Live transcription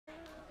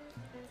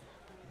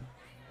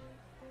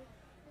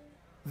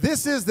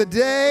This is the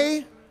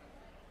day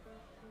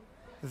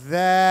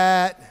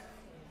that,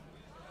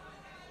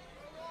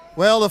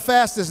 well, the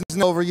fast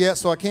isn't over yet,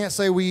 so I can't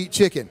say we eat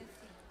chicken.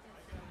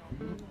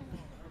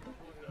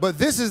 But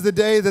this is the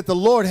day that the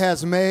Lord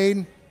has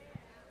made.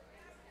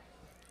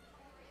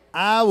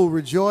 I will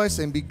rejoice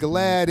and be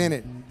glad in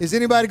it. Is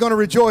anybody going to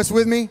rejoice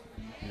with me?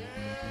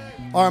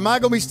 Or am I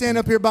going to be standing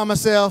up here by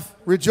myself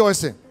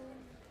rejoicing?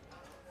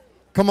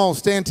 Come on,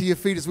 stand to your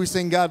feet as we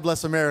sing God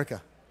Bless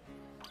America.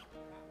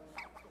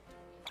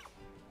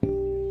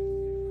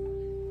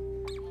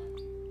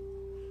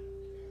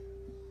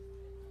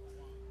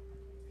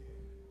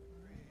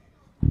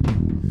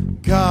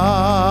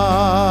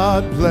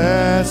 God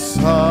bless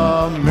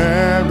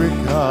America,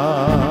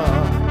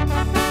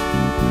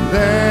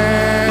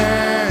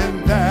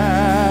 land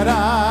that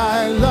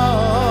I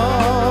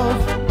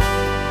love.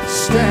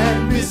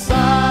 Stand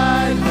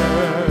beside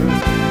her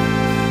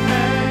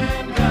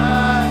and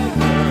guide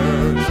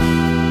her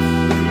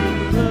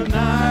through the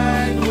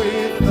night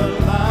with the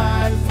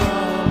light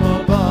from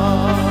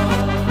above.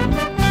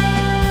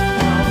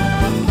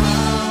 From the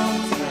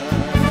mountain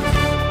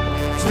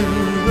to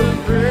the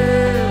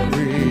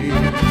prairie,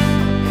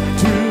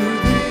 to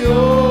the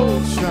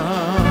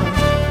ocean,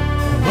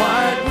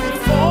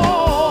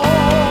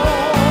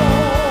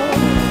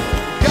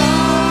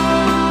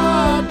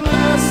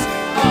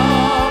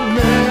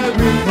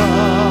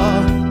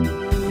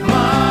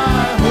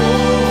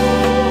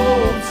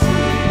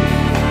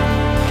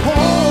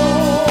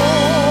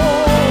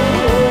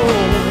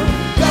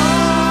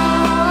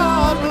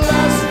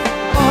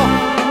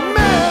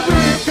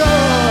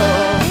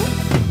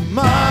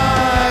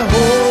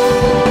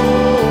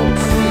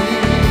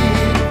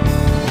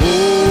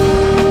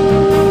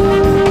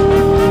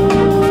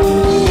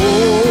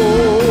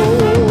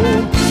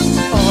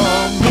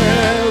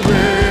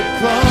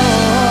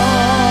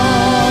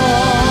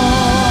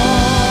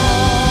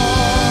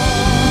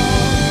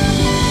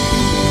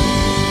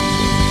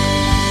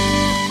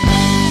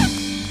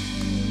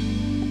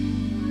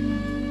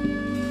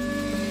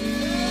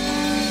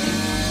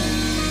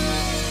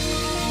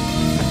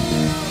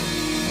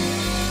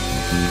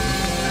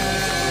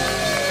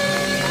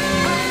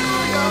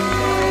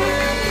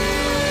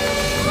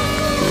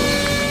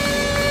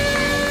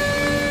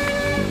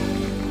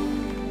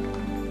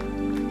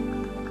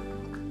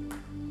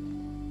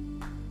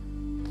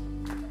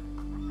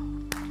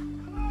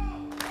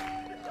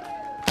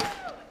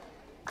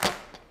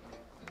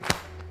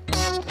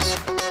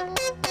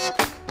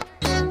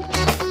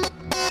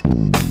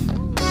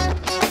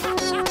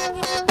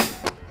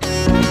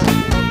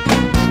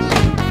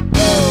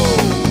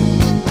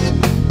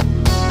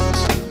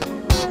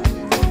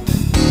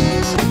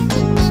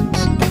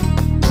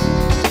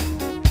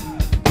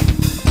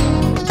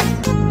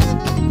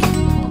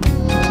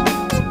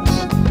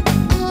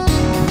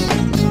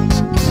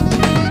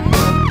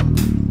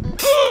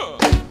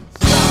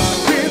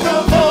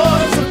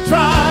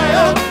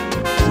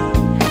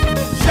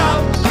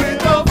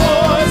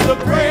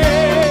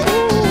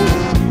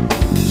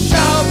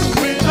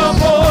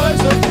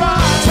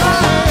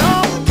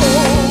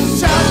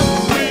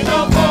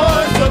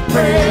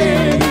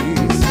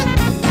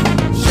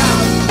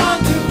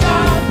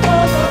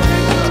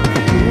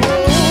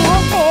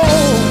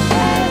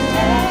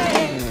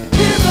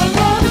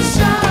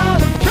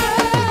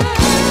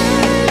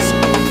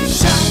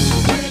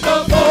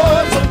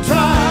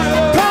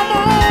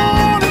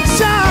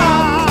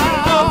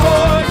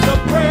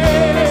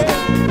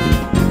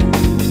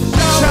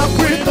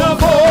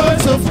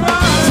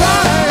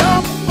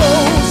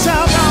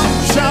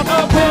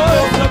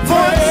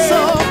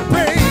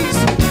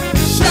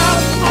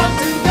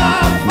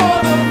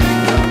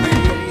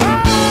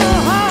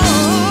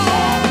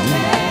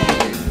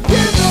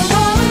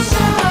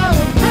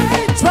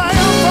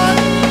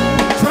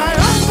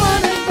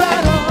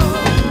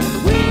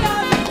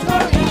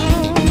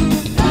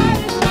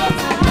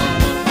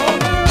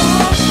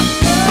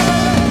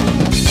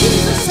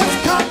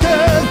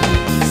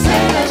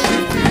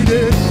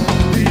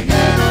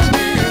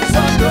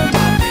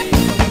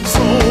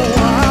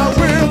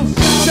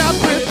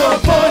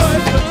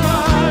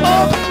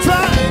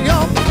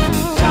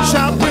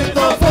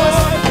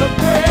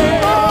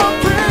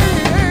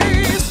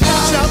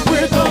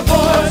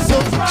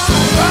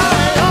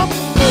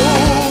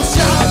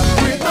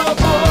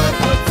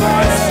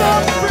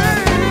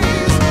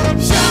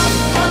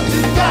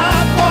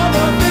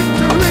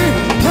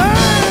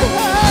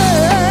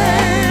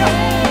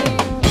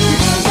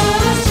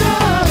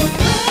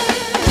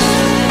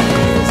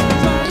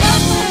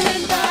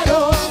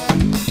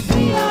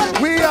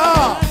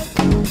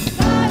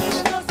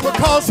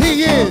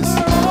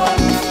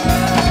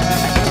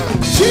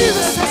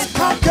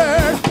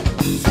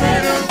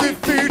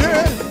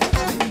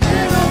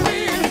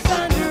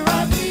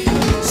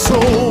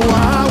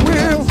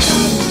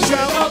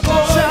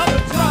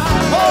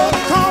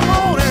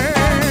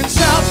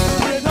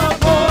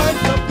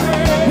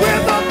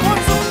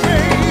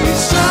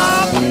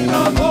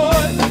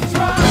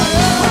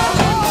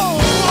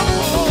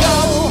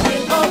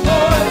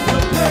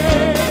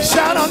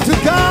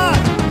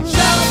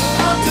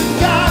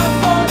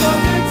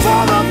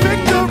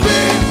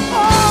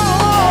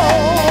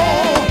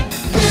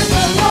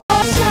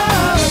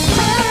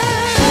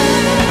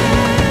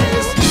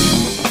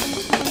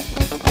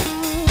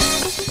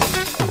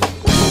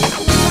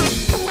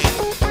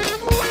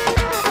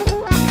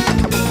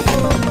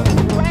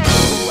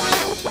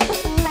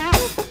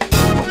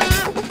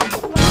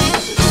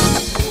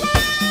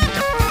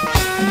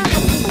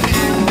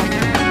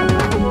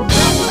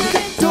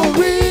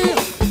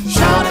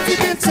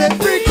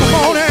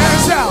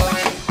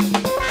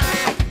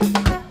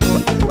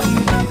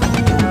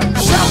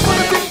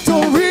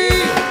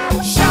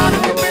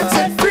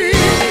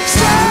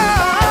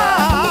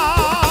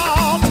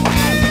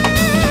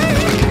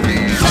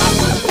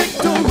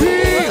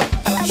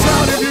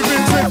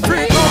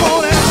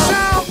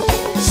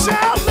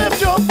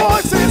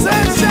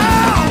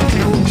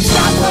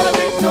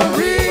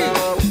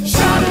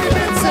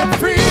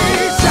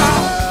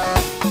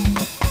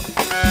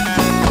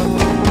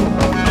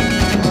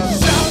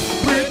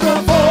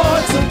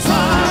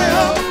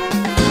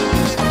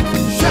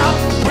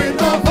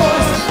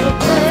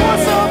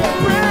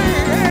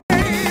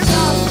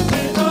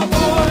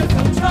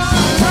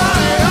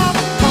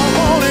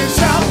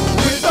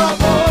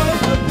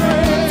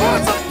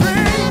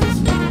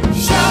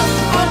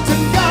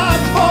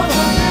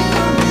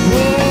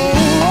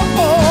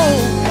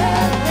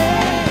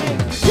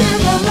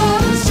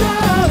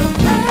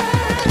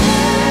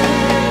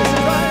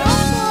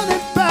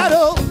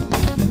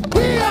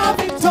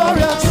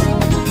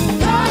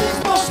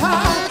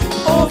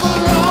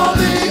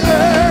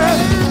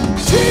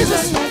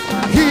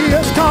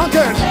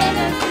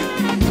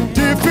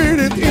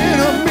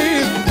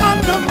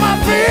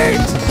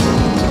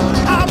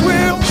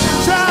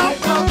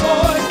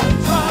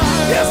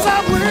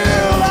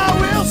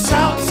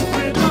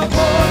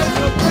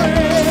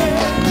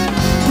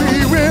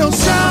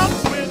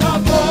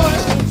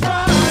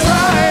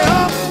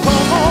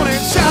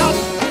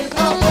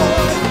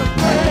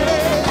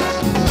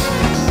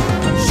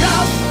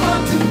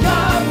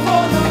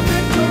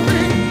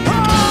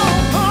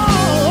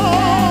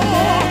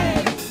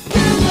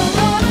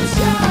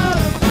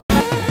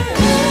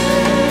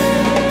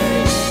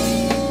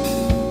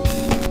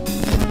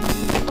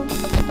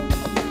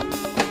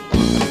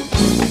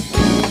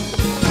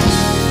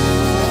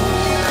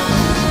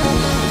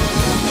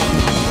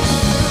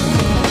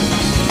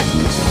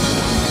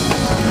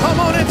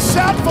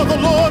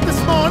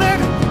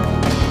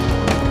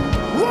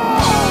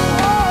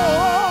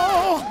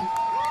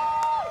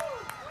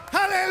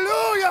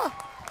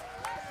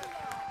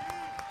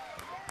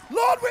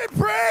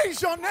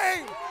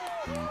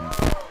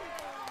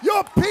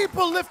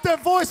 people lift their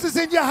voices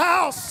in your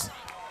house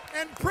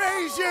and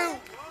praise you.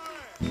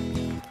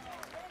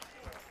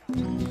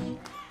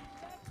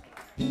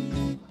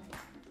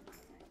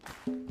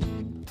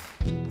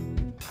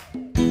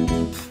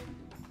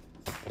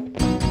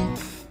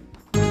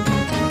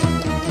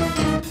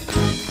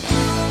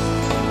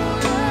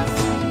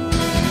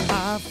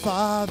 Our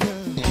Father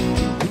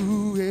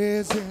who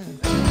is in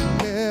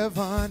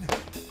heaven,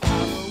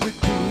 hallowed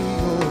be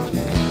your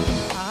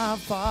name. Our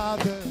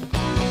Father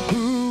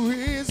who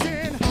is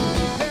in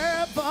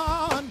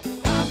heaven,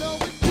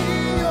 hallowed be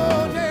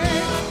your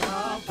name.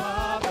 Our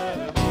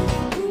Father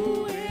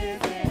who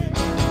is in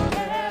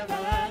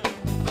heaven,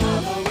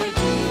 hallowed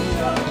be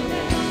your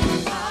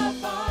name. Our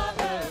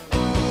Father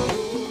who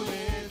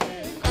is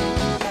in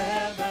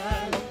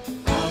heaven,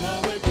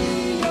 hallowed be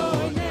your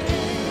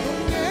name. Your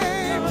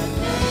name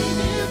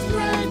is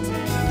great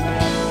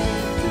and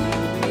to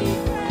be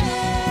praised.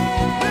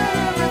 Let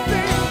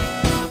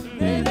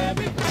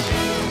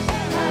everything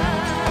that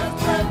has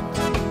breath,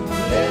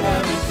 let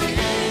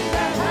everything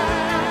that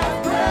has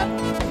breath,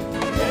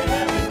 let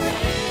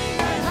everything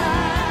that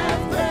has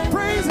breath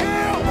praise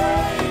Him.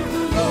 Praise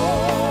the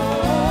Lord.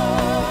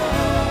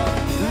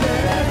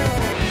 Let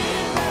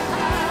everything that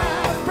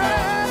has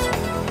breath,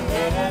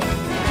 let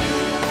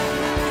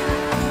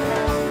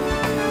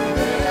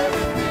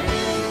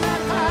everything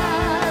that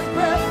has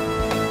breath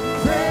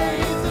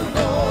praise the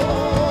Lord.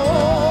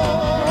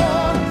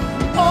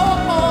 Oh,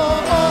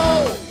 oh,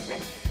 oh.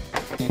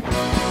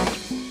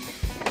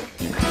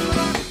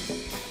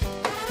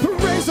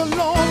 Praise the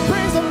Lord,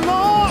 praise the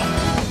Lord.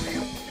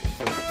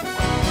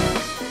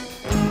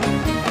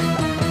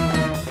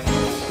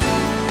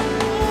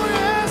 Oh,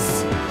 yes.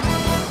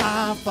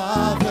 Our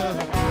Father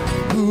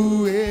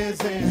who is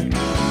in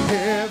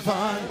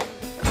heaven,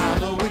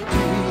 hallowed be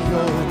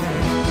your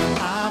name.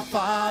 Our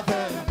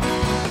Father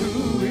who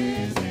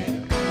is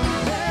in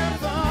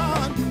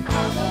heaven,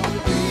 hallowed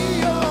be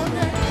your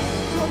name.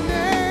 Your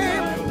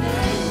name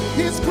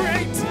is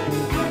great.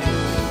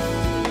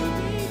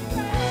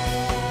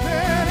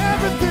 Let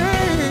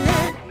everything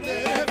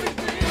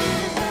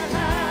that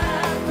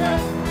has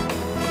breath,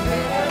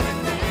 let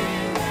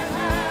everything that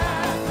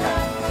has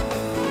breath,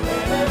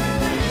 let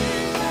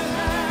everything that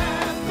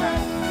has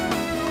breath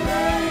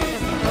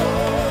praise the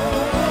Lord.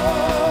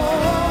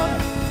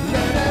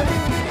 Let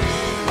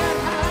everything that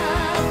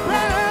has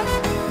breath,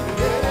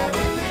 let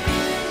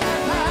everything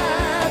that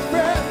has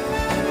breath,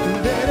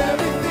 let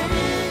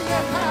everything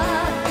that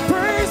has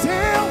praise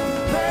Him,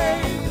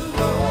 praise the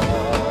Lord.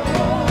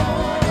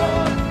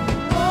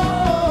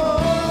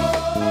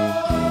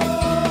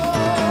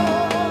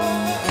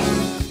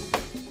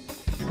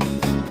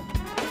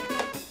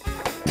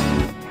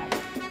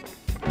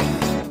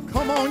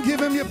 Come on, give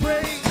Him your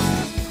praise.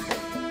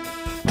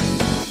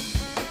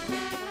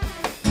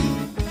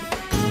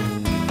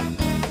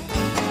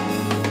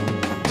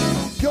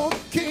 Your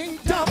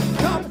kingdom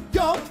come,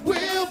 your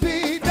will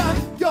be done.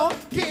 Your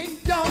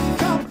kingdom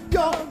come,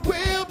 your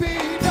will be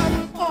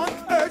done on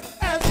earth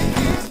as it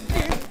is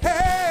in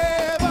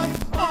heaven.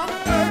 On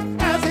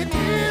earth as it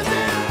is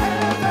in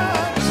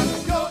heaven.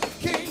 Your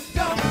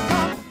kingdom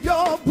come,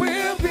 your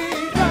will be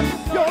done.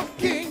 Your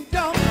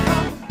kingdom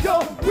come,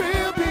 your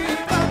will be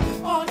done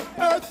on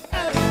earth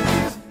as it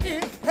is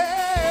in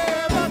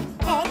heaven.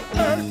 On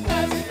earth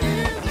as it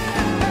is in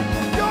heaven.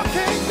 Your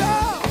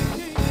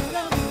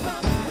kingdom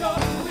come, your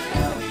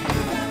will be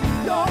done.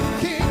 Your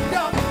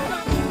kingdom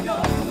come,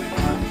 your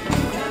will be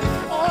done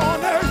on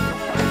earth.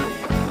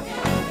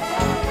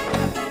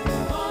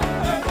 On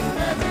earth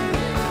as it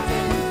is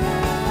in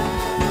heaven.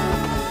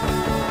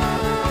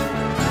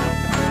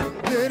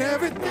 Let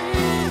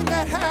everything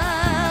that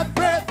has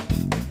breath,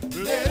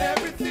 let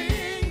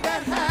everything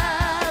that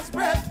has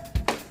breath,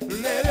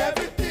 let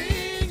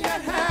everything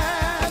that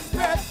has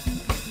breath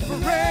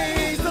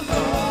praise the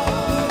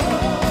Lord.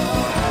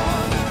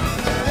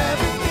 Let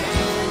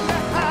everything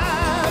that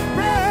has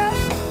breath,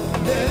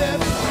 let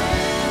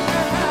everything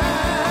that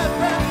has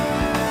breath,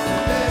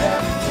 let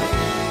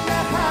everything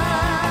that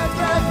has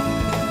breath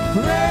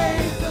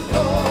praise the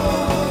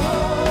Lord.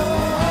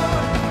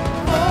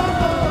 Oh,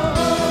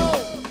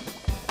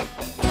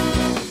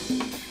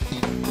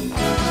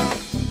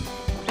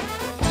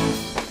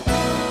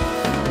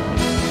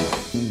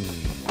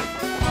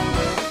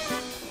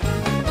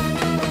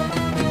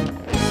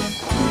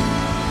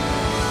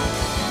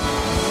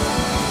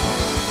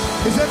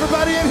 is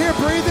everybody in here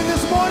breathing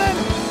this morning?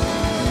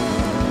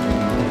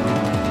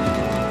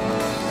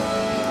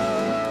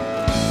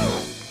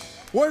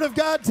 Word of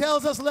God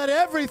tells us, let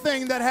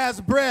everything that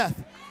has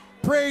breath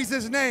praise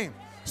His name.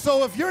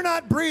 So if you're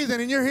not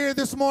breathing and you're here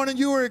this morning,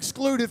 you are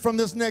excluded from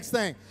this next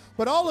thing.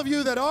 But all of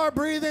you that are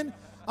breathing,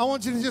 I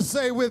want you to just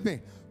say with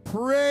me,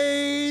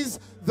 praise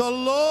the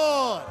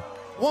Lord.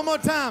 One more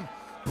time.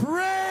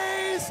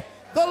 Praise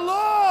the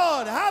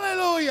Lord.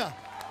 Hallelujah.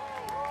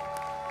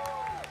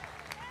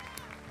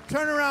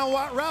 Turn around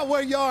right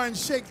where you are and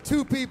shake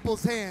two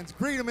people's hands.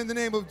 Greet them in the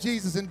name of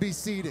Jesus and be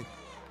seated.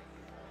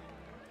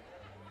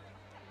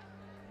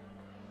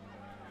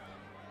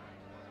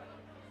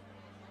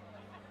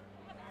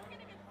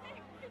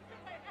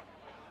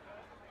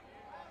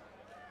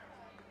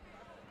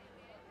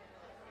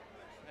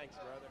 Thanks,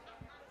 brother.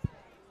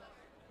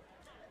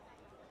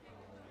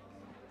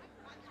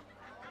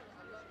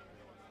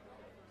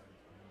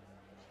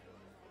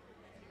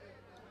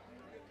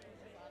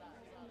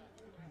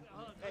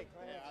 Hey,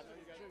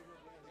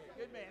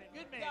 good man,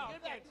 good man. No,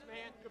 good thanks,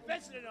 man.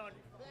 Confessing it on you.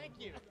 Thank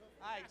you.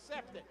 I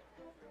accept it.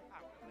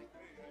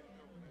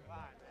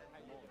 Fine,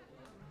 man.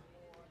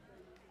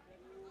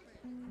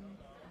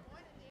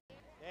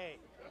 Hey,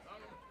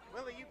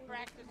 Willie, you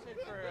practicing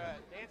for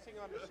Dancing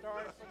on the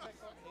Stars? What's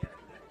that called? Yeah.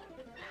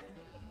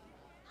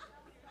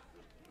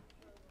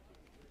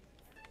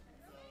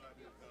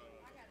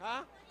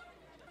 Huh?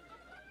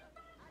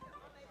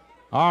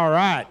 All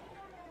right.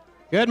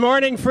 Good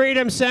morning,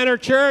 Freedom Center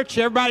Church.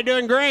 Everybody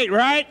doing great,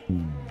 right?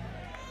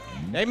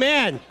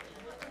 Amen.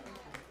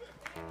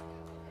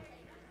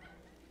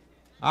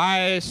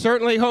 I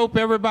certainly hope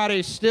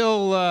everybody's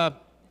still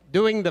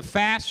doing the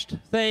fast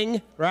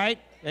thing, right?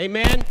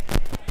 Amen.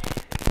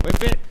 We've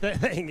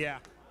been yeah,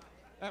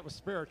 that was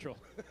spiritual.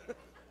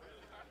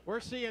 We're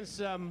seeing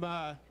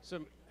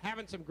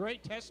having some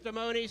great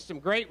testimonies, some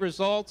great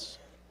results,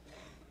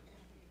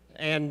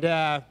 and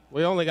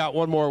we only got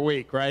one more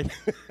week, right?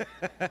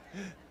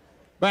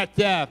 But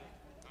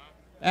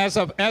as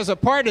a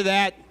part of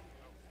that,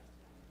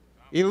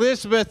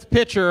 Elizabeth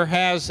Pitcher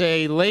has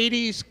a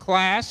ladies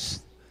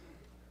class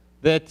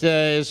that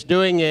is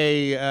doing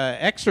a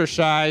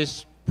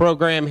exercise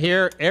program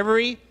here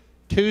every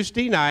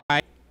Tuesday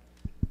night.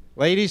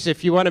 Ladies,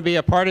 if you want to be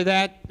a part of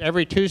that,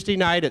 every Tuesday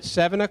night at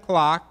 7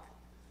 o'clock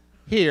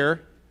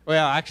here.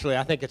 Well, actually,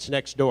 I think it's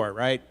next door,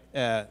 right?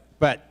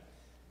 But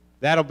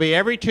that'll be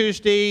every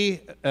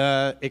Tuesday,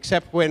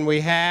 except when we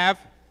have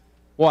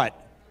what?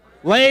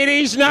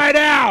 Ladies' night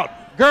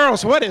out.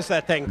 Girls, what is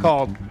that thing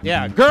called?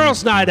 Yeah,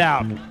 girls' night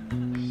out.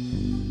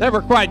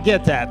 Never quite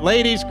get that.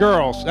 Ladies,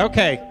 girls.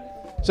 Okay.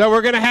 So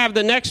we're going to have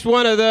the next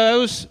one of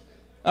those.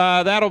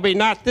 That'll be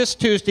not this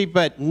Tuesday,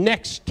 but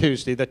next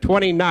Tuesday, the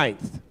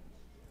 29th.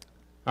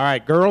 All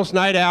right, girls'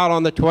 night out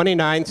on the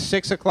 29th,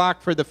 6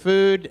 o'clock for the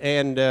food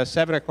and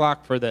 7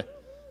 o'clock for the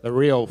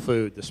real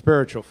food, the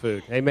spiritual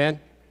food. Amen?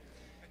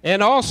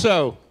 And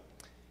also,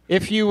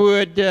 if you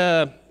would,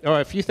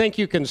 or if you think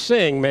you can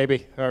sing,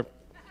 maybe.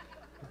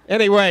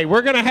 Anyway,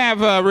 we're going to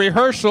have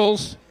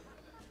rehearsals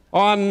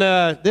on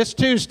this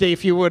Tuesday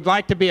if you would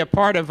like to be a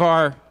part of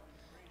our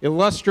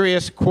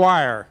illustrious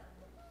choir.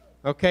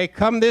 Okay,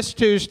 come this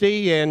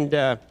Tuesday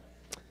and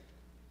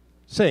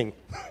sing.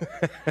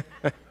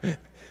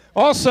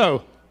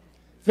 Also,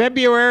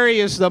 February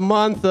is the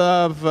month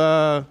of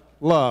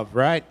love,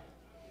 right?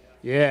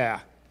 Yeah.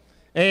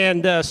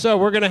 And so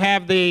we're going to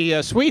have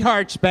the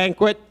Sweethearts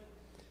Banquet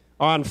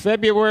on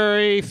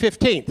February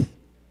 15th.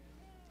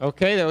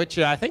 Okay, which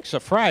I think is a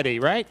Friday,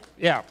 right?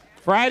 Yeah,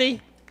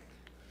 Friday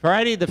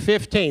the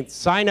 15th.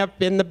 Sign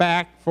up in the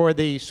back for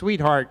the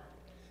Sweetheart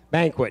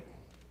Banquet.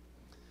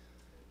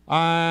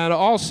 And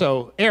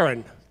also,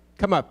 Aaron,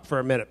 come up for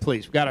a minute,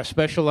 please. We've got a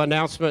special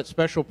announcement,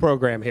 special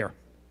program here.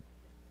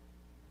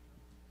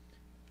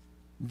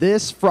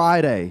 This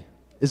Friday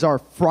is our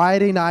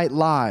Friday Night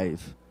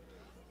Live.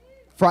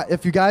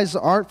 If you guys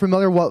aren't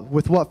familiar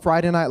with what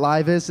Friday Night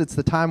Live is, it's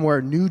the time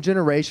where new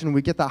generation,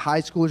 we get the high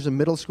schoolers and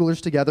middle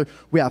schoolers together.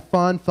 We have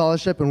fun,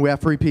 fellowship, and we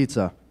have free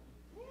pizza.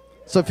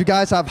 So if you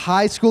guys have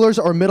high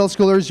schoolers or middle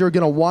schoolers, you're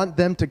going to want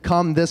them to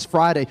come this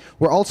Friday.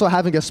 We're also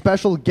having a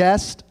special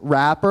guest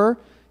rapper.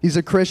 He's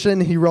a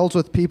Christian. He rolls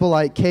with people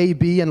like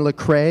KB and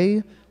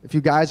Lecrae, if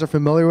you guys are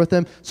familiar with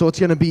him. So it's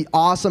going to be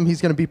awesome.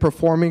 He's going to be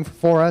performing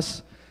for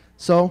us.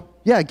 So,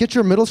 yeah, get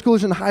your middle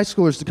schoolers and high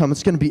schoolers to come.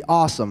 It's going to be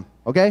awesome,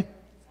 okay?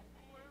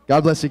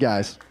 God bless you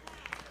guys.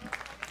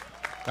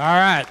 All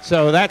right,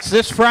 so that's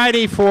this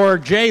Friday for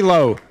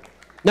J-Lo.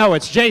 No,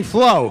 it's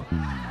J-Flo.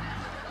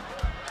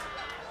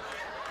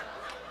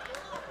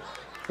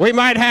 We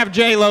might have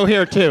J-Lo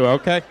here too,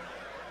 okay?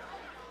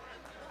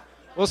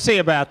 We'll see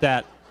about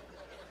that.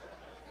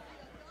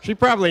 She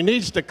probably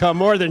needs to come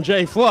more than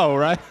J-Flo,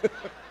 right?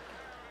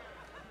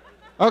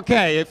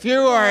 Okay, if you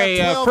are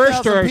a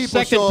first or a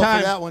second time...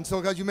 for that one, so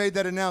because you made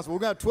that announcement.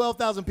 We've got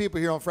 12,000 people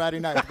here on Friday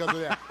night because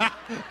of that.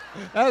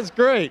 That's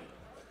great.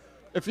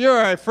 If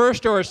you're a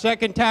first or a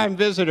second time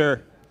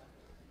visitor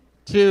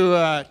to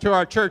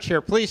our church here,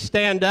 please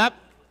stand up,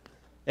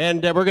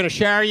 and we're going to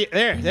shower you.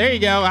 There you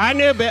go. I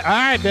knew, Bill. All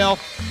right, Bill.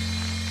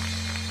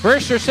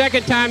 First or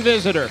second time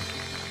visitor.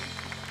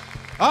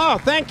 Oh,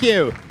 thank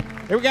you.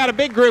 Here we got a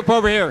big group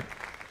over here.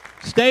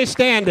 Stay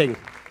standing.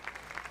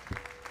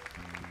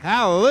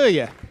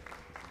 Hallelujah.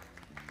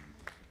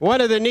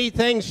 One of the neat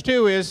things,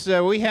 too, is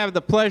we have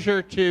the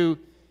pleasure to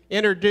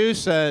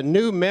introduce a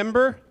new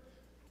member,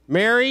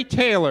 Mary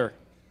Taylor.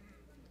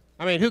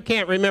 I mean, who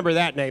can't remember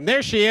that name?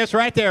 There she is,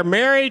 right there,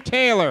 Mary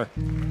Taylor.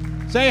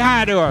 Say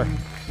hi to her.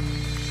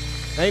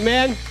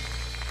 Amen.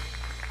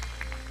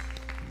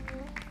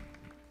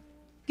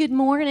 Good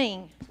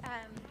morning.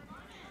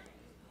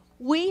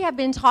 We have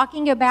been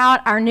talking about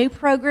our new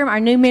program, our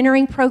new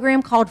mentoring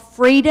program called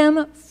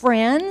Freedom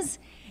Friends.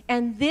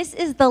 And this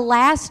is the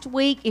last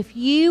week if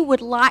you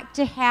would like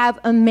to have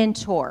a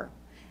mentor.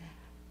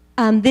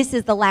 This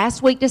is the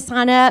last week to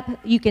sign up.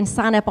 You can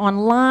sign up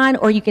online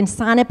or you can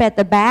sign up at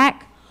the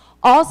back.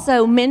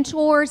 Also,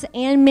 mentors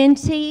and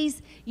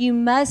mentees, you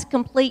must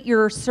complete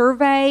your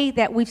survey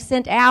that we've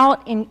sent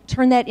out and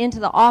turn that into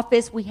the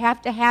office. We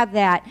have to have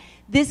that.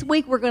 This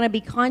week, we're going to be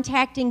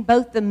contacting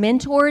both the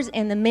mentors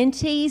and the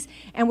mentees,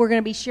 and we're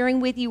going to be sharing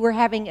with you. We're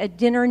having a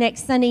dinner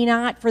next Sunday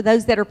night for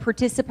those that are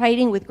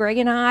participating with Greg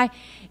and I,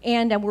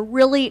 and we're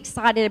really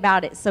excited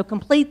about it. So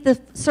complete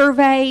the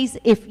surveys.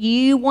 If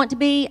you want to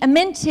be a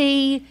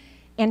mentee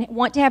and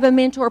want to have a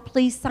mentor,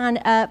 please sign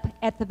up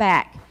at the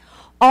back.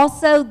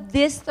 Also,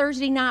 this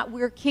Thursday night,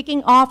 we're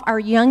kicking off our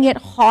Young at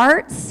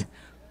Hearts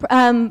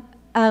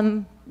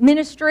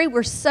ministry.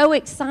 We're so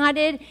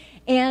excited,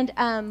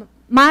 and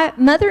my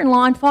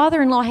mother-in-law and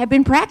father-in-law have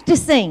been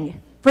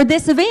practicing for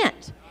this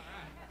event.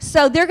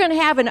 So they're going to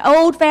have an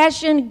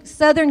old-fashioned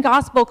Southern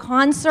gospel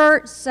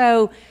concert,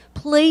 so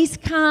please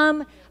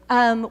come.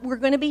 We're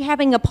going to be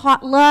having a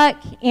potluck,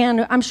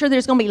 and I'm sure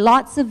there's going to be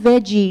lots of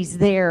veggies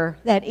there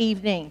that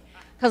evening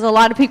because a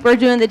lot of people are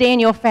doing the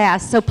Daniel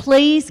fast. So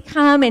please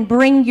come and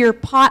bring your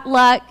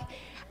potluck,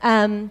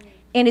 and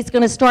it's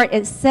going to start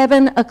at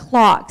 7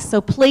 o'clock.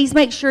 So please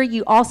make sure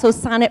you also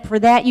sign up for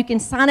that. You can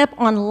sign up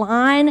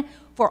online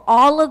for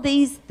all of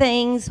these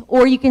things,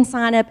 or you can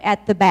sign up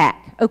at the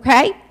back,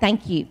 okay?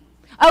 Thank you.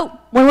 Oh,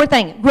 one more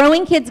thing.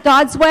 Growing Kids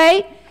God's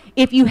Way.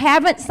 If you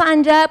haven't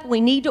signed up, we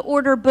need to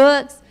order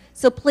books,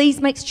 so please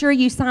make sure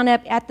you sign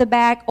up at the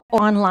back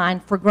or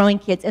online for Growing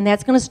Kids, and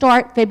that's going to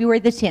start February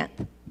the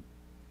 10th.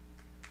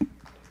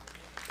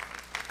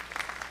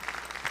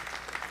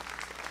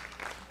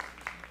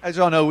 As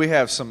y'all know, we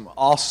have some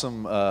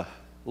awesome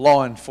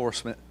law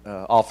enforcement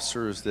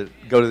officers that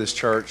go to this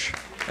church.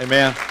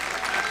 Amen.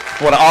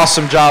 What an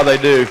awesome job they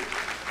do.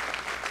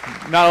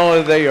 Not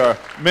only they are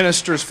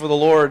ministers for the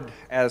Lord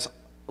as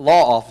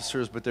law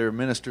officers, but they're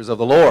ministers of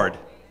the Lord.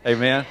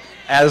 Amen.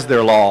 As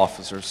their law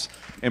officers.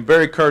 And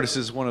Barry Curtis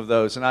is one of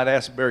those. And I'd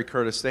ask Barry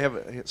Curtis, they have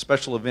a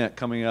special event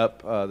coming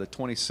up the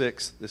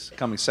 26th, this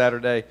coming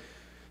Saturday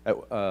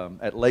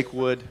at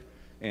Lakewood.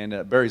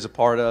 And Barry's a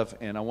part of,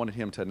 and I wanted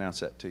him to announce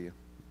that to you.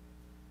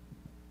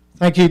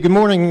 Thank you. Good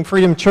morning,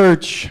 Freedom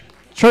Church.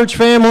 Church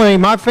family,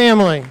 my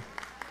family.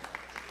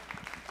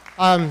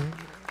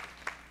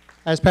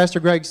 As Pastor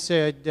Greg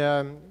said,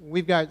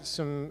 we've got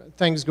some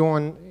things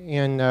going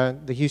in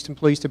the Houston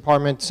Police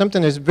Department,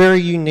 something that's very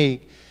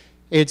unique.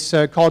 It's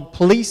called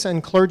Police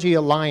and Clergy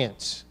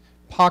Alliance,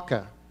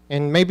 PACA.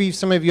 And maybe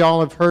some of y'all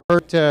have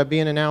heard it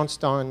being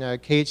announced on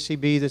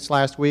KHCB this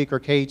last week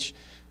or KSBJ.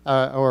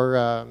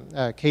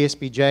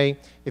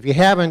 If you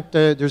haven't,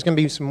 there's going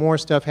to be some more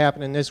stuff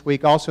happening this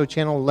week. Also,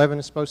 Channel 11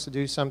 is supposed to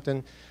do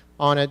something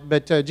on it.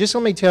 But just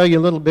let me tell you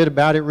a little bit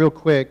about it real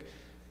quick.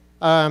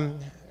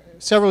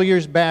 Several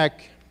years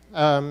back,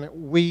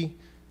 we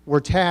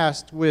were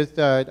tasked with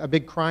a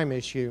big crime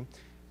issue.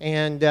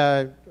 And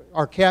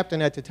our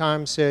captain at the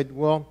time said,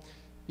 well,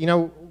 you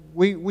know,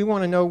 we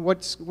want to know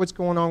what's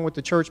going on with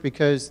the church,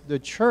 because the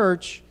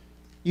church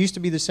used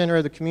to be the center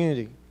of the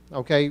community,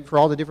 okay, for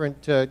all the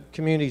different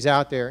communities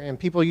out there. And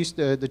people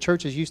the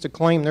churches used to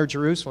claim their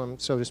Jerusalem,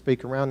 so to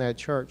speak, around that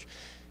church.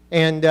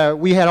 And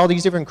we had all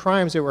these different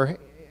crimes that were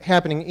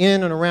happening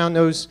in and around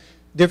those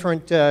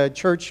different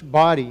church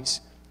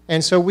bodies.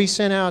 And so we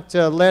sent out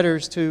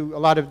letters to a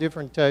lot of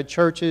different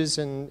churches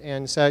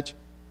and such.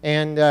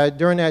 And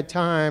during that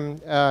time,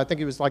 I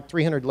think it was like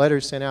 300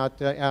 letters sent out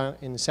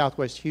in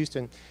Southwest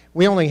Houston.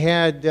 We only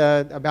had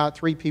about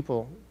 3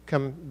 people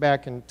come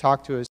back and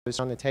talk to us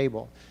on the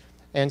table.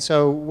 And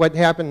so what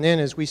happened then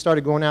is we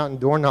started going out and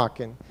door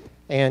knocking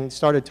and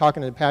started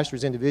talking to the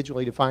pastors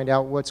individually to find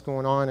out what's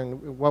going on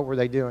and what were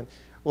they doing.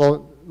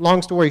 Well,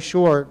 long story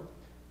short,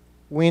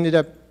 we ended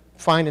up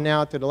finding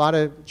out that a lot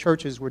of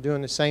churches were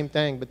doing the same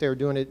thing, but they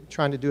were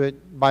trying to do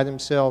it by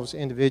themselves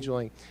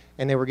individually.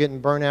 And they were getting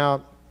burnt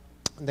out.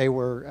 They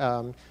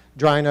were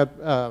drying up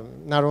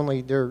not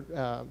only their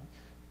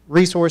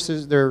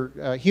resources,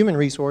 their human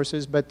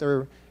resources, but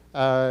their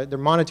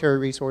monetary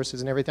resources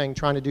and everything,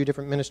 trying to do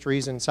different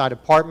ministries inside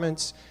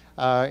apartments,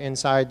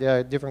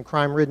 inside different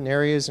crime-ridden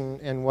areas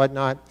and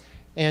whatnot.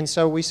 And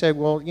so we said,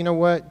 well, you know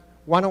what?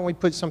 Why don't we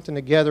put something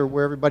together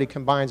where everybody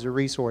combines their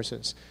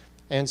resources?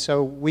 And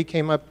so we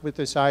came up with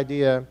this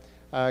idea,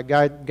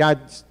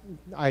 God's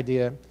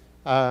idea,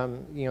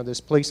 you know,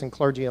 this Police and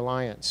Clergy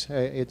Alliance.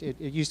 It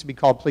used to be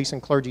called Police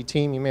and Clergy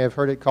Team. You may have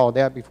heard it called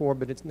that before,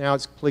 but now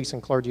it's Police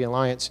and Clergy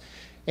Alliance.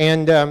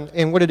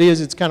 And what it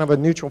is, it's kind of a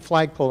neutral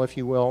flagpole, if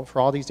you will,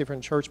 for all these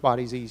different church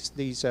bodies,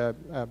 these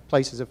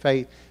places of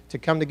faith, to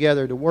come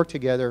together, to work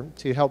together,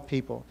 to help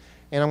people.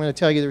 And I'm going to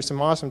tell you, there's some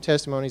awesome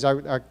testimonies.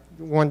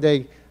 One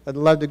day, I'd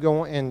love to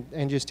go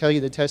and just tell you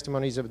the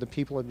testimonies of the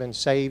people who have been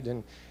saved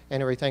and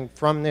everything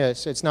from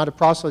this. It's not a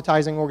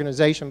proselytizing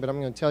organization, but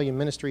I'm going to tell you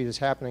ministry is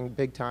happening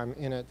big time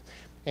in it.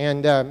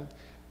 And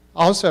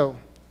also,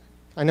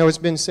 I know it's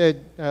been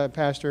said,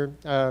 Pastor,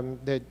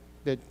 that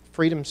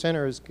Freedom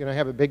Center is going to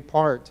have a big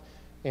part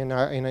in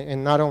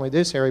not only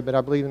this area, but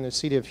I believe in the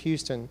city of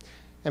Houston.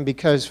 And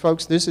because,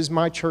 folks, this is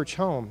my church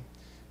home,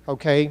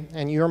 okay,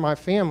 and you're my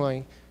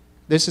family,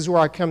 This is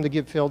where I come to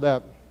get filled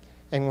up.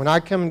 And when I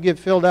come and get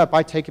filled up,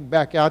 I take it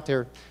back out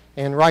there.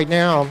 And right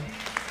now,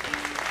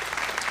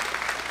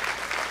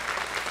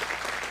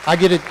 I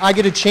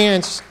get a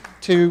chance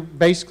to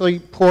basically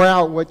pour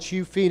out what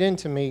you feed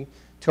into me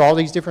to all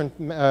these different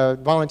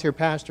volunteer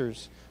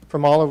pastors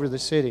from all over the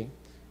city.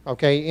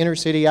 Okay, inner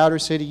city, outer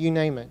city, you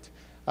name it.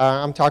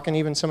 I'm talking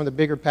even some of the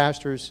bigger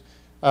pastors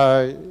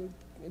that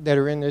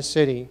are in this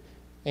city.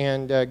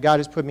 And God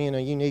has put me in a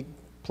unique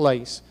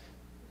place.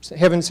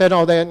 Having said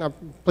all that, and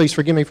please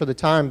forgive me for the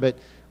time, but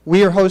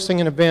we are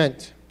hosting an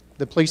event,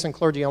 the Police and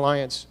Clergy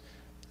Alliance,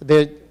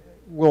 that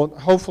will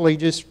hopefully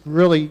just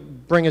really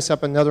bring us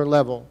up another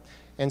level.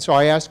 And so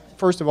I ask,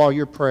 first of all,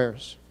 your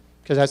prayers,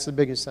 because that's the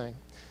biggest thing.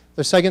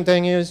 The second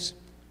thing is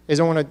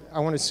I want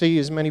to see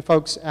as many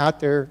folks out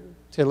there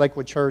to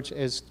Lakewood Church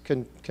as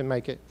can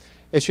make it.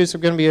 It's just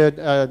going to be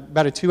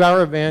about a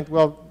 2-hour event.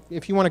 Well,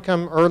 if you want to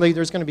come early,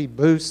 there's going to be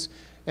booths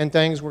and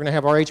things. We're going to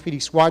have our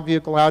HPD SWAT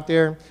vehicle out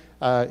there,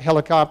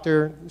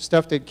 helicopter,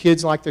 stuff that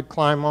kids like to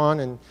climb on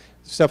and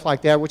stuff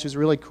like that, which is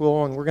really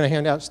cool. And we're going to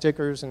hand out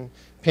stickers and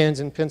pens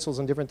and pencils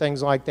and different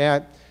things like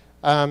that.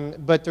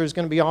 But there's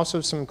going to be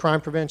also some crime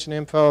prevention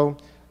info.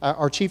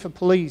 Our chief of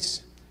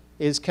police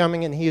is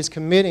coming, and he is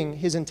committing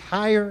his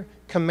entire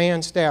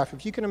command staff.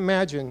 If you can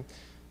imagine,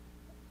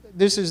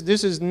 this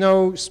is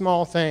no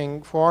small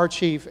thing for our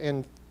chief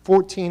and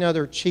 14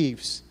 other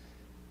chiefs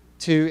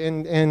to,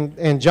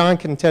 and John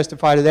can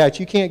testify to that.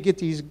 You can't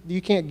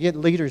get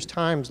leaders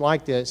times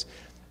like this,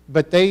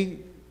 but they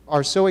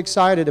are so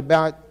excited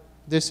about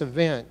this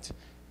event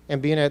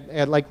and being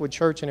at Lakewood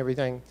Church and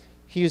everything.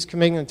 He is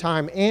committing the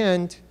time,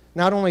 and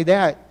not only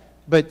that,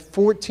 but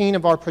 14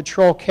 of our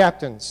patrol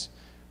captains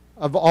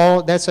of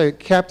all, that's a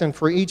captain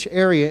for each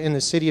area in the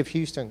city of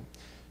Houston.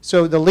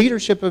 So the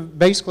leadership of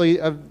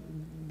basically of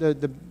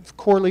the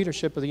core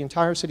leadership of the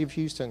entire city of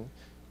Houston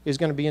is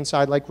going to be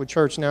inside Lakewood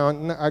Church. Now,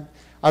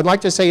 I'd like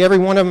to say every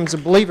one of them is a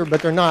believer,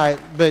 but they're not.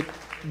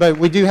 But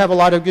we do have a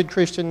lot of good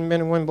Christian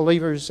men and women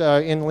believers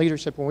in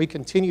leadership, and we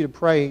continue to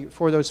pray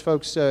for those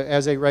folks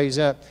as they raise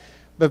up.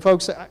 But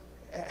folks,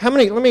 let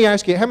me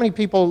ask you, how many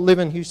people live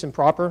in Houston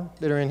proper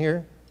that are in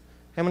here?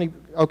 How many?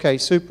 Okay,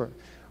 super.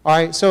 All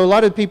right, so a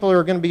lot of people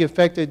are going to be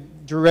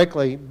affected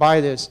directly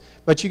by this,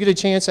 but you get a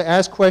chance to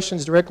ask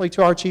questions directly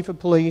to our chief of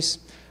police.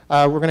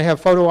 We're going to have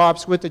photo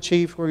ops with the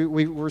chief.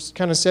 We're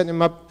kind of setting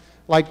him up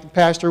like the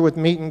pastor with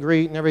meet and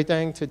greet and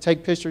everything to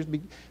take pictures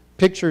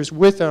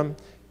with them,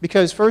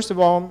 because first of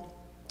all,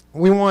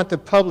 we want the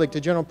public,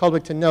 the general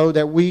public, to know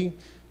that we're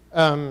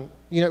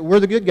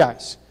the good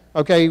guys.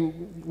 Okay,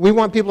 we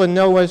want people to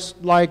know us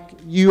like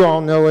you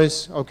all know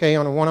us, okay,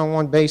 on a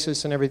one-on-one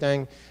basis and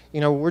everything.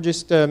 We're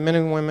just men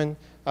and women,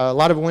 a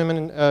lot of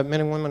women,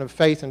 men and women of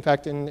faith. In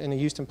fact, in the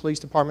Houston Police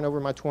Department over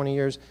my 20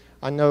 years,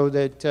 I know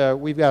that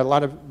we've got a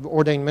lot of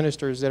ordained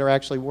ministers that are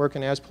actually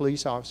working as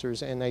police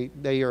officers, and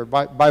they are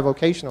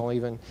bivocational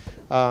even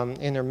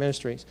in their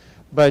ministries.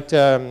 But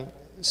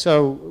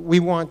so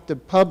we want the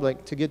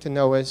public to get to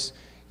know us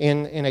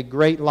in a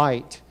great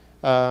light,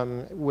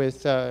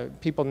 with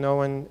people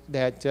knowing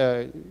that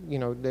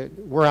that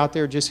we're out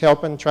there just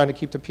helping, trying to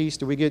keep the peace.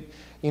 Do we get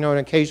an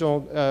occasional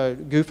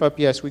goof up?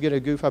 Yes, we get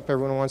a goof up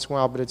every once in a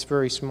while, but it's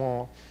very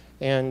small.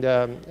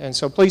 And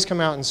so please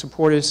come out and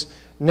support us.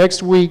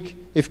 Next week,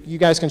 if you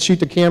guys can shoot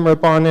the camera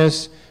up on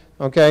this,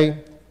 okay?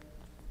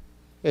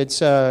 It's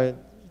 10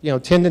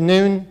 to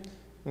noon,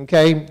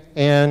 okay?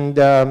 And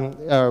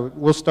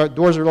we'll start.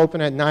 Doors are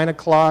open at 9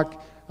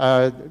 o'clock.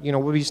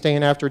 We'll be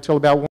staying after till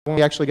about 1.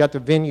 We actually got the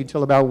venue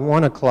till about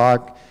 1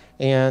 o'clock,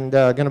 and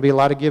going to be a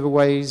lot of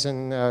giveaways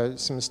and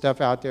some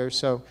stuff out there.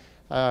 So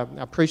I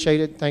appreciate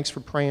it. Thanks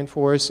for praying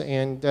for us,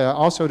 and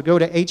also to go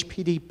to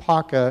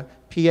hpdpac.com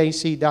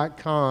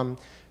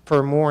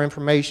for more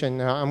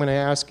information. I'm going to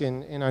ask,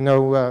 and I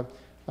know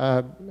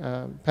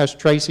Pastor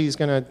Tracy is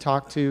going to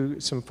talk to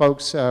some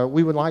folks.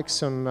 We would like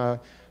some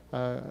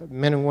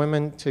men and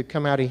women to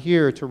come out of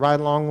here to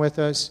ride along with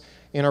us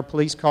in our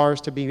police cars,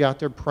 to be out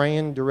there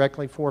praying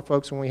directly for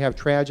folks when we have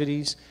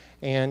tragedies,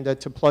 and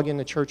to plug in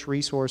the church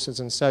resources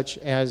and such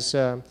as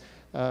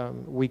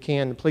we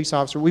can. The police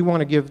officer, we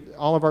want to give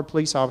all of our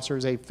police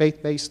officers a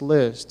faith-based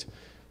list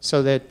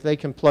so that they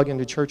can plug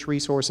into church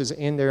resources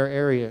in their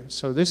area.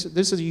 So this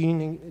is a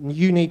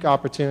unique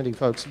opportunity,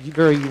 folks, a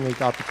very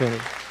unique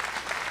opportunity.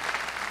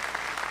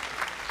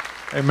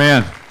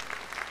 Amen.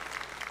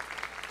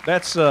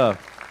 That's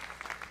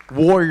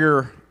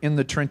warrior in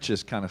the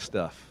trenches kind of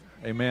stuff.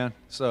 Amen.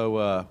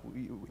 So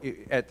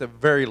at the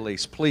very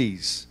least,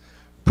 please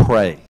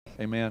pray.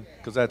 Amen.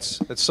 Because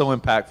that's so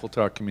impactful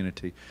to our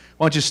community.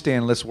 Why don't you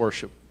stand? Let's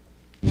worship.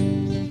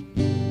 In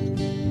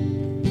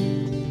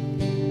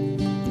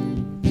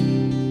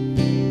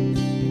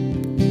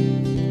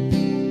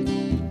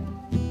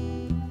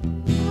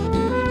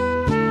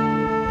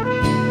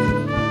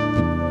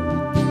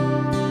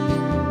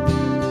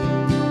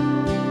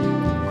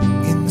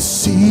the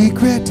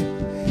secret,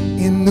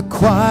 in the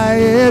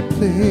quiet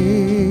place,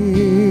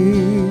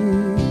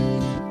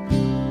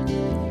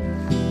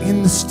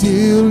 in the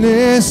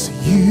stillness,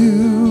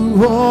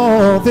 you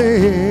are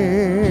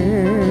there.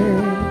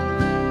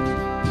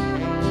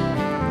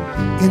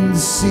 In the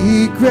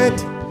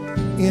secret,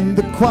 in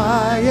the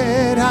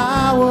quiet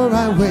hour,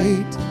 I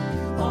wait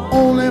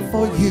only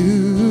for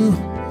you,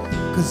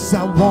 'cause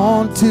I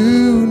want to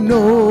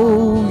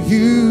know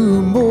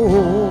you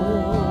more.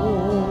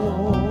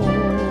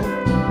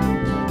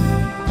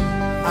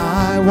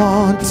 I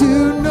want to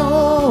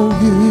know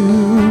you.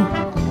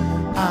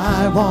 I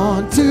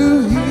want to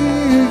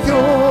hear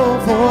your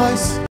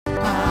voice.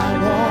 I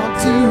want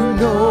to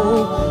know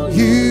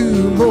you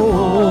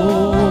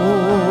more.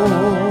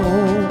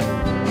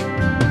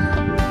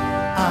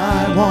 I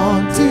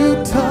want to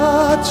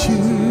touch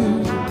you.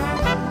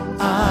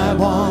 I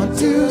want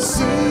to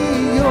see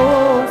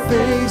your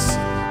face.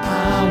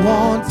 I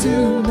want to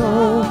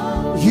know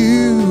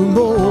you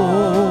more.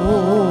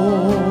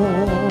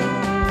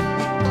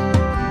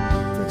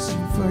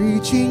 Pressing,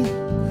 reaching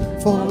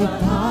for the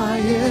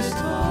highest,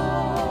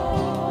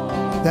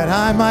 that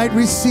I might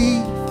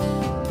receive,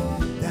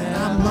 that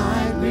I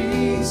might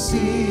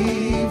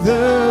receive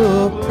the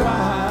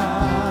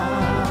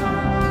prize.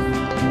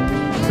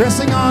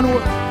 Pressing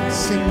onward,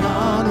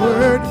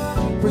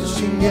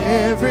 pushing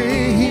every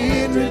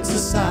hindrance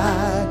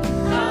aside,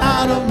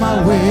 out of my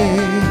way,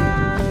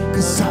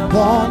 'cause I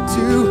want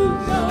to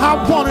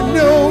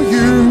know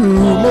you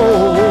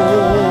more.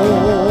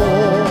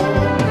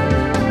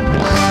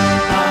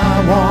 I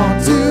want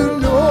to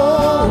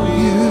know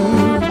you.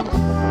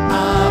 I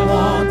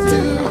want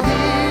to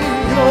hear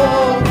your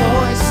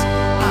voice.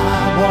 I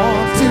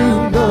want to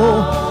know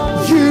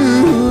you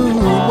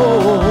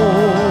more.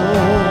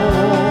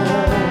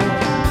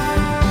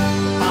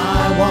 I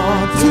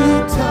want to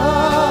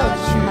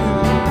touch you.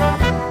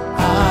 I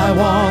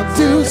want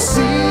to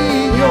see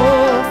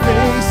your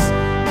face.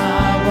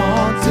 I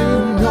want to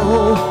know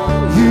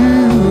you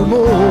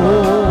more.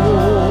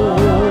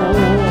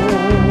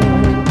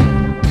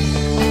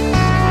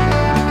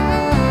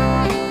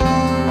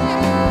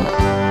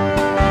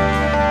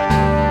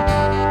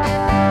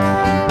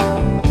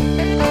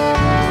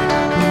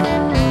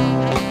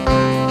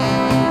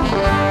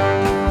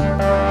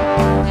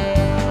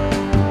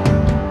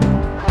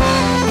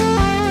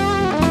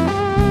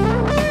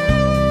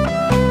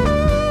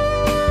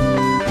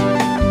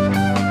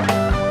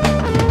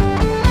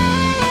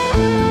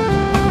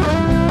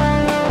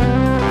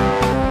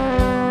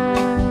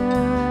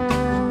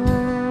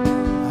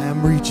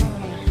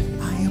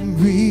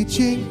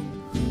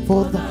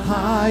 For the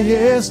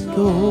highest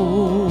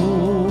goal,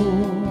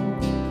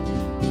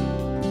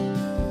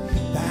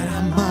 that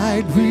I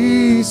might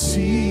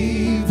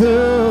receive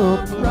the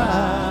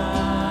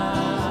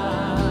prize.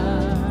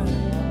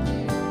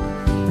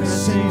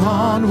 Pressing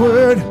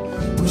onward,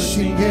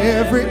 pushing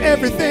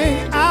everything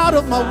out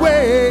of my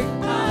way.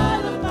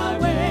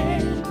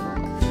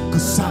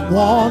 'Cause I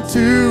want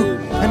to,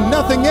 and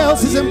nothing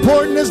else is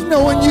important as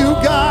knowing you,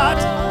 God.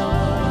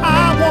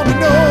 I want to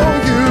know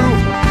you.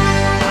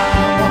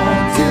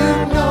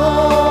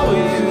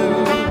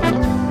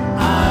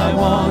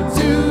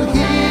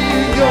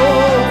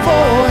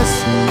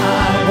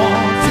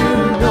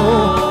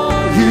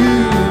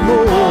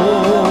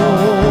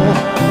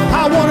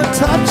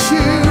 Touch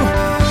you.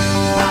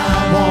 I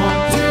want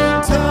to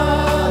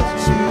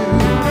touch you.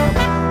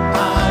 I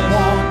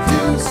want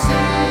to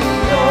see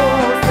your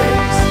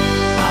face.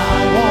 I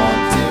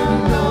want to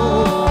know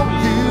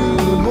you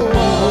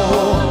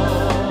more.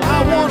 I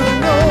want to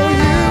know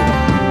you.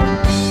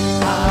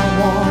 I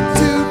want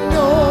to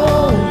know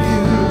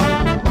you.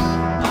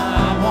 I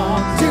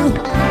want to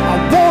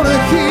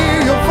hear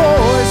your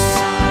voice.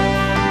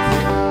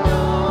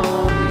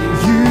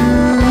 You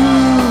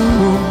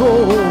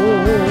more.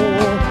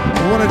 I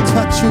want to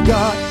touch you,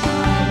 God.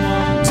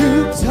 To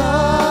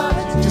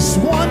touch, just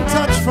one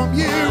touch from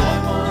you. I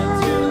want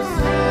to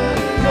see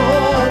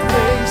your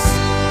face.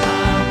 I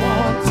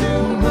want to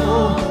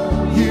know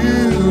you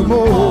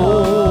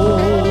more.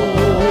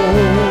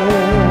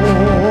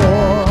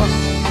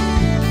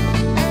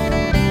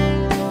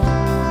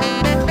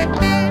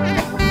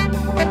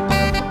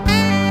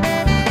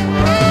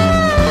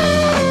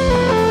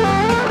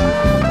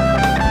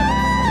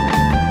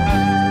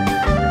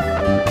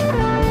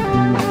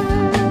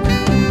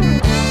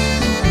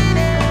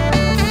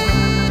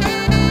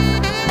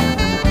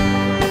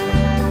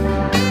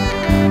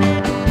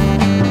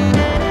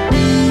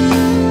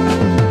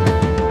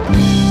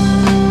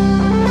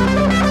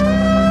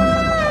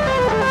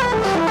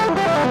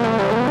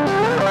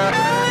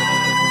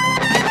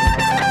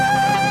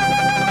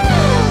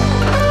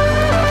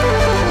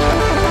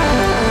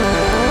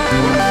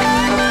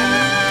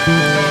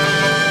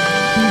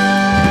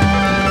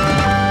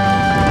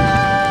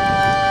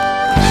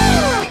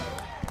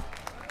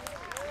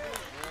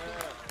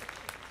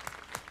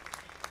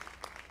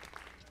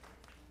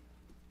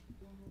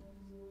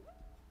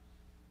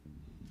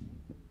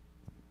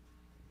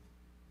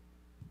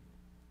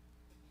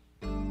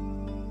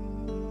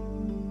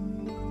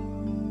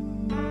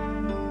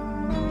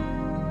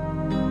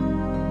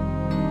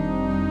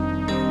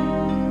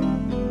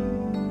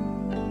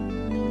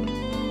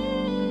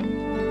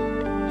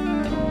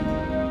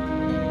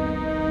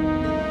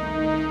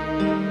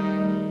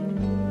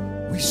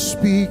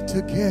 speak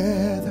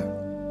together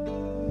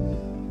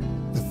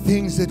the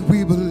things that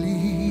we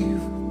believe.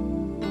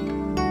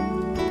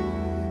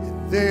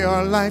 And they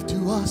are life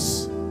to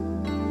us,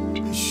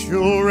 as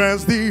sure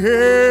as the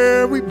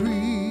air we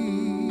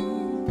breathe.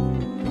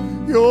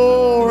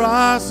 You're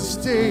our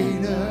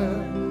sustainer,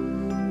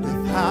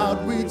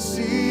 without we'd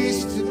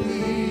cease to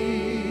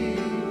be.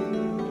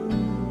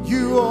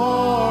 You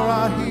are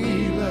our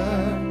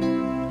healer,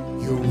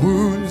 your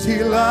wounds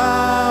heal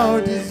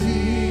our disease.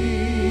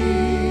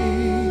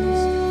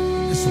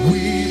 'Cause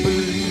we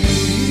believe,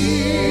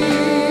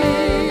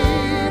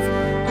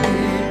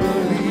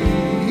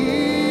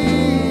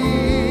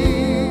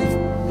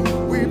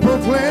 we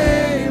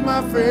proclaim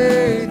our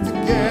faith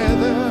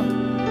together.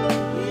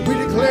 We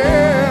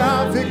declare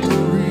our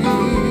victory.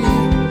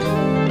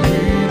 We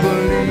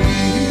believe,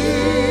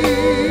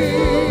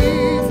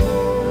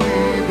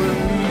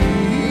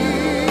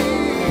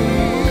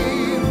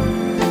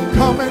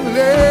 come and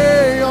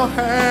lay your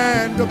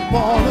hand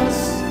upon us.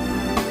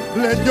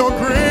 Let your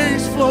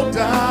grace flow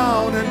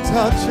down and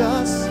touch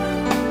us.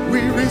 We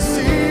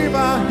receive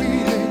our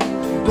healing,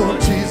 Lord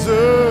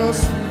Jesus.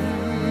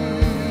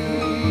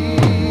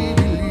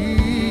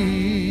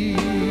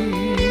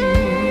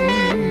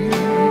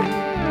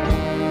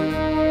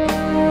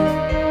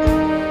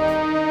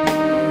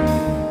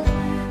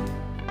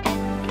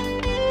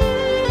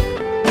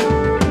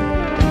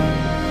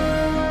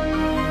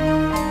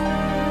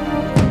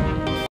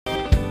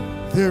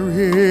 There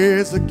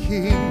is a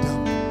kingdom,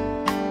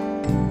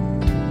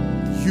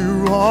 you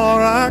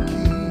are our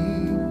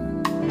King,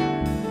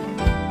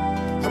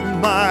 a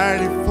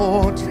mighty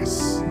fortress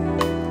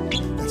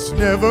that's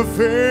never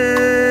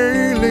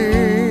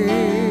failing.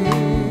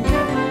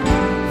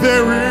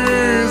 There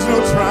is no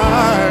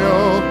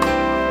trial,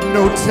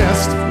 no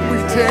test we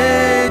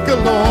take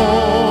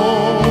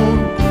alone.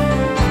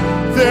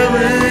 There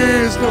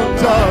is no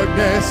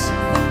darkness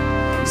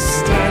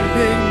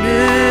standing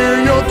near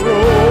your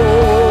throne.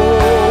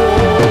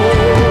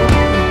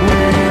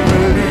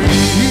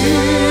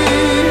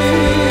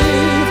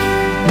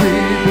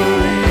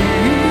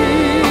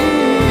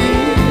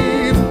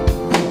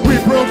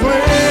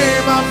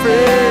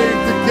 Faith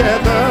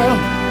together,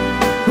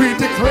 we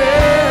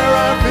declare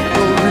our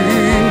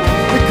victory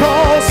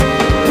because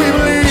we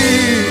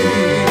believe.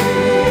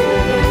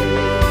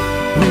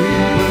 We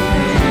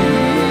believe.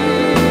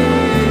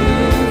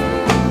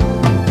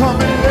 Come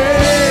and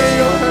lay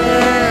your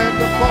hand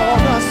upon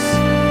us.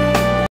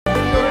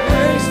 Let your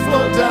grace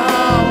flow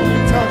down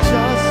and touch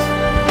us.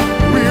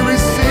 We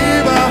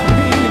receive our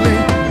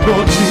healing,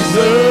 Lord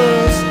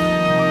Jesus.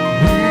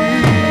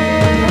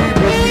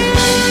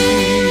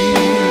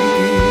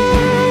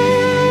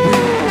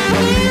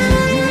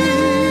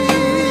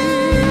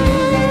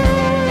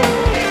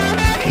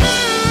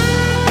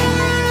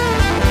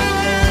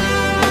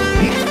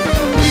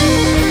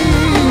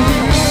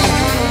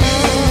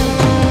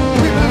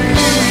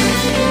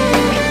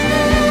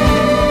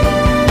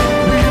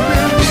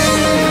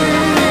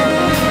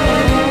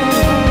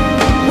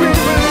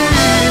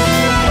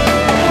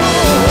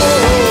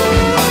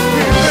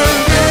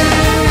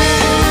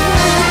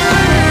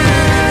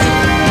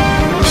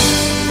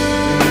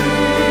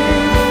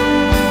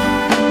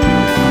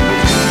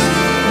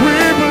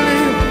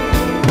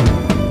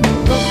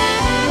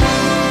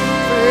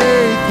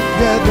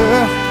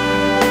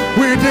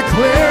 We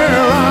declare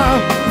our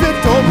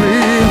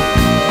victory.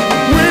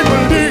 We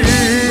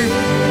believe.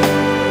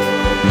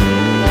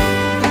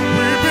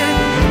 We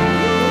believe.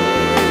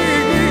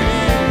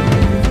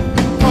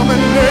 Come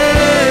and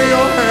lay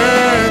your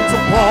hands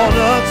upon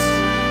us.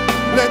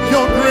 Let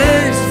your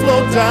grace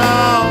flow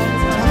down,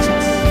 touch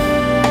us.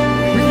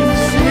 We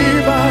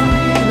receive our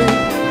healing,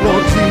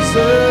 Lord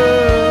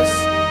Jesus.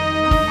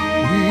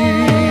 We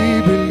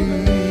believe.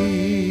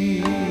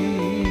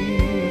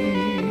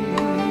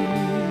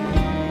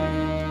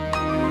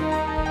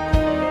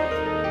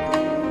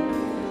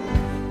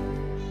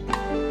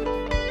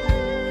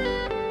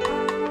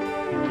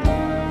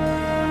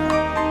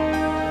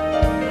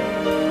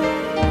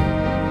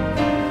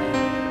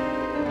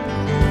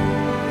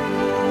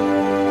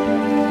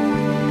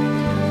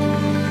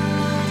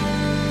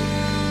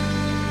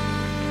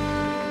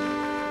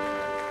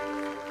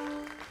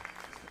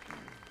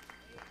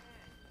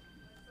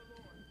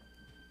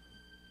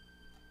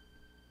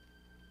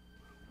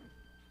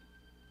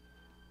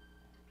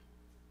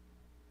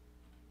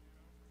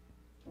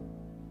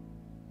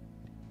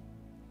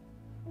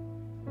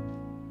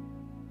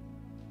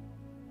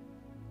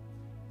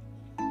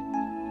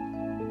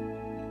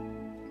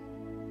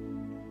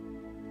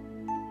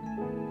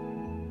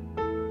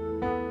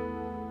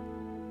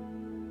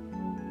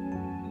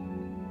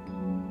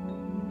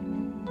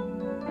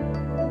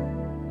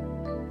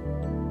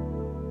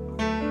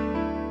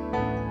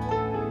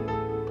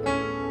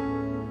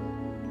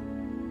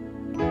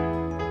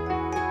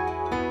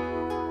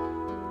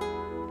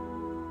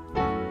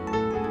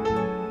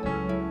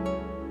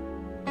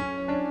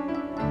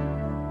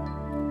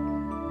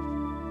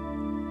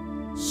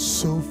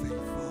 So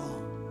faithful,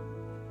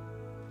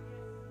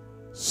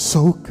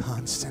 so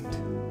constant,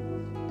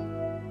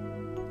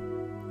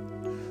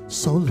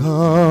 so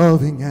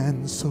loving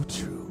and so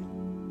true,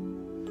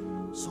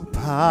 so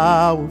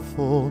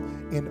powerful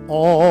in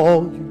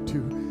all you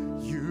do.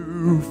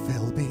 You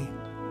fill me,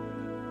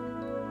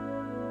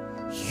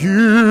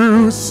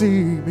 you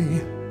see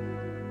me,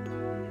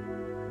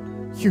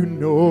 you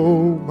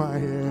know my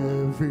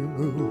every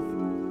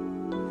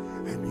move,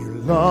 and you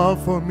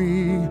love for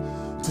me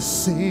to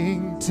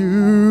sing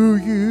to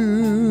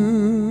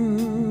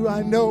you.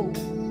 I know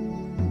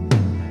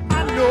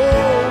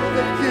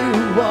that you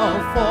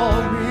are for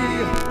me.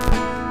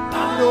 I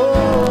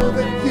know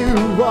that you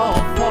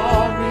are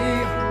for me.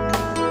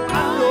 I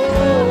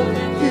know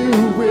that you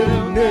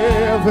will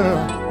never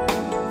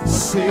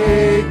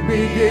forsake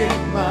me in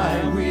my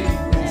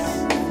weakness.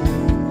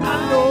 I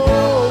know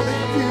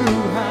that you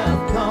have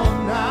come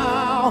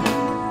now,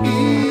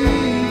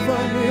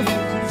 even if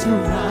to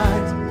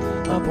write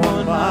upon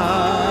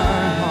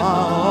my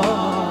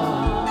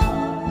heart,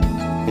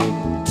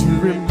 to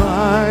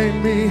remind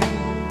me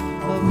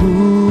who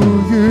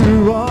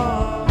you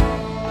are.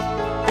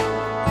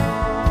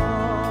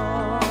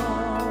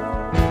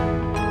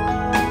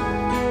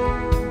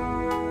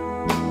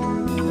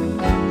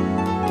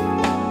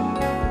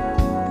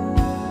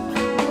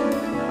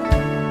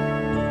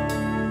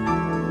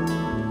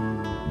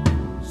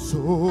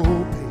 So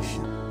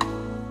patient,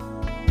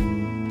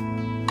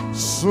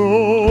 so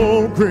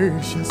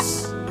gracious,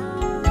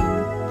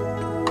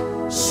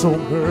 so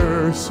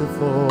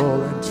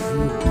merciful and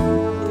true,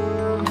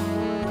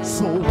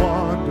 so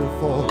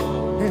wonderful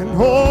in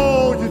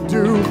all you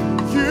do.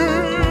 You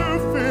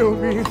fill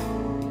me,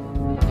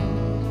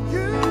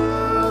 you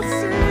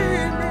see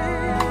me,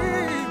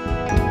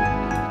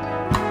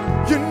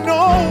 you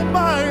know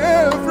my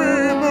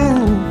every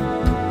move,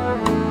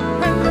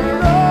 and you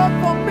love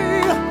for me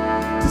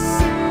to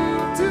sing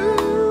to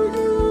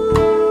you.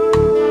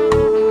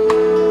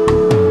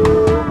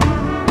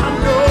 I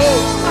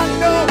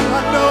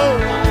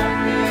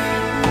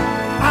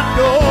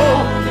know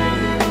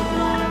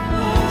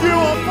you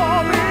are for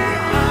me.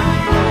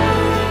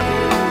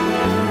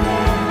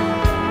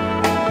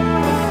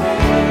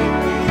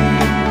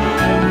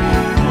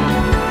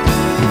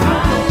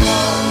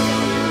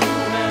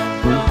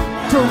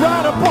 To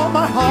write upon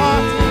my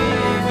heart,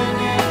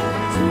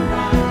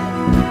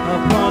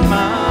 upon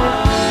my heart,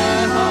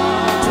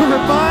 to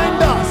remind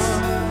us,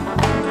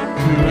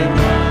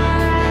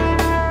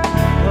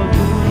 of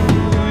who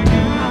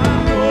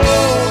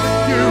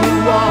you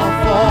are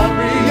for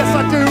me. Yes, I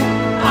do.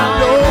 I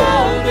know.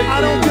 I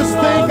don't just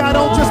think, I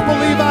don't just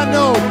believe, I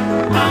know.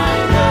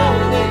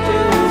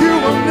 You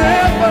will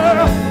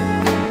never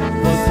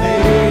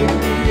forsake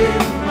me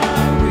in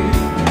my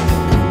weakness.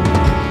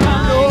 I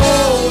know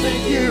that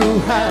you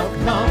have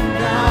come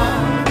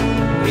down,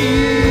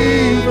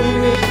 even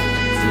if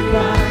it's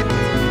right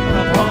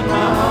upon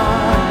my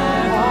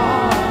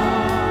heart,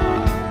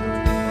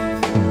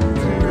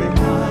 to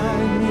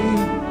remind me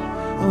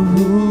of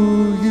who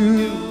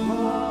you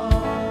are.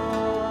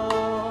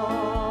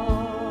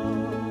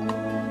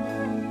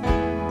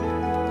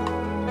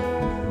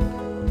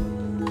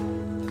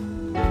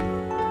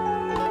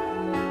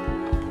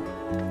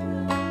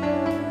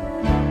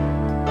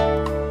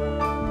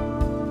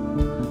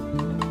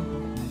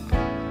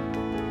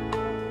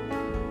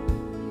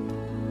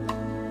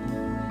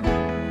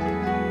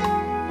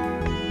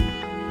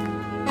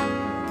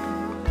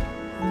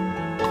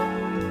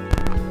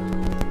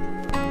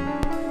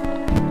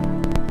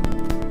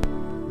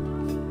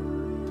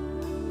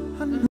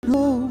 I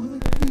know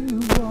that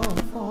you are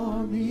for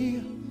me.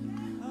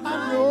 I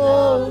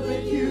know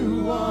that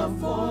you are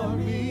for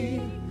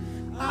me.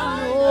 I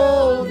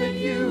know that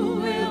you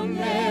will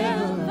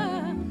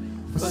never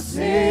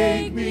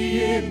forsake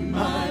me in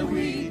my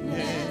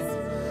weakness.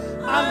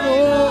 I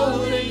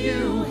know that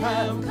you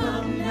have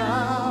come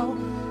now,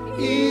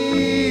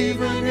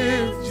 even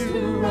if to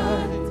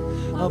write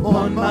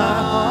upon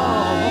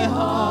my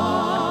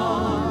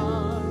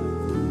heart,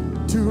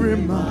 to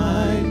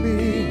remind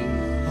me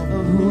of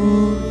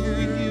who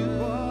you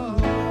are.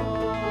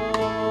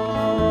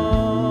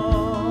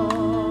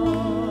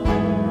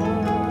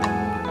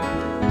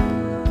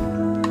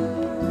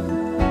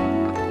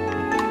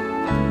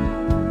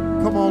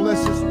 Come on,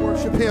 let's just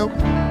worship him.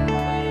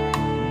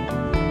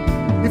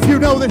 If you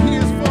know that he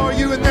is for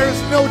you and there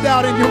is no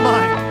doubt in your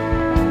mind,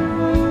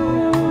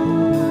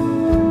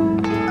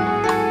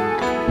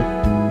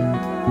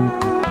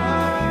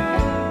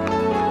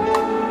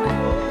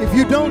 if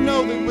you don't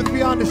know that with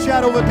beyond a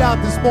shadow of a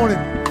doubt this morning,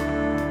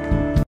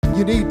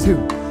 you need to.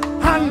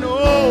 I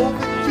know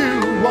that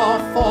you are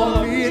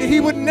for me, and he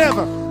would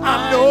never.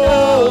 I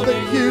know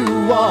that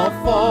you are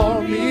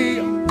for me.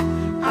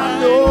 I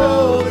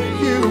know that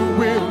you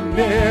will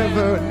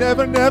never,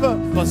 never, never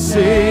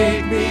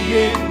forsake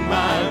me in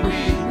my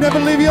weakness. Never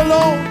leave you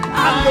alone.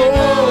 I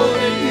know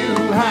that you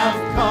have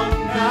come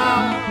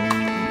now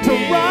to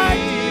write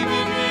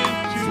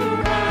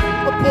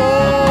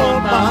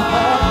upon my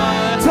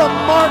heart, to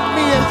mark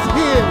me as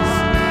his,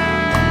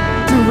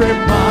 to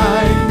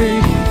remind me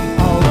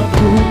of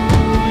who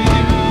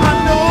I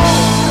know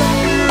that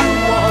you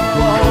are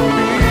for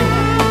me.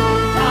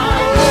 I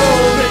know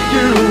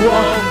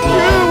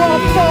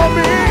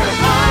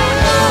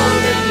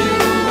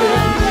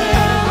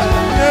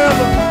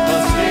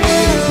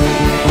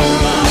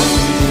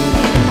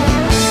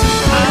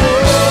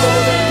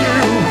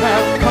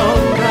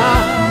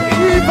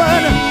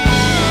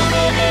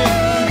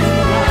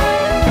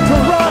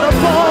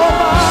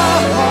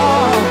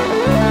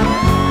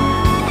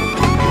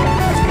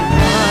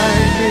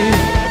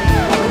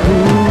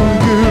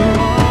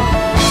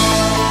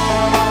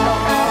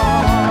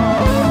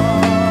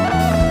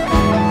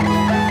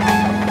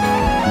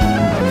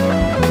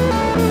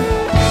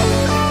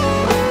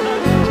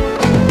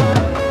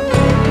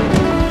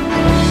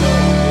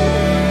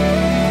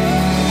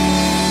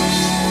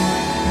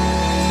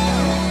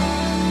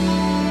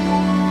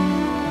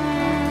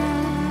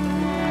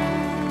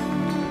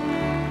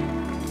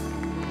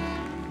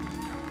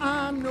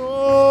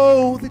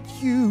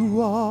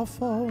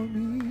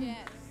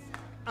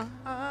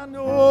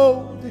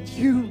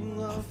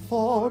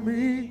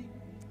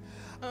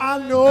I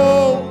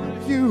know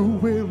you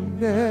will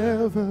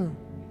never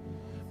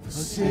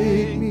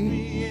forsake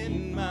me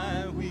in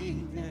my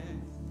weakness.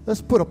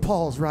 Let's put a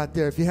pause right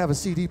there. If you have a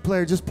CD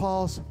player, just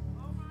pause.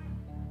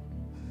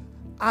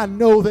 I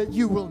know that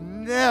you will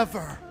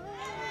never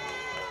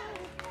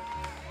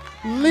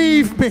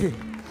leave me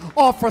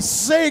or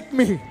forsake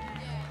me.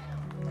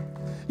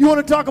 You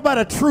want to talk about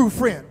a true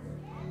friend?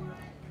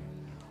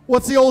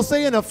 What's the old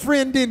saying? A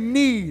friend in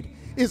need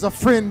is a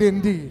friend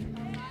indeed.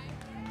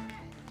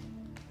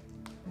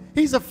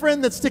 He's a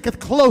friend that sticketh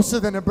closer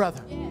than a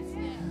brother.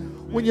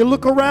 When you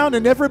look around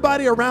and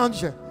everybody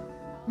around you,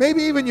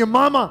 maybe even your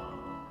mama,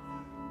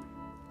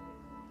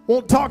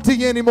 won't talk to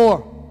you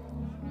anymore.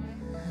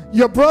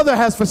 Your brother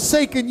has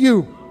forsaken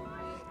you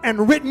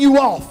and written you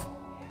off.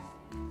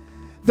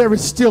 There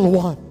is still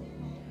one.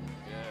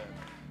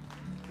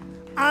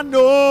 I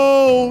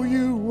know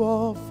you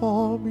are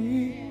for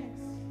me.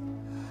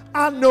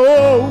 I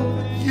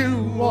know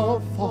you are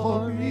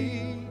for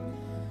me.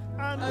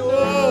 I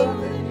know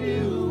that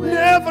you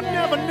never,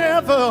 never,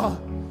 never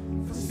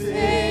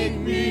forsake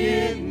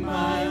me in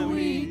my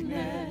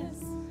weakness.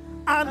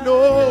 I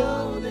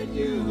know that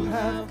you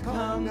have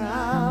come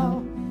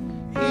now,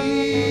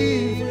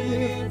 even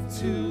if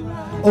to.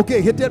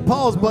 Okay, hit that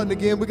pause button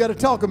again. We got to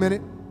talk a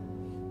minute.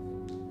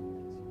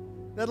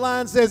 That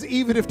line says,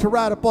 even if to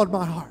ride upon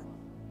my heart.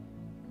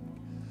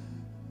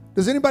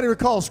 Does anybody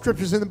recall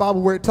scriptures in the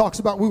Bible where it talks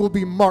about we will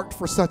be marked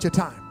for such a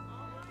time?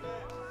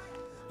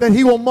 That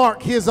he will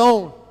mark his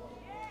own.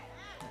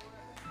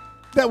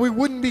 That we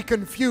wouldn't be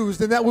confused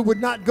and that we would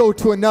not go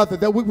to another.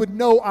 That we would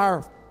know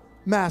our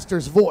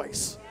master's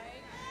voice.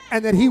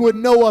 And that he would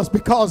know us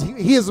because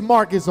his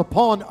mark is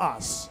upon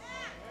us.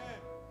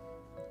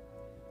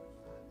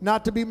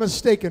 Not to be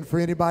mistaken for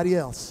anybody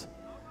else,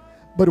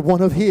 but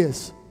one of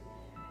his.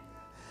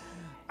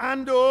 I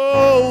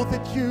know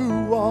that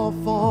you are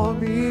for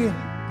me.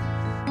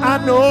 I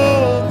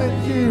know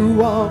that you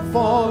are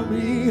for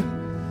me.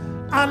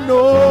 I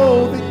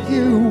know that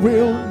you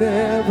will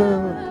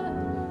never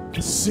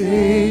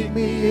forsake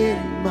me in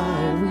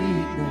my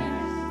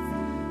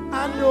weakness.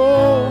 I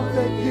know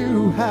that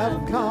you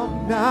have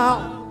come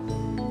now,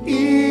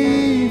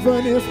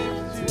 even if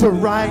to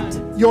write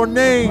your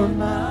name.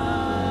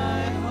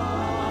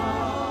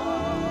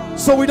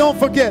 So we don't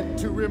forget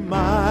to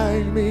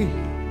remind me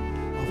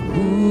of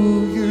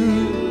who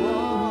you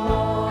are.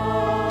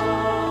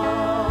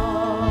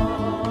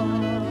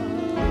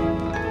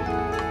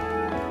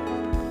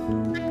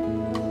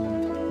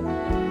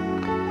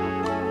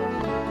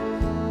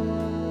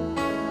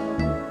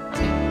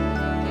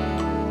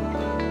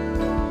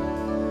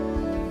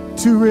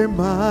 To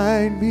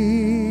remind me,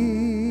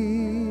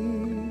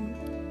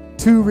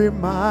 to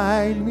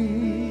remind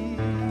me,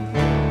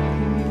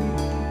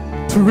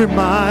 to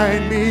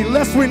remind me,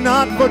 lest we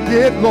not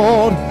forget,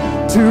 Lord,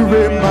 to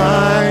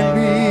remind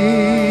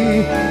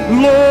me,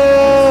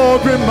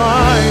 Lord,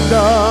 remind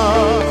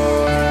us.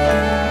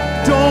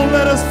 Don't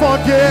let us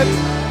forget.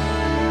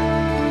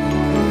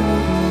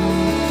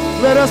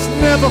 Let us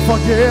never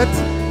forget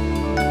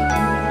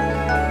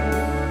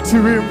to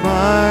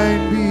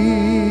remind me,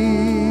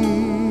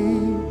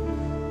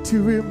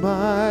 to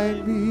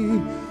remind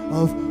me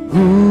of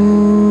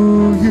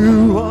who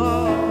you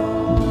are.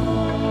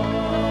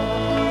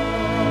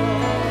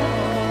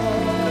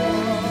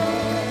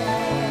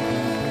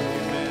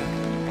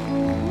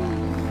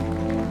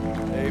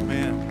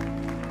 Amen.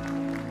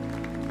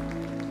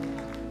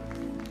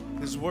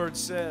 His word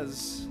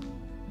says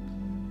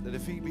that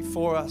if he be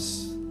for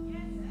us,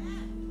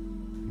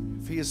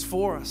 if he is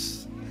for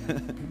us,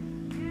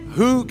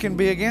 who can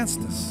be against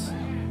us?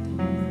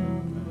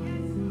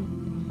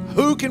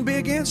 Who can be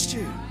against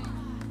you?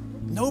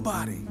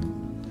 Nobody.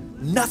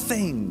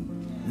 Nothing.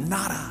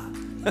 Nada.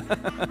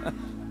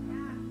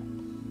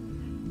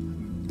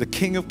 The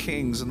King of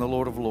Kings and the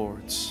Lord of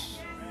Lords.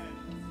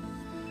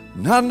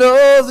 And I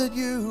know that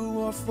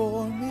you are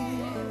for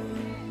me.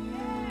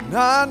 And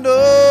I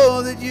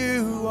know that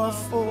you are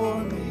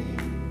for me.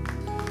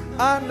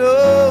 I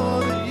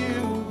know that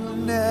you will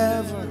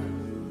never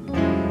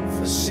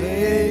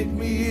forsake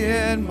me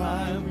in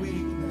my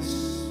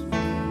weakness.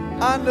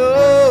 I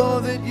know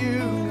that you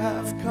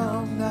have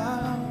come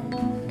now,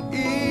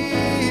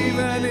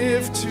 even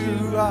if to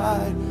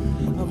ride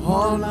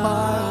upon my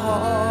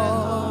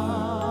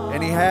heart.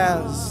 And he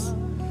has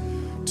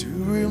to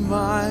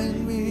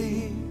remind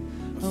me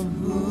of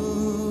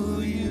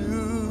who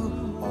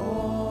you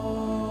are.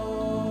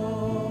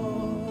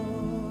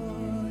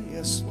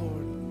 Yes,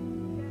 Lord.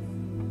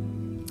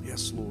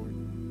 Yes, Lord.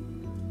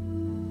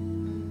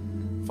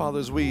 Father,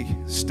 as we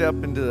step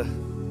into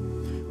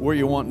where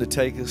you're wanting to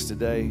take us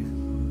today,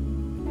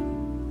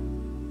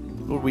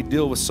 Lord, we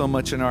deal with so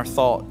much in our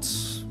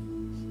thoughts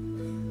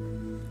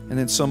and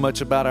then so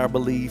much about our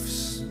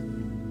beliefs,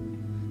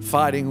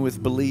 fighting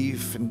with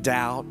belief and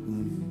doubt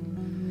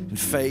and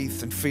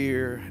faith and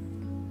fear.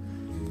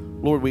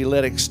 Lord, we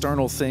let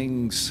external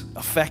things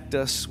affect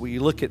us. We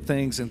look at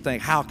things and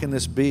think, how can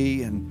this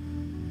be?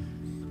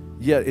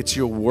 And yet it's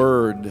your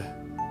word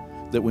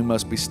that we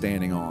must be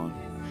standing on.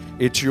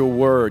 It's your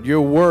word.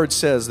 Your word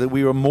says that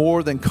we are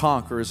more than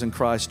conquerors in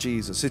Christ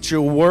Jesus. It's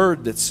your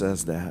word that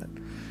says that.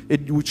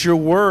 It's your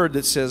word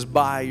that says,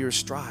 by your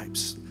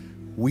stripes,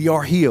 we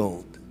are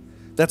healed.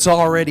 That's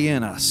already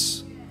in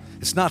us.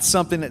 It's not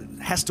something that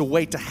has to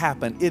wait to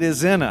happen. It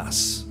is in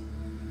us.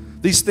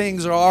 These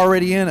things are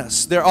already in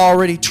us. They're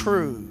already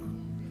true.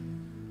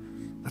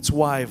 That's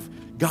why if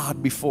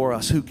God before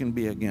us, who can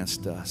be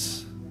against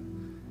us?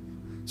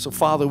 So,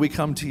 Father, we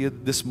come to you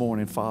this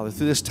morning, Father,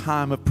 through this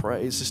time of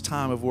praise, this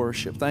time of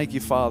worship. Thank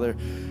you, Father,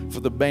 for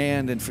the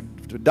band and for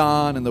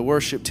Don and the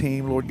worship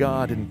team, Lord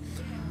God. And,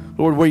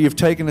 Lord, where you've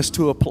taken us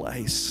to a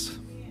place,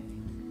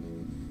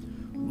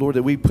 Lord,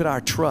 that we put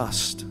our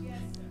trust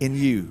in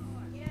you.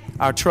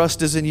 Our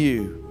trust is in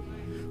you.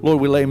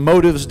 Lord, we lay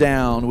motives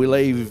down. We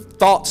lay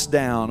thoughts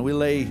down. We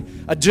lay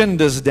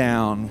agendas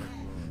down.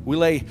 We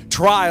lay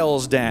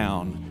trials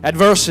down,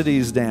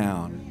 adversities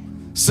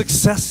down,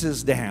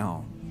 successes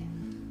down.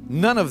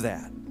 None of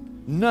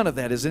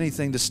that is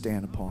anything to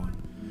stand upon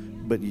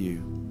but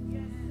you.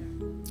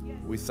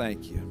 We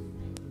thank you.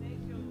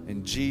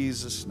 In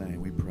Jesus'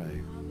 name we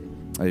pray.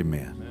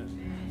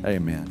 Amen.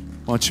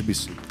 Amen. Why don't you be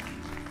seated?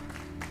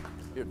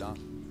 Here, Don.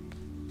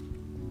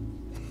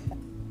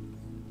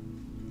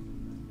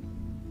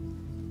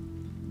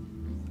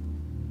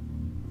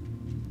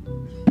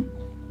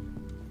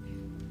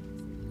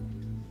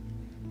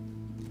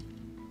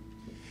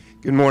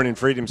 Good morning,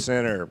 Freedom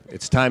Center.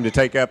 It's time to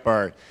take up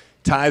our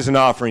tithes and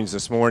offerings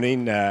this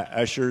morning.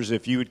 Ushers,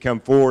 if you would come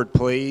forward,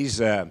 please.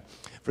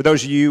 For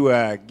those of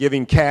you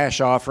giving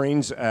cash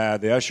offerings,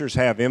 the ushers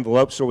have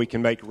envelopes so we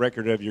can make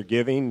record of your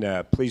giving.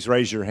 Please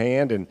raise your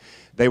hand and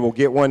they will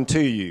get one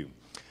to you.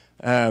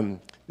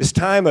 This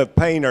time of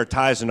paying our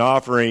tithes and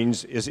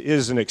offerings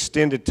is an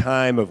extended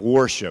time of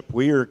worship.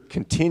 We are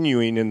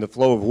continuing in the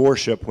flow of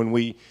worship when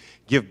we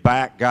give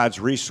back God's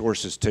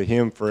resources to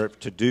Him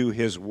to do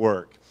His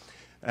work.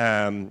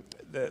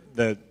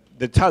 The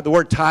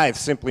word tithe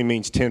simply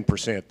means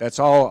 10%. That's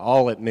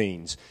all it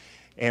means.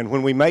 And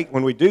when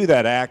we do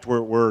that act,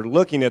 we're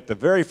looking at the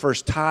very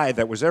first tithe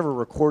that was ever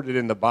recorded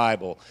in the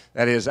Bible.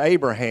 That is,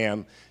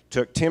 Abraham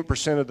took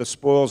 10% of the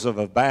spoils of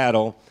a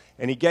battle,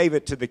 and he gave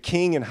it to the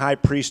king and high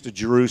priest of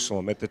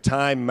Jerusalem, at the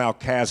time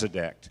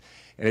Melchizedek.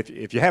 And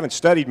if you haven't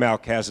studied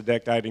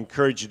Melchizedek, I'd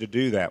encourage you to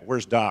do that.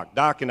 Where's Doc?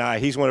 Doc and I,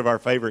 he's one of our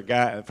favorite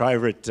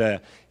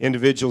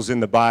individuals in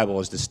the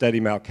Bible, is to study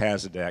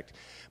Melchizedek.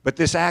 But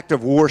this act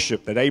of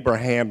worship that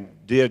Abraham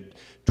did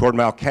toward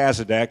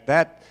Melchizedek,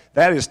 that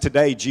is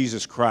today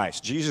Jesus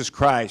Christ. Jesus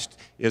Christ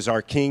is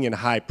our king and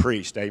high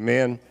priest.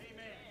 Amen?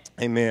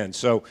 Amen.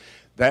 So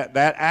that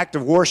act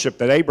of worship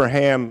that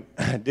Abraham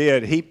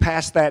did, he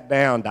passed that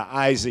down to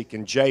Isaac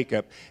and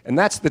Jacob, and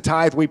that's the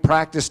tithe we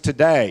practice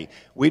today.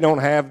 We don't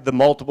have the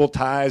multiple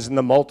tithes and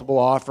the multiple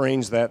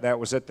offerings that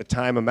was at the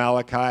time of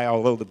Malachi,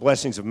 although the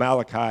blessings of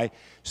Malachi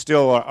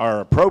still are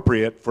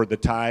appropriate for the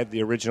tithe,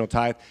 the original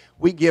tithe.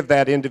 We give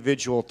that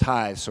individual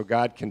tithe so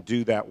God can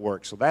do that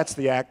work. So that's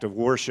the act of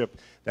worship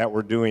that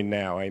we're doing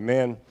now.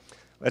 Amen?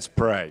 Let's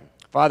pray.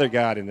 Father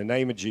God, in the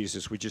name of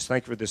Jesus, we just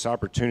thank you for this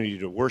opportunity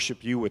to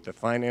worship you with the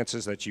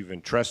finances that you've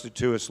entrusted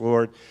to us,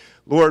 Lord.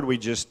 Lord, we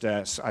just,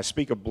 I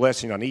speak a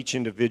blessing on each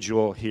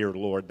individual here,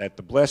 Lord, that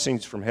the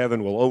blessings from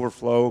heaven will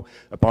overflow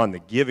upon the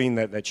giving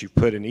that you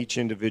put in each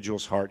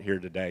individual's heart here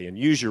today. And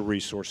use your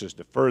resources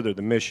to further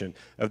the mission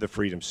of the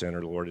Freedom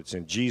Center, Lord. It's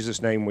in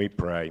Jesus' name we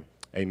pray.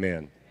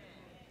 Amen.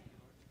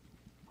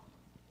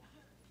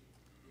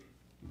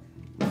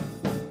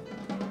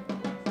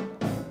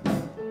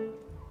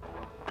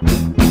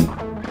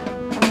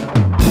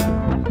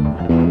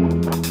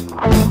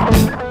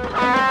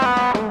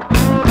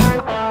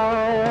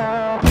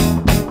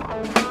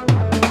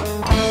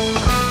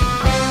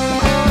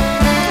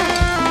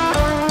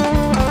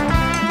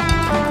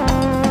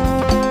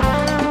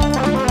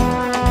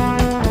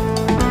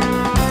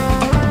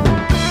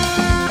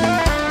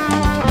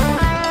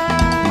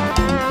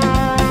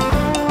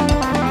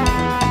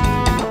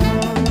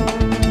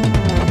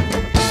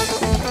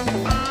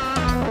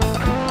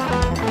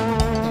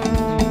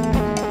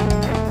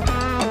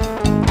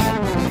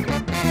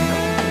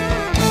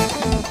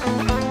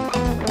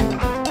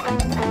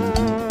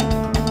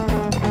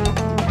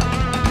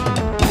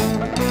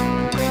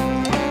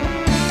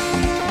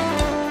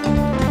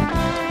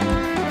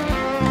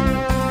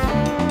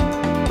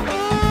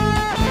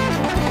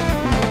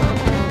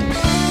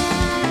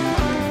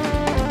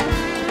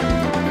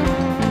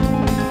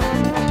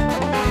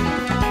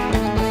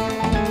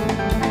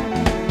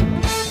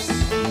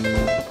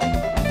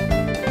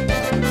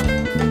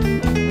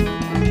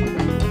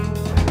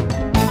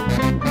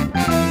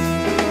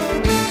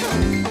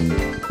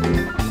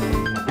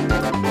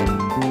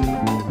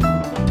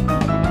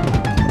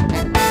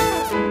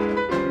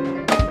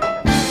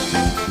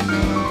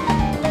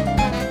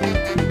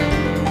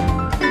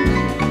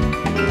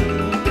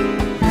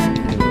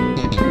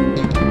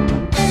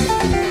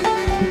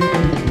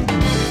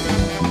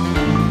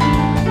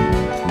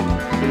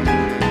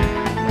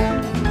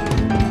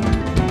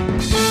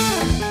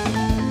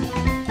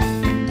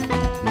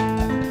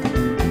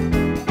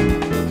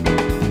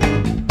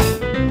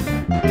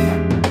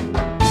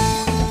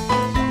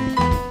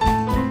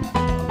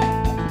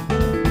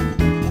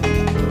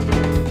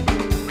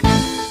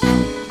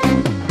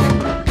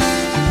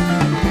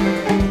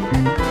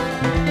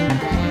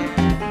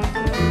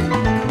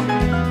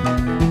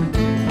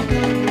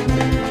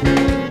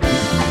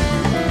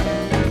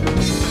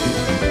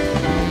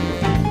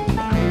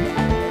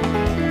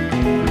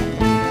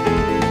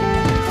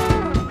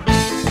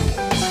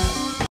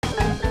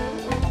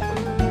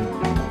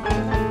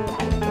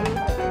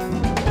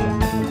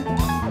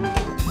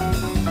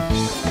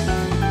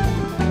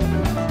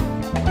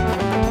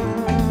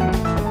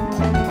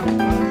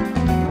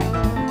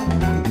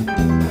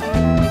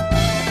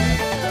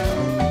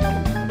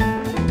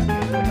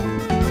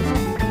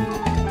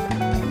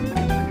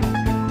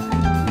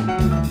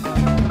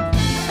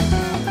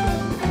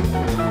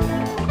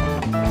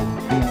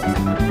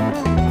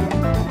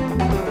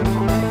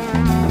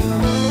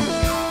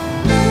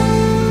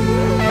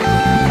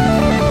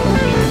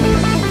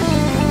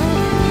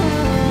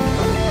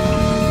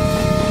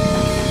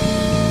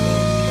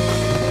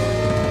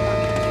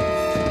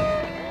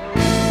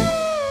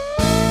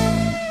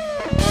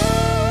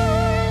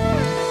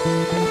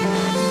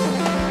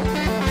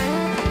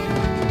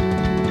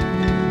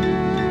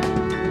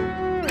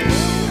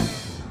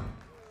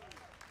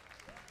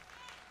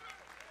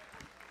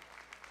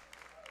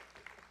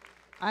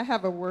 I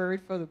have a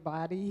word for the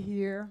body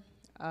here.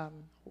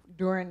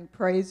 During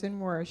praise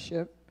and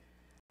worship,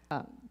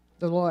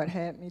 the Lord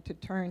had me to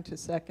turn to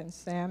 1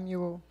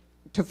 Samuel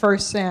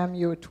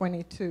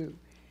 22.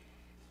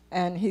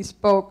 And he's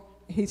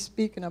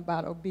speaking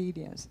about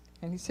obedience.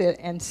 And he said,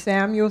 and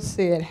Samuel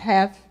said,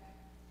 have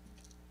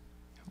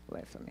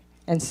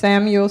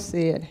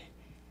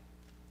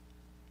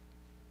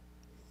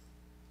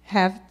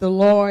the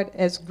Lord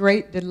as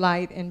great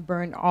delight in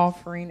burnt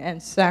offering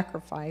and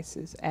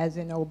sacrifices as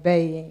in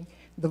obeying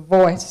the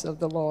voice of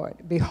the Lord.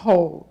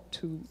 Behold,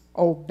 to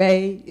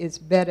obey is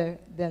better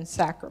than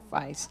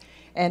sacrifice,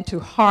 and to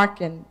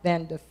hearken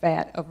than the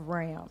fat of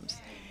rams.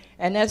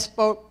 And that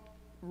spoke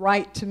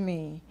right to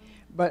me.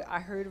 But I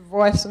heard a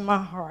voice in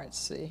my heart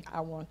say,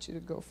 I want you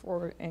to go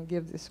forward and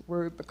give this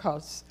word,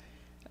 because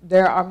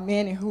there are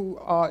many who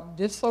are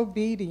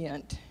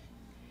disobedient.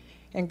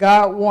 And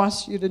God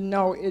wants you to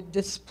know it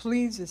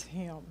displeases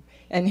him.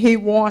 And he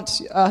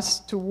wants us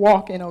to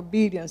walk in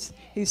obedience.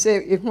 He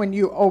said, when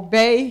you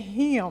obey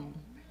him,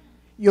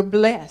 you're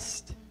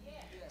blessed.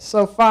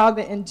 So,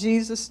 Father, in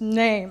Jesus'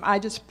 name, I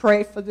just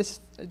pray for this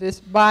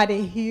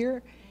body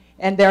here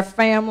and their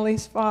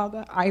families,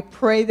 Father. I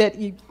pray that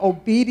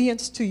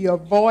obedience to your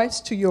voice,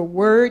 to your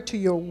word, to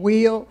your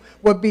will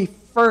be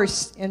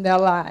first in their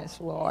lives,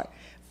 Lord.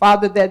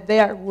 Father, that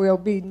there will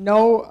be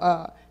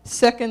no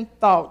second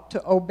thought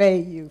to obey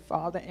you,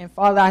 Father. And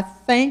Father, I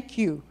thank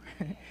you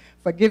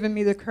for giving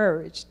me the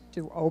courage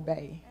to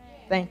obey.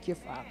 Thank you,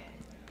 Father.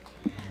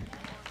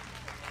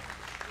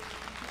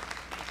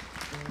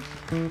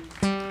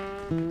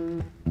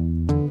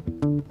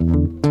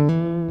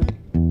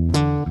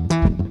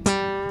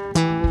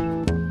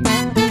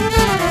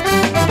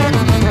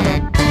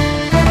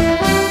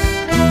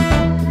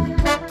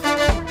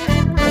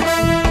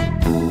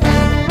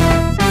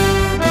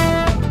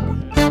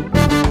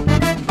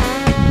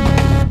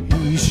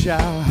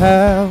 Shall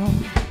have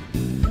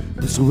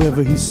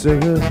whatsoever he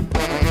saith,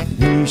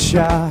 he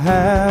shall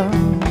have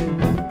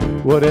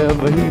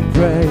whatever he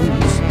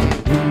prays.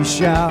 He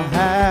shall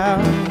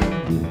have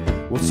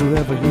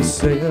whatsoever he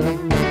saith,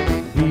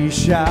 he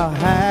shall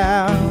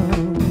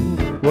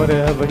have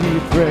whatever he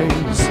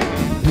prays.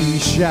 He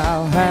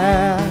shall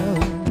have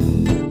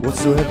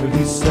whatsoever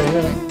he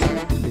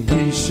saith,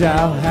 he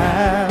shall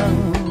have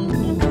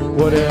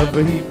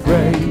whatever he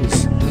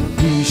prays.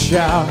 He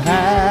shall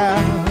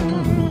have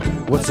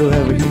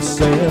whatsoever he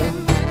saith,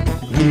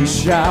 he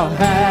shall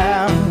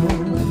have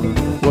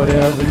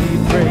whatever he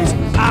prays.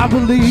 I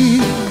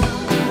believe,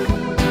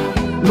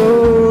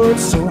 Lord,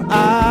 so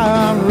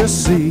I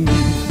receive.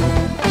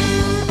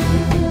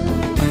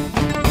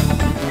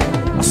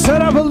 I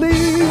said I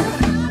believe,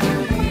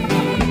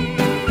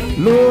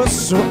 Lord,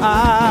 so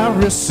I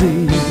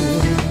receive.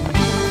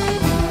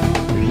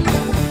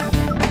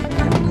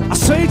 I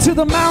say to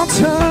the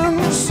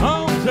mountains,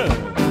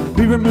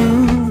 be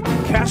removed,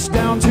 cast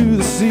down to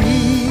the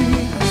sea.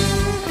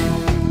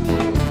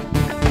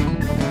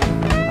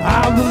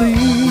 I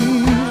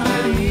believe,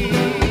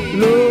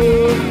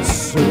 Lord,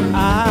 so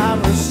I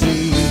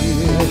receive.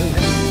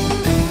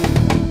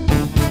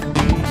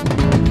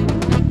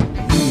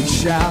 He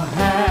shall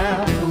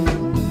have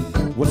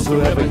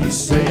whatsoever he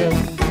saith,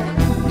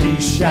 he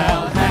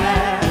shall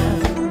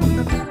have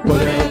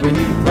whatever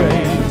he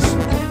prays.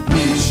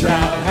 He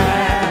shall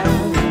have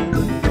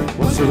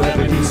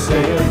whatsoever he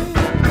saith,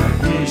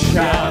 he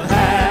shall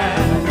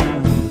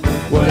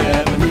have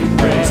whatever he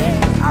prays.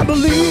 I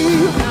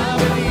believe,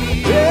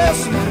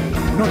 yes,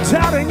 no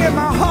doubting in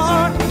my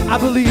heart, I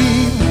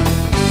believe.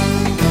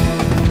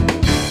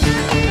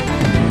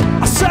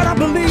 I said I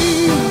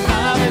believe,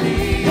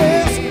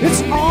 yes,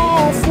 it's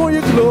all for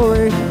your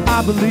glory,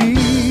 I believe.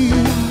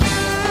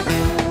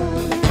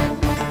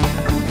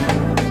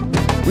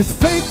 With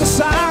faith the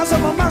size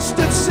of a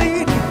mustard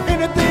seed,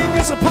 anything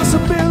is a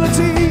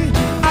possibility.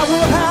 I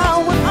will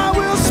have what I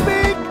will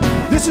speak.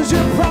 This is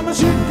your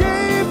promise you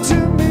gave to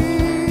me.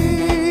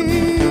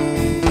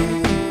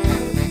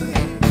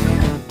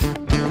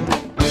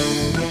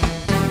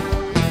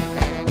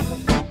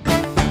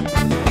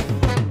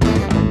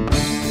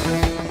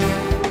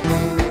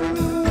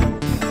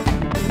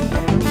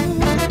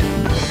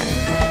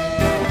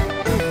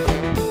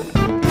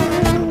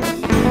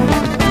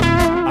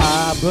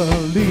 I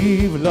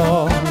believe,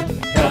 Lord,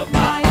 help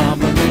my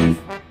unbelief.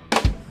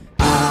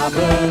 I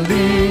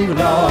believe,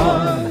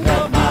 Lord,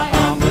 help my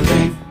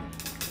unbelief.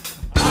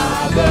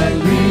 I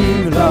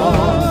believe,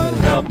 Lord,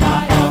 help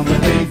my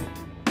unbelief.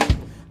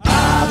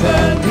 I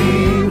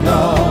believe,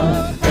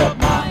 Lord, help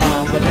my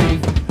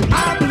unbelief.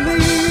 I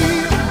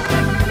believe,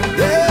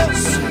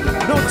 yes,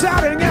 no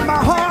doubting in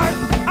my heart,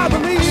 I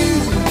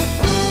believe.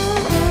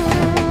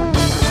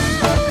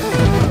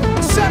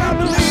 I said I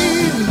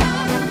believe,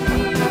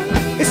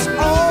 it's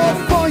all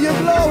for your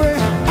glory.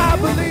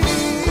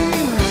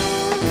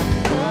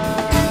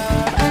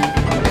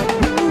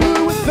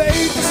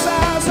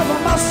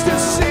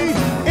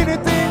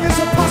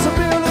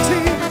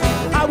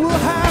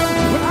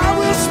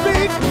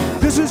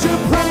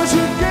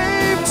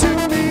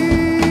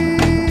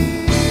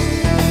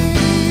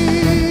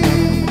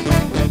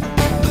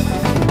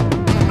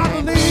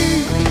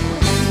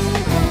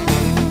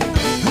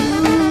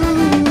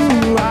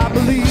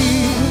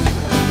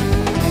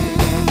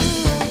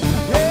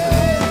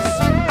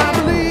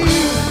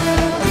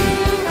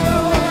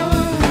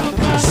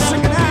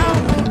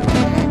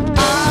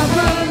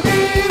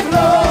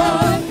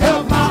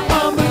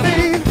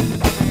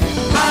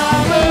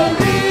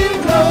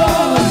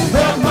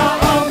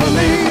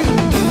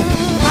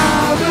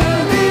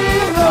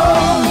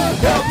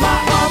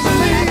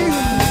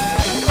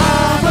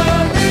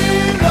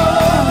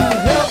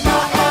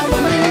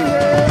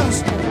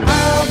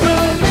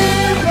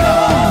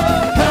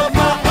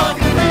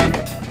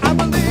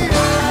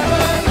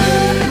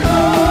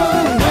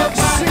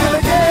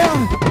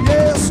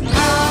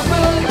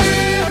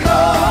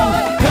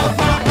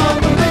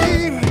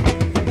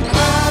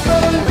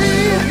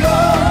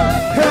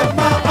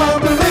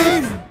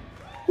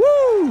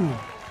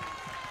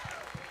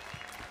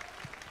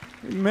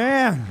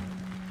 Amen.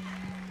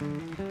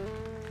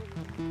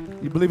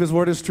 You believe his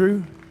word is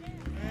true?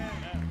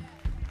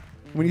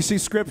 When you see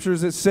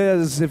scriptures, it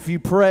says if you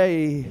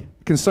pray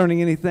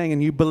concerning anything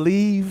and you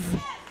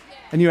believe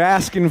and you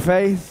ask in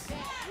faith,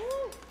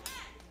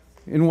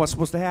 and what's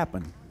supposed to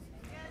happen?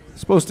 It's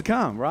supposed to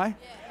come, right?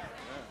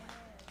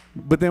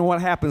 But then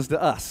what happens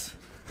to us?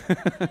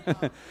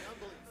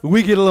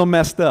 We get a little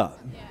messed up.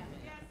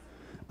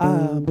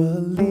 I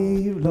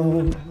believe,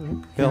 Lord,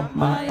 help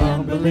my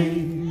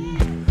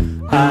unbelief.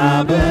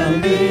 I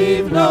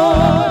believe,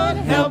 Lord,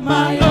 help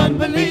my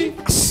unbelief.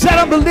 I said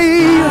I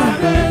believe. I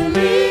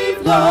believe,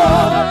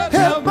 Lord,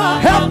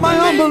 help my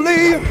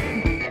unbelief.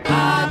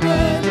 I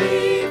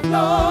believe,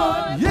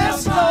 Lord,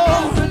 yes,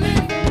 Lord,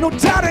 no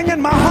doubting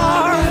in my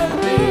heart. I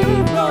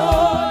believe,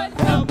 Lord,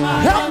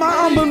 help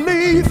my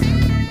unbelief.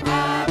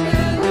 I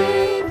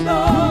believe,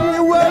 Lord,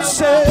 your word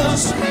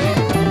says,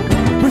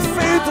 with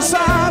faith the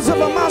size of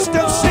a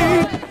mustard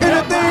seed,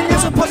 anything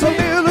is a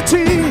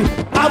possibility.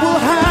 I will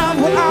have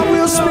what I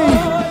will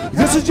speak.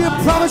 This is your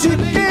promise you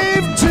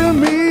gave to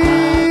me.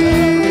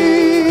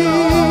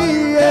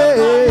 Yeah.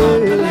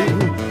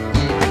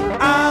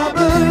 I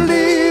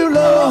believe,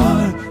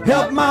 Lord,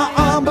 help my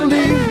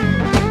unbelief.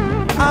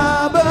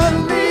 I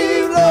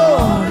believe,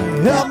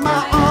 Lord, help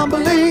my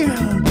unbelief.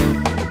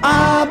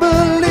 I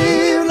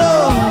believe,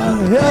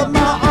 Lord, help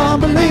my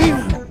unbelief.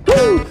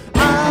 Woo!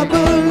 I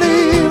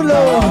believe,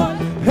 Lord,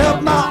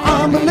 help my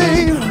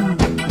unbelief.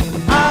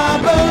 I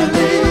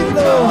believe,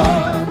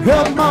 Lord,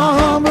 help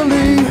my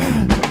unbelief.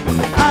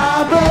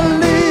 I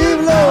believe,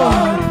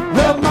 Lord,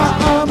 help my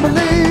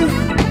unbelief.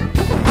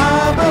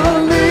 I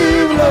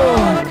believe,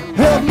 Lord,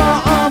 help my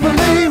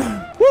unbelief.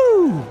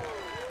 Woo!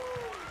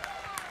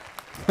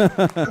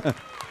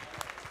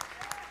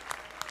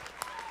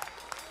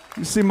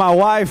 You see, my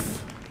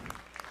wife,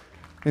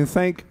 and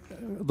thank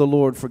the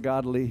Lord for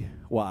godly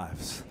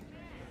wives.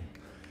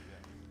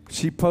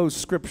 She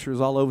posts scriptures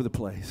all over the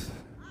place.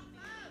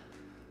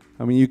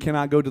 I mean, you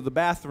cannot go to the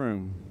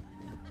bathroom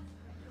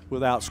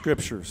without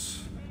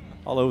scriptures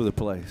all over the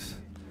place.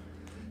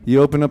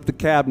 You open up the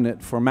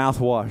cabinet for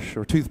mouthwash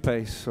or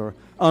toothpaste or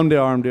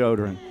underarm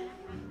deodorant,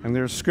 and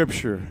there's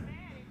scripture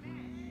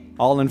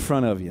all in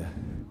front of you.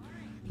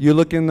 You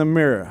look in the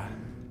mirror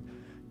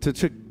to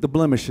check the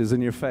blemishes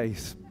in your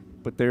face,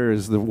 but there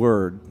is the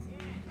word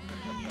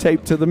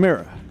taped to the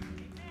mirror.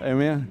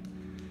 Amen.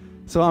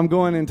 So I'm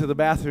going into the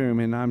bathroom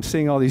and I'm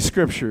seeing all these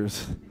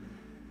scriptures,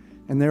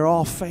 and they're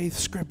all faith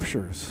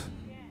scriptures.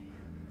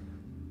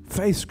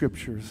 Faith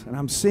scriptures. And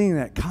I'm seeing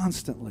that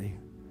constantly.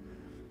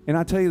 And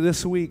I tell you,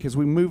 this week, as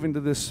we move into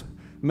this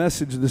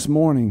message this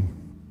morning,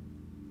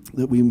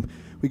 that we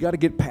got to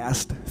get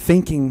past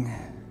thinking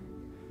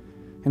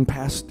and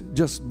past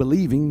just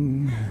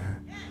believing,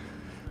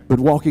 but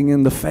walking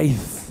in the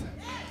faith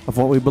of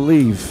what we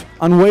believe.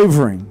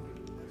 Unwavering.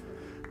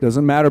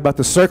 Doesn't matter about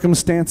the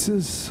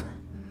circumstances.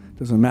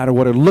 Doesn't matter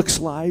what it looks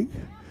like.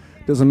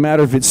 Doesn't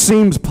matter if it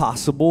seems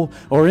possible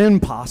or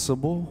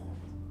impossible.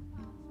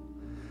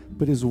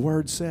 But his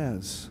word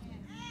says,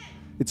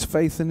 it's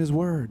faith in his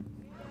word.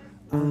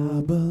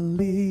 I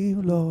believe,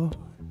 Lord,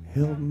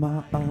 help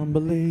my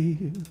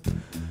unbelief.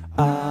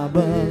 I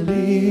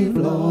believe,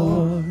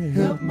 Lord,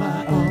 help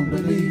my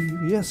unbelief.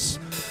 Yes,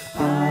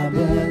 I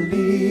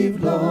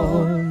believe,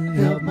 Lord,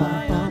 help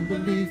my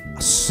unbelief. I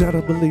said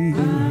I believe.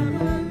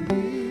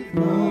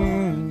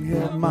 Lord,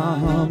 help my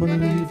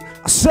unbelief.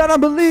 I said I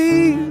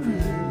believe.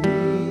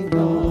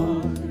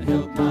 Lord,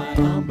 help my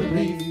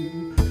unbelief.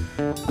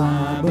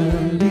 I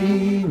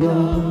believe,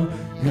 Lord,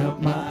 help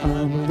my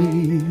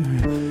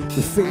unbelief.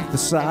 With faith the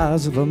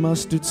size of a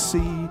mustard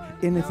seed,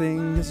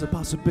 anything is a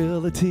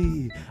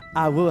possibility.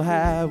 I will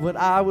have what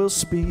I will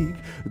speak.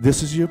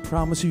 This is your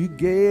promise you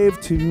gave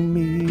to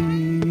me.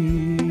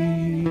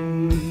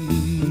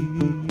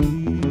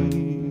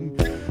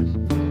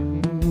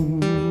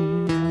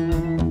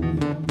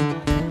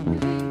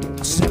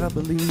 I said I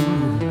believe.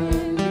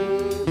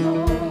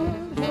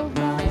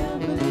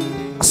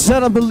 I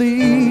said I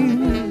believe.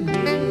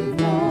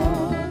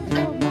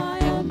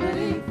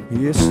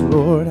 Yes,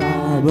 Lord,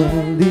 I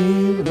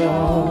believe,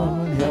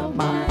 Lord, help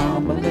my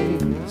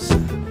unbelief.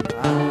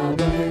 I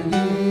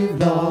believe,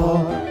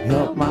 Lord,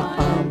 help my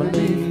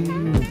unbelief.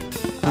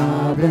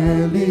 I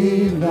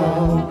believe,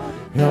 Lord,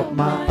 help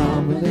my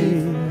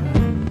unbelief.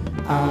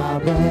 I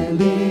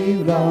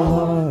believe,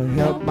 Lord,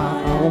 help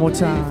my unbelief. One more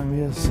time,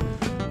 yes.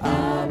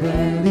 I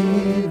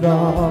believe,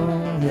 Lord,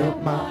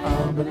 help my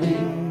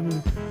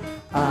unbelief.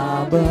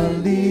 I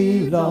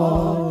believe,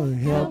 Lord,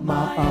 help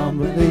my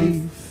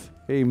unbelief.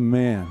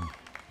 Amen.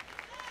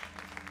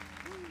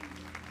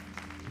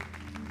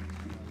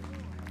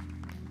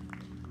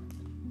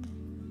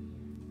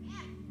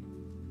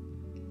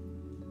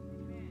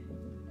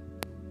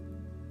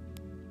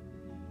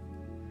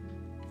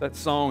 That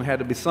song had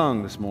to be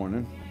sung this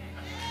morning.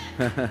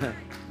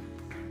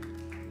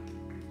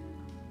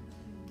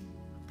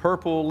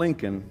 Purple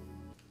Lincoln,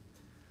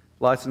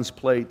 license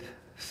plate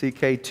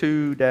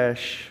CK2-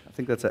 I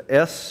think that's a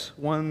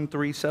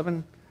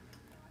S137.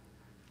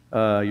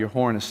 Your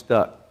horn is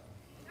stuck.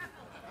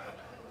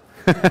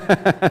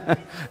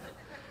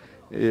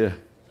 Yeah,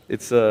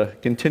 it's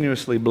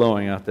continuously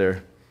blowing out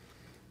there.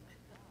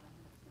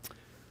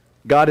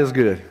 God is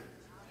good.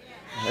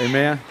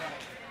 Amen.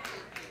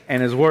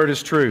 And His Word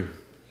is true.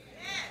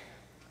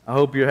 I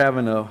hope you're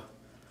having a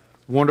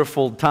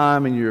wonderful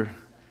time in your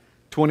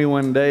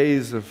 21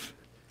 days of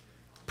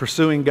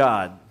pursuing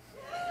God.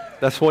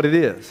 That's what it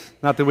is.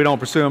 Not that we don't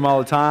pursue Him all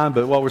the time,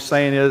 but what we're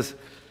saying is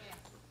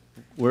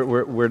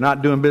we're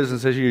not doing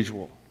business as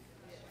usual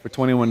for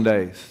 21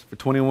 days. For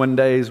 21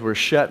 days, we're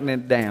shutting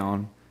it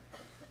down,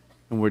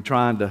 and we're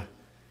trying to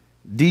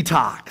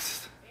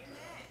detox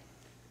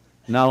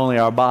not only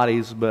our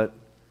bodies, but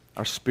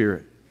our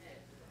spirit,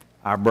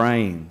 our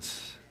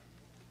brains.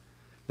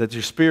 That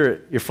your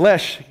spirit, your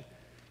flesh,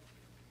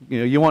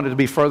 you want it to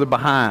be further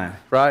behind,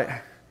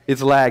 right?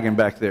 It's lagging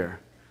back there.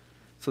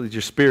 So that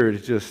your spirit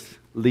is just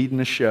leading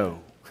the show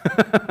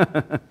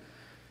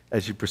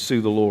as you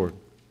pursue the Lord.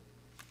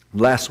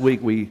 Last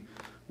week we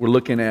were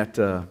looking at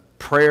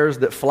prayers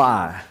that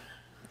fly.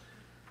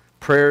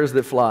 Prayers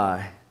that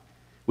fly.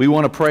 We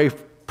want to pray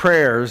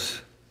prayers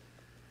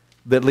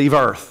that leave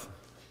earth.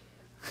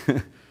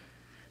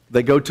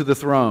 They go to the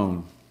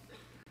throne.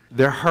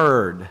 They're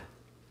heard.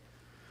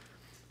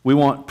 We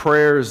want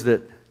prayers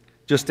that,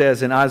 just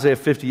as in Isaiah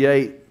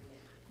 58,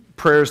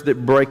 prayers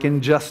that break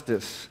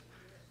injustice,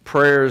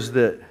 prayers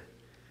that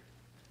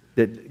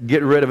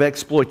get rid of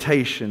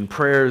exploitation,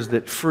 prayers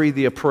that free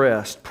the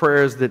oppressed,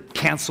 prayers that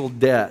cancel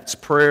debts,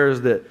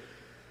 prayers that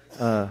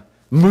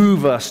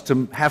move us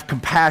to have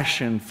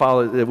compassion,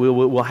 Father, that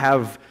we'll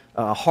have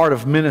a heart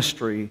of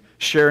ministry,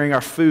 sharing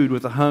our food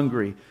with the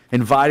hungry,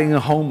 inviting the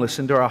homeless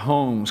into our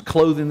homes,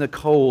 clothing the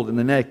cold and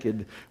the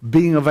naked,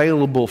 being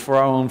available for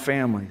our own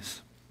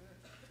families.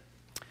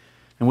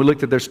 And we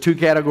looked at there's two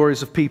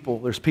categories of people.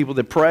 There's people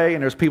that pray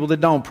and there's people that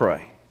don't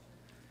pray.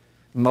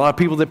 And a lot of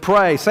people that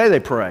pray say they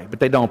pray, but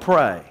they don't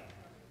pray.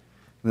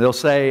 And they'll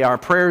say, our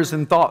prayers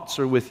and thoughts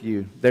are with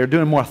you. They're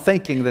doing more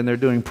thinking than they're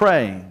doing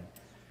praying.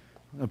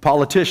 The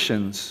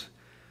politicians,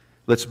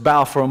 let's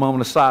bow for a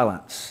moment of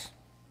silence.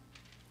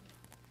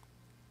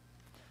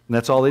 And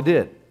that's all they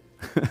did.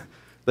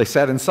 They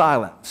sat in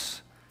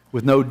silence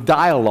with no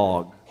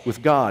dialogue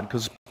with God,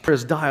 because prayer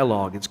is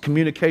dialogue. It's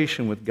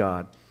communication with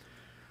God.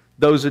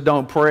 Those that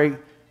don't pray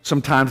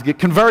sometimes get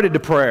converted to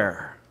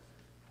prayer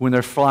when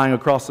they're flying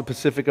across the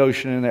Pacific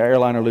Ocean and their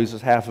airliner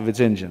loses half of its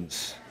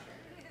engines.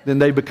 Then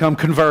they become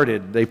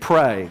converted. They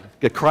pray.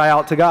 They cry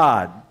out to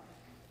God.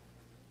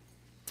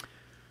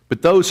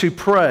 But those who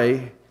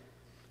pray,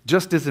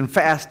 just as in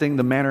fasting,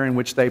 the manner in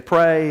which they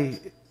pray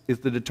is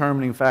the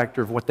determining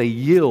factor of what they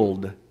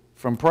yield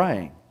from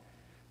praying.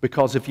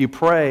 Because if you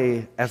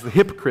pray as the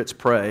hypocrites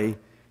pray,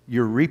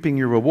 you're reaping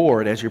your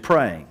reward as you're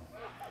praying.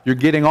 You're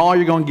getting all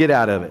you're going to get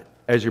out of it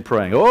as you're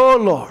praying. Oh,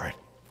 Lord.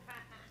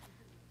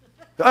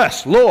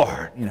 Us,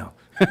 Lord.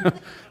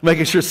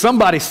 Making sure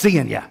somebody's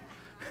seeing you.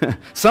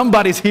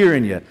 Somebody's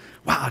hearing you.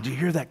 Wow, did you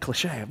hear that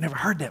cliche? I've never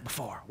heard that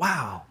before.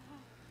 Wow.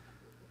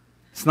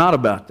 It's not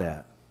about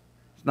that.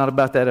 It's not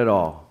about that at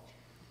all.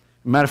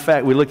 Matter of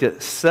fact, we looked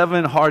at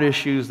 7 heart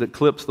issues that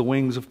clips the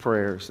wings of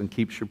prayers and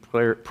keeps your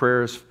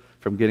prayers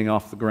from getting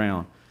off the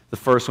ground. The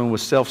first one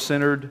was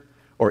self-centered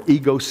or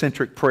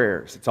egocentric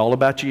prayers. It's all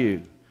about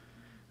you.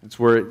 It's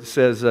where it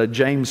says,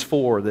 James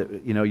 4,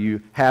 that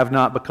you have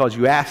not because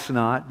you ask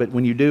not, but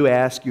when you do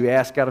ask, you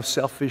ask out of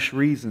selfish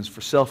reasons,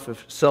 for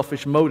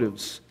selfish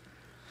motives.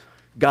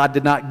 God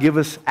did not give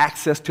us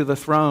access to the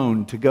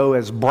throne to go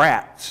as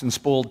brats and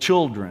spoiled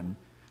children.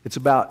 It's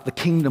about the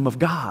kingdom of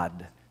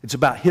God. It's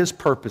about His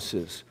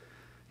purposes.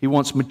 He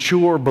wants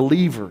mature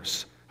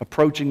believers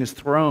approaching His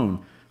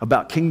throne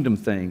about kingdom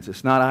things.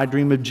 It's not I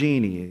dream of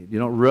Jeannie. You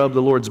don't rub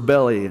the Lord's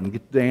belly and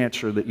get the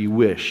answer that you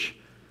wish.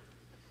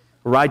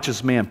 A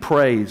righteous man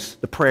prays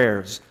the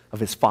prayers of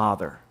his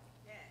Father.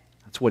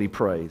 That's what he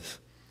prays.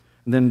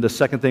 And then the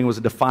second thing was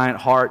a defiant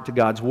heart to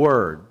God's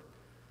Word.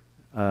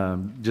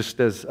 Just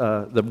as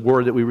the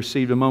word that we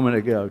received a moment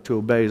ago, to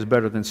obey is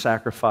better than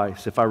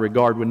sacrifice. If I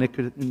regard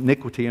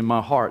iniquity in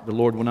my heart, the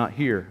Lord will not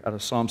hear, out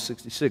of Psalm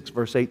 66,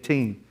 verse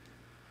 18.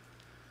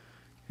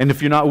 And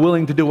if you're not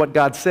willing to do what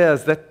God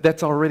says,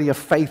 that's already a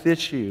faith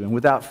issue. And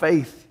without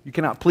faith, you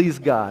cannot please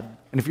God.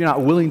 And if you're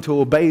not willing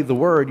to obey the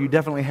Word, you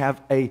definitely have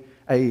a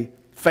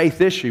faith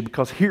issue,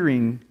 because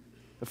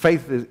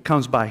faith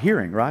comes by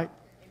hearing, right?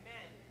 Amen.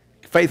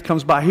 Faith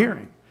comes by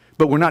hearing.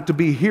 But we're not to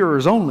be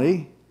hearers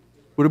only.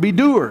 We're to be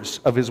doers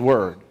of His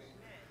Word.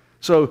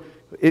 So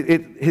He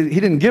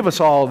didn't give us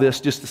all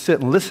this just to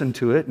sit and listen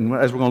to it, and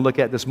as we're going to look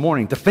at this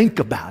morning, to think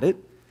about it.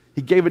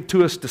 He gave it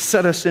to us to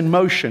set us in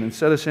motion and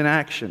set us in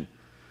action.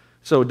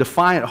 So a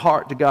defiant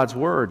heart to God's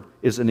Word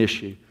is an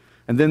issue.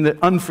 And then the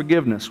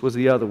unforgiveness was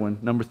the other one,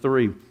 number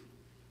 3,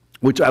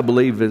 which I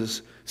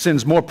believe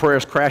sends more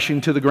prayers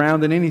crashing to the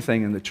ground than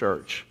anything in the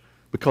church,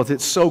 because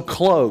it's so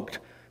cloaked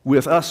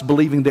with us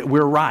believing that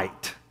we're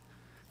right.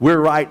 We're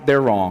right,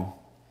 they're wrong.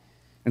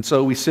 And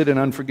so we sit in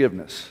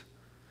unforgiveness.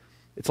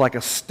 It's like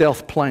a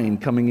stealth plane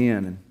coming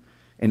in,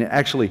 and it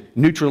actually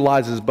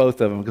neutralizes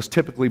both of them, because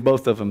typically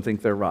both of them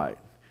think they're right.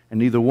 and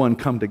neither one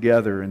come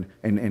together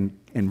and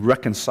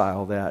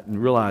reconcile that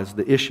and realize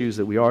the issues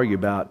that we argue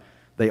about,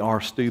 they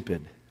are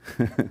stupid.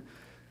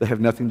 They have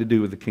nothing to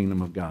do with the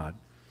kingdom of God.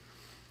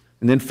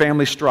 And then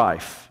family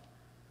strife.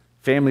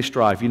 Family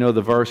strife. You know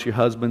the verse, your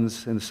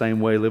husbands in the same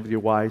way live with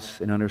your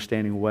wives in an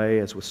understanding way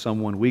as with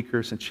someone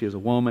weaker, since she is a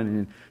woman,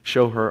 and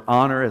show her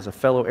honor as a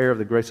fellow heir of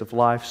the grace of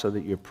life, so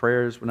that your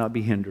prayers will not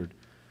be hindered.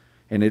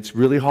 And it's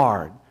really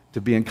hard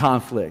to be in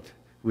conflict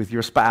with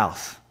your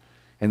spouse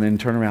and then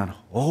turn around,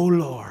 oh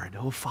Lord,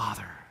 oh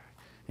Father,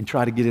 and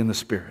try to get in the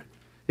Spirit.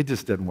 It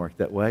just doesn't work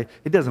that way.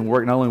 It doesn't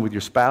work not only with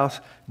your spouse,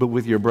 but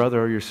with your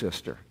brother or your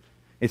sister.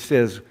 It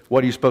says,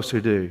 what are you supposed to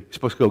do? You're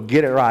supposed to go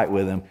get it right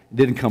with them,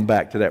 then come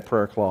back to that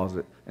prayer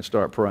closet and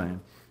start praying.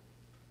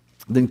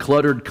 Then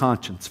cluttered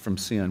conscience from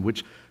sin,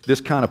 which this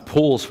kind of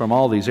pulls from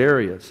all these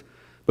areas.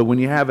 But when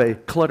you have a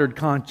cluttered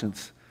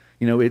conscience,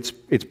 you know, it's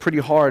pretty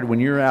hard when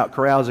you're out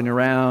carousing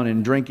around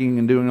and drinking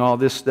and doing all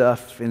this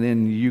stuff, and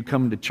then you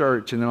come to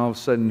church, and then all of a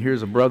sudden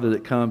here's a brother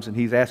that comes and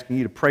he's asking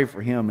you to pray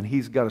for him, and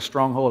he's got a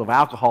stronghold of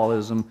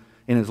alcoholism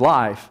in his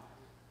life.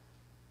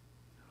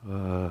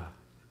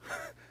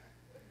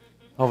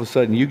 All of a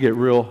sudden you get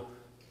real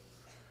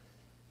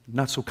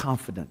not so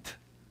confident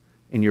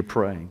in your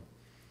praying.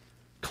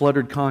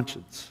 Cluttered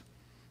conscience.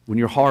 When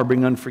you're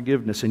harboring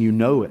unforgiveness and you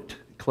know it,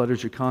 it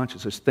clutters your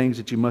conscience. There's things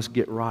that you must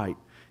get right.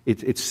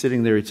 It's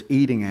sitting there, it's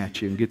eating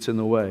at you and gets in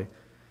the way.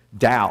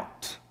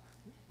 Doubt,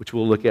 which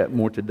we'll look at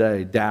more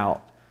today.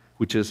 Doubt,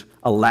 which is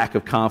a lack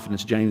of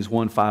confidence. James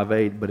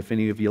 1:5-8. But if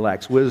any of you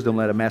lacks wisdom,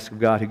 let him ask of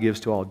God, who gives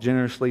to all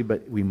generously.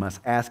 But we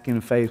must ask in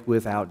faith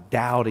without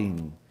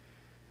doubting.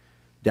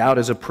 Doubt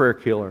is a prayer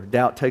killer.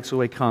 Doubt takes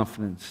away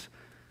confidence.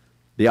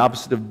 The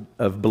opposite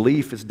of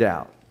belief is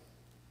doubt.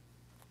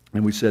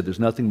 And we said there's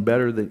nothing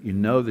better that you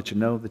know that you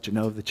know that you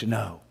know that you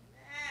know.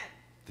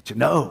 That you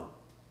know.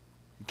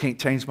 You can't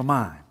change my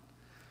mind.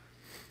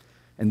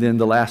 And then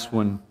the last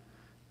one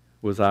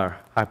was our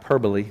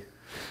hyperbole.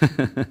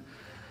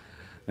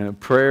 And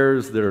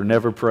prayers that are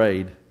never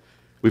prayed.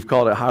 We've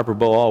called it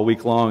hyperbole all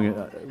week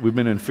long. We've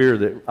been in fear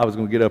that I was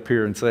going to get up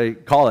here and say,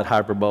 call it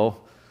hyperbole.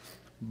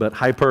 But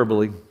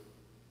hyperbole.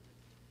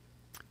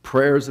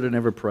 Prayers that are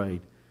never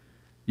prayed.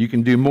 You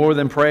can do more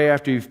than pray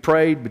after you've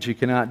prayed, but you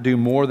cannot do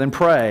more than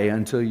pray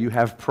until you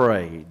have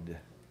prayed.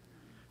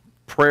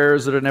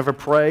 Prayers that are never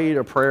prayed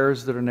are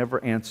prayers that are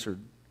never answered.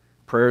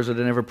 Prayers that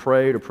are never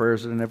prayed are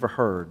prayers that are never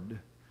heard.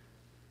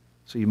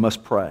 So you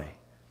must pray.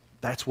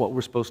 That's what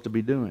we're supposed to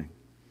be doing.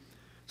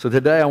 So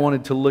today I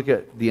wanted to look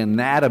at the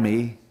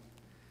anatomy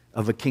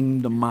of a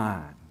kingdom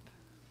mind.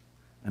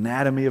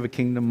 Anatomy of a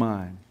kingdom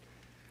mind.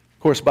 Of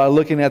course, by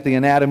looking at the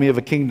anatomy of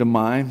a kingdom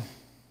mind,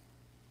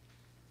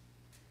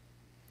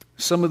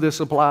 some of this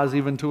applies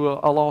even to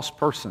a lost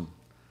person.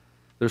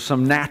 There's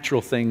some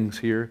natural things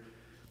here,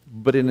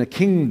 but in a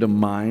kingdom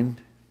mind,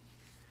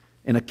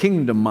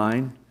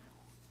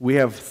 we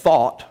have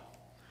thought,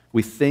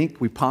 we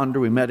think, we ponder,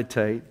 we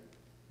meditate.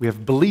 We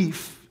have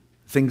belief,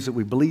 things that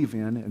we believe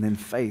in, and then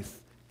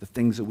faith, the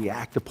things that we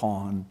act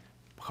upon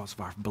because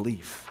of our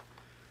belief.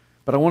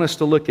 But I want us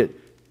to look at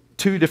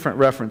two different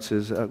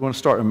references. I'm going to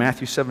start in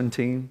Matthew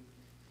 17.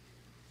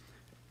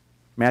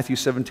 Matthew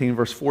 17,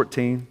 verse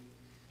 14.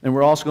 And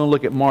we're also going to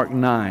look at Mark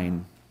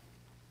 9,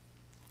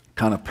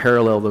 kind of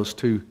parallel those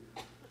two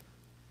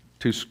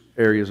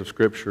areas of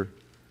Scripture.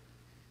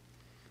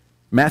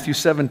 Matthew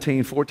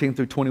 17, 14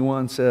 through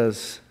 21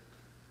 says,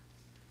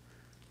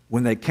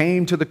 when they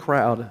came to the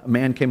crowd, a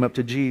man came up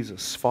to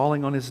Jesus,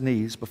 falling on his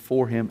knees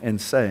before him and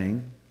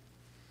saying,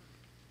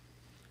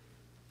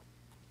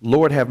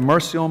 Lord, have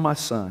mercy on my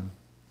son,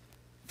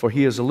 for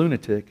he is a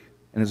lunatic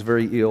and is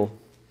very ill.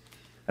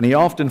 And he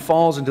often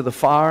falls into the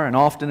fire and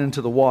often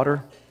into the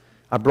water.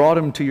 I brought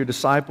him to your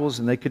disciples,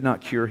 and they could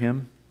not cure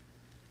him.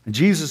 And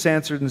Jesus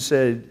answered and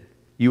said,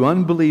 you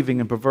unbelieving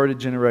and perverted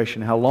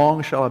generation, how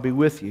long shall I be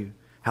with you?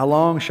 How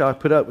long shall I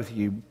put up with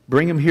you?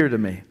 Bring him here to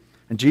me.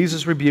 And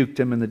Jesus rebuked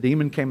him, and the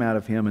demon came out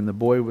of him, and the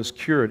boy was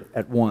cured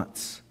at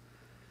once.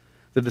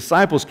 The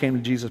disciples came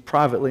to Jesus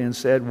privately and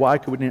said, why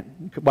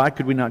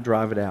could we not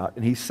drive it out?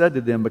 And he said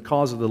to them,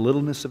 because of the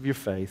littleness of your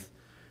faith.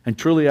 And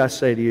truly I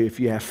say to you, if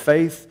you have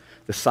faith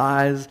the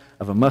size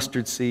of a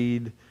mustard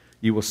seed,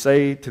 you will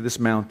say to this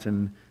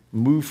mountain,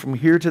 move from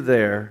here to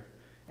there,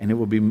 and it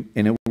will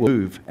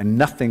move, and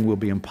nothing will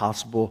be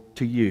impossible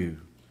to you.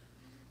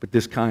 But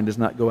this kind does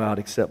not go out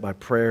except by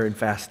prayer and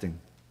fasting.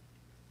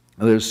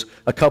 Now, there's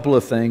a couple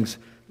of things.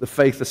 The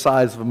faith the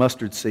size of a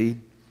mustard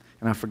seed.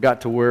 And I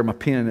forgot to wear my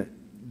pen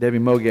that Debbie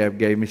Mogab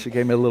gave me. She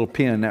gave me a little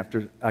pen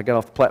after I got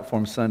off the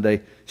platform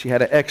Sunday. She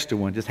had an extra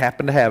one, just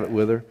happened to have it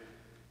with her.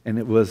 And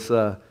it was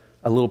a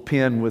little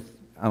pen with,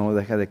 I don't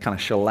know, they kind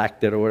of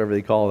shellacked it or whatever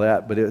they call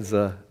that, but it was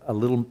a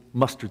little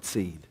mustard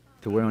seed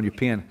to wear on your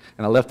pen.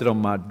 And I left it on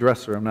my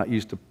dresser. I'm not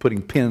used to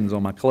putting pins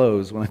on my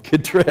clothes when I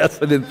get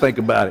dressed. I didn't think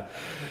about it.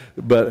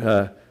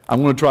 But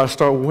I'm going to try to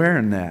start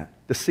wearing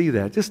that, to see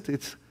that. Just,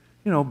 it's,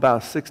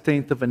 about a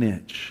 1/16 of an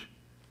inch,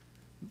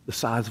 the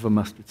size of a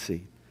mustard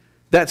seed.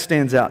 That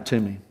stands out to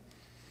me.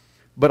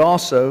 But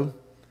also,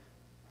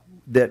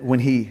 that when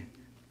he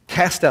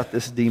cast out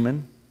this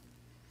demon,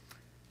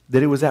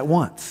 that it was at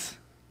once.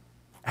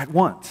 At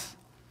once.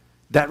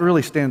 That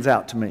really stands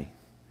out to me.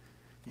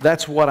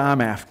 That's what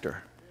I'm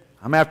after.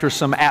 I'm after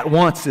some at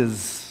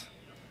onces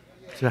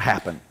to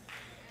happen.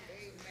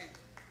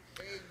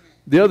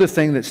 The other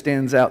thing that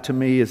stands out to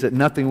me is that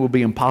nothing will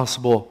be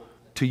impossible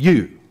to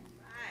you.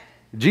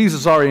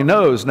 Jesus already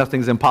knows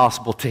nothing's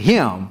impossible to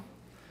him.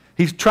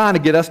 He's trying to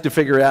get us to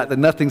figure out that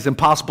nothing's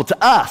impossible to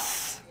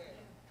us.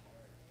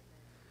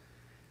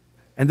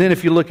 And then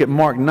if you look at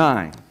Mark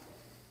 9,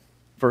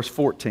 verse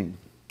 14.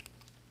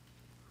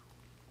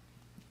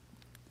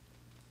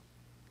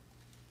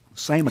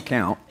 Same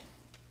account,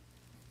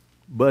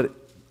 but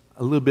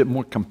a little bit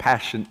more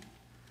compassionate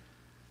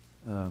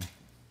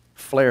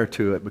flair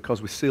to it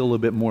because we see a little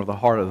bit more of the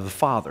heart of the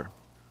Father.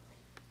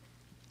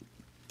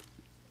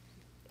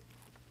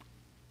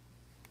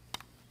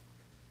 It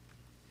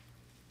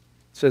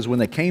says, when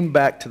they came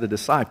back to the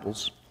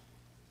disciples,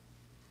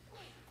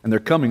 and they're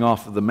coming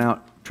off of the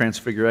Mount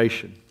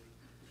Transfiguration,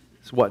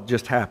 it's what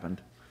just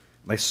happened.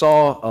 They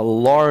saw a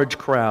large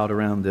crowd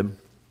around them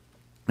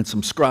and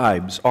some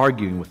scribes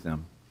arguing with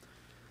them.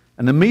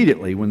 And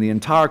immediately, when the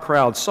entire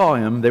crowd saw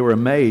him, they were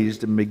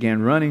amazed and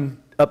began running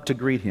up to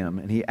greet him.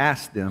 And he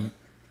asked them,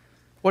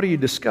 "What are you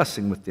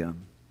discussing with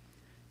them?"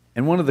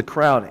 And one of the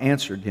crowd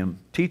answered him,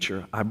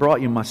 "Teacher, I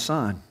brought you my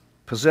son,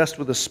 possessed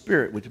with a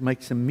spirit which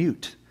makes him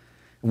mute.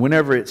 And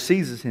whenever it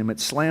seizes him, it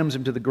slams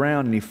him to the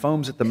ground, and he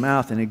foams at the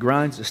mouth, and he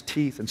grinds his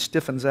teeth and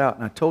stiffens out.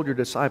 And I told your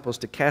disciples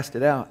to cast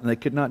it out, and they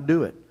could not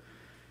do it."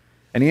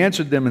 And he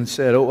answered them and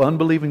said, "O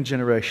unbelieving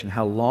generation,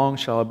 how long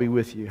shall I be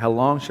with you? How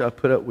long shall I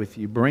put up with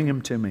you? Bring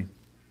him to me."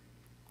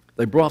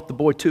 They brought the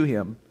boy to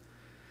him.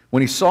 When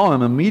he saw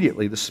him,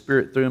 immediately the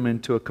spirit threw him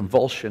into a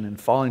convulsion, and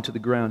falling to the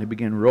ground, he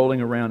began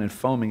rolling around and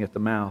foaming at the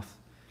mouth.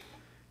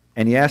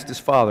 And he asked his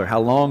father, "How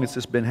long has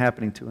this been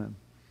happening to him?"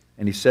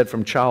 And he said,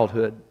 "From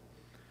childhood.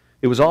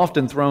 It is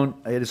often thrown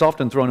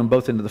him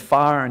both into the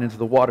fire and into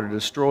the water to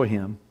destroy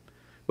him.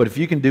 But if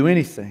you can do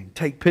anything,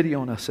 take pity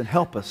on us and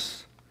help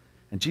us."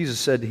 And Jesus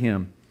said to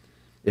him,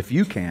 "If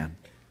you can,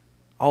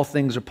 all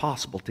things are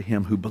possible to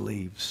him who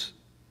believes."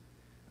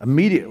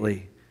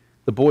 Immediately,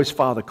 the boy's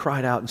father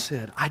cried out and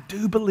said, "I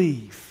do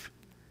believe.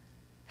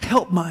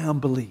 Help my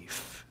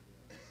unbelief."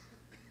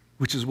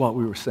 Which is what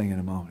we were singing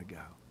a moment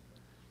ago.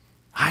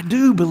 I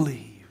do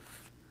believe.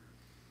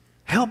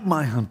 Help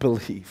my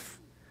unbelief.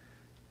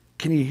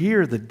 Can you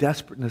hear the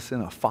desperateness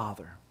in a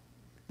father?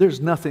 There's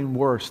nothing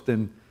worse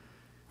than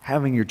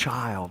having your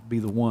child be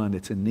the one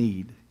that's in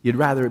need. You'd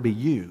rather it be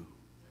you,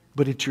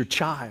 but it's your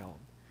child,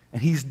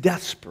 and he's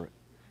desperate.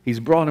 He's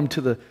brought him to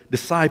the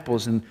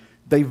disciples, and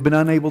they've been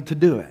unable to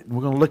do it. And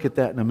we're going to look at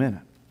that in a minute.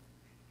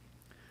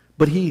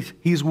 But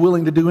he's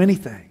willing to do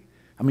anything.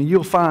 I mean,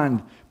 you'll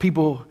find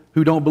people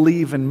who don't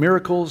believe in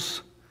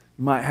miracles.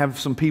 You might have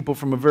some people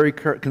from a very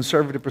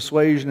conservative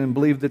persuasion and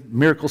believe that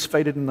miracles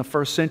faded in the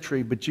first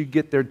century, but you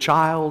get their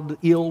child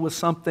ill with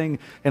something,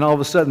 and all of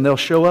a sudden they'll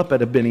show up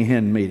at a Benny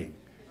Hinn meeting.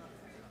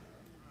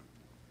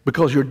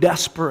 Because you're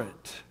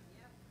desperate.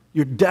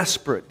 You're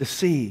desperate to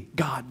see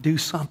God do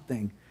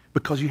something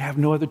because you have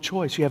no other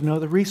choice. You have no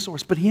other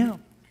resource but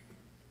him.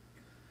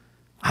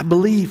 I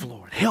believe,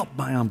 Lord. Help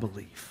my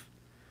unbelief.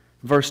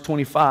 Verse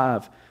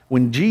 25,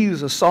 when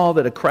Jesus saw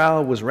that a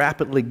crowd was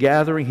rapidly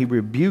gathering, he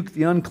rebuked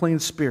the unclean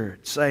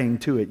spirit, saying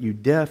to it, "You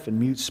deaf and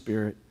mute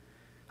spirit,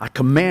 I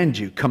command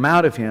you, come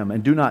out of him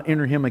and do not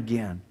enter him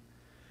again."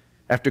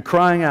 After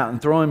crying out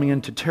and throwing him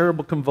into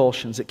terrible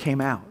convulsions, it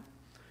came out.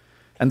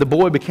 And the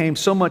boy became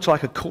so much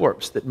like a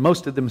corpse that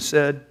most of them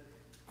said,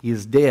 "He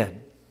is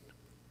dead."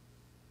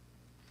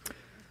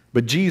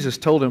 But Jesus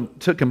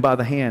took him by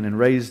the hand and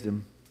raised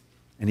him,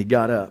 and he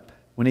got up.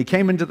 When he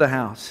came into the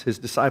house, his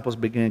disciples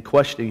began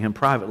questioning him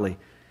privately,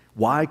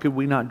 "Why could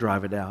we not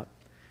drive it out?"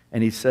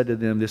 And he said to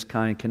them, "This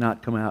kind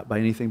cannot come out by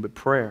anything but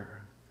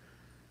prayer."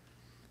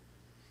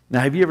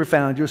 Now, have you ever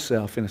found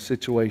yourself in a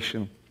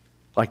situation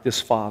like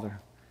this father?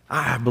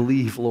 I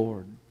believe,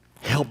 Lord,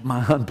 help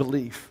my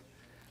unbelief.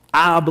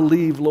 I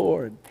believe,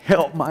 Lord,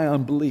 help my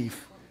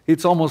unbelief.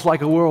 It's almost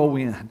like a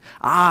whirlwind.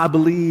 I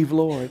believe,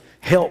 Lord,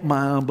 help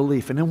my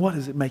unbelief. And then what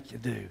does it make you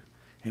do?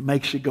 It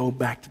makes you go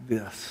back to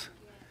this.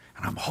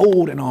 And I'm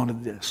holding on to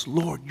this.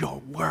 Lord, your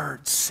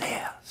word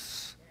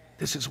says.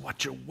 This is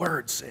what your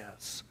word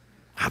says.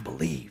 I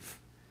believe.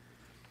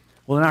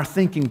 Well, in our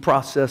thinking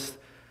process,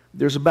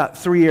 there's about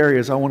 3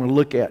 areas I want to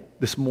look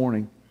at this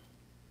morning,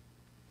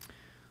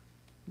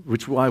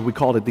 which is why we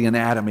called it the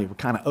anatomy. We're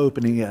kind of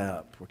opening it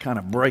up. We're kind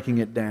of breaking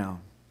it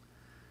down.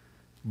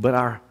 But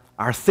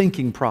our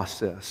thinking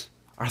process,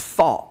 our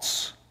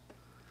thoughts,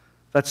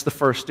 that's the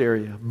first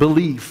area.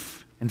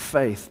 Belief and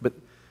faith. But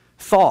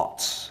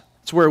thoughts,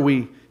 it's where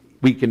we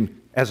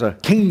can, as a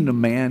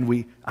kingdom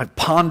man, I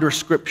ponder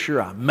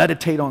Scripture, I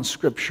meditate on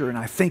Scripture, and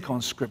I think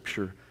on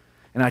Scripture.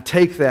 And I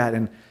take that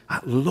and,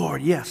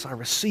 Lord, yes, I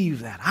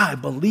receive that. I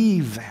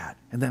believe that.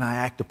 And then I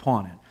act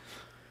upon it.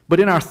 But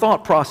in our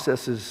thought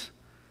processes,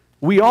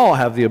 we all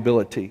have the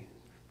ability.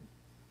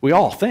 We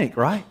all think,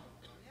 right?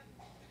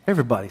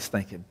 Everybody's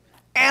thinking.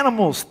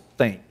 Animals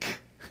think.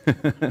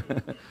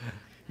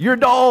 Your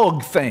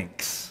dog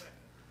thinks.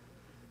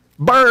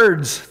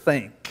 Birds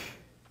think.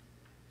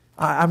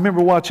 I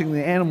remember watching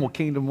the Animal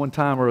Kingdom one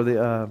time, or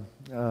the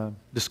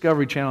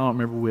Discovery Channel, I don't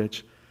remember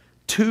which.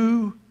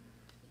 2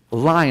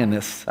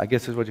 lioness, I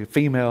guess is what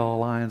female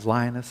lions,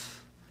 lioness.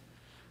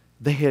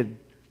 They had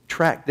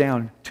tracked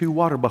down 2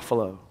 water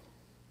buffalo,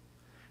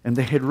 and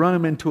they had run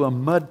them into a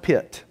mud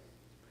pit.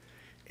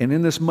 And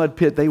in this mud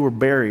pit, they were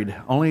buried.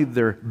 Only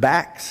their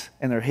backs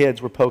and their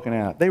heads were poking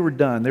out. They were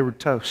done. They were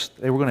toast.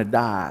 They were going to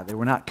die. They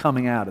were not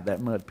coming out of that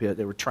mud pit.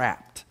 They were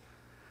trapped.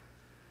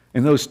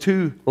 And those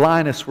 2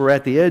 lioness were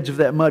at the edge of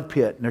that mud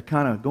pit, and they're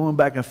kind of going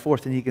back and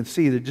forth, and you can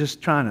see they're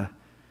just trying to,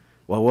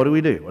 well, what do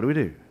we do? What do we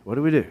do? What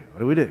do we do? What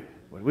do we do?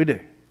 What do we do?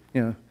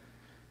 You know.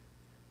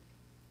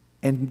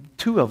 And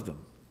 2 of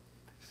them,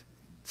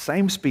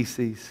 same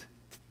species,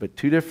 but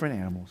 2 different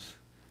animals,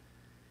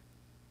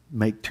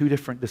 make 2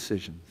 different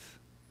decisions.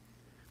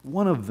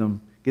 One of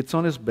them gets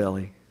on his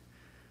belly,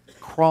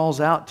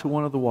 crawls out to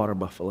one of the water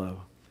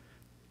buffalo,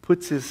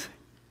 puts his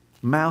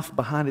mouth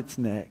behind its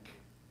neck,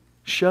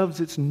 shoves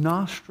its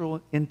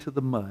nostril into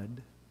the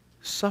mud,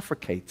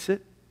 suffocates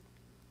it,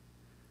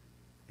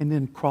 and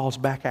then crawls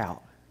back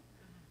out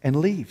and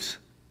leaves.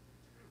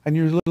 And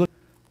you're looking,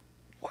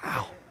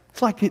 wow,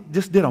 it's like it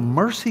just did a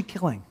mercy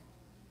killing.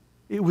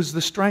 It was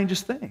the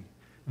strangest thing.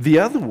 The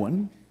other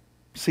one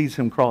sees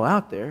him crawl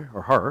out there,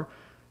 or her,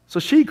 so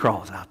she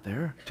crawls out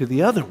there to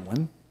the other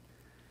one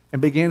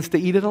and begins to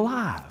eat it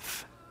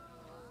alive.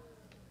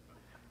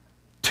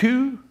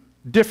 2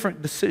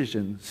 different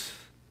decisions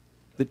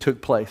that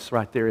took place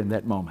right there in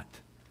that moment.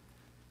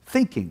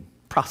 Thinking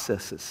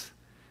processes.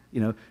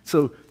 You know,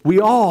 so we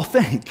all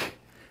think.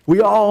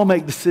 We all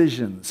make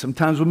decisions.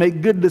 Sometimes we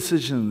make good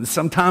decisions.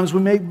 Sometimes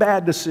we make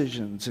bad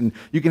decisions. And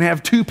you can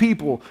have 2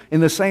 people in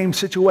the same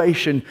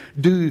situation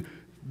do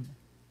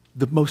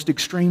the most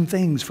extreme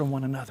things from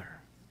one another.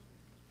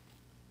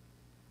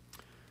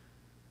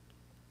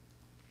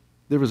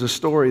 There was a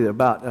story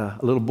about a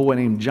little boy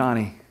named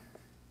Johnny.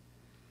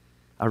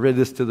 I read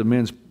this to the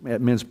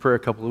men's prayer a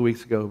couple of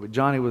weeks ago, but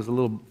Johnny was a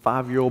little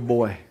 5-year-old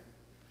boy,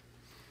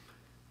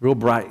 real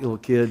bright little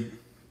kid,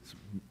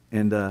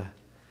 and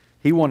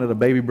he wanted a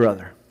baby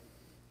brother.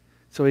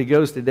 So he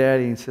goes to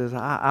Daddy and says,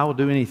 I will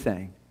do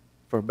anything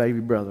for a baby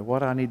brother. What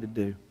do I need to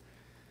do?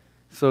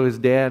 So his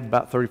dad,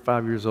 about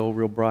 35 years old,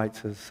 real bright,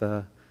 says,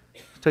 tell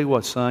you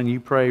what, son, you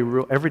pray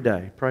every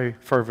day, pray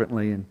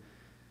fervently,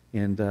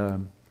 and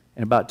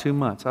in about 2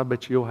 months, I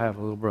bet you'll have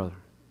a little brother.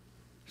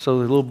 So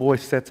the little boy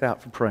sets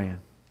out for praying.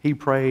 He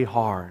prayed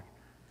hard.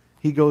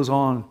 He goes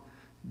on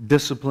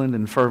disciplined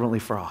and fervently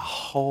for a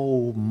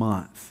whole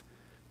month.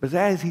 But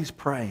as he's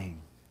praying,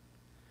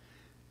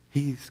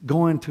 he's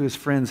going to his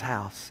friend's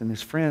house, and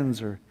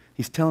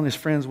he's telling his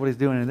friends what he's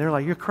doing, and they're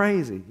like, you're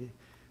crazy.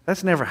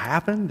 That's never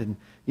happened. And,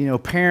 you know,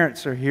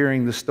 parents are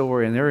hearing the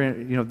story, and they're,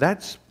 you know,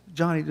 that's,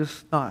 Johnny,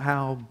 just not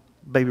how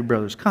baby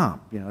brothers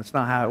come. You know, it's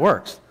not how it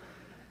works.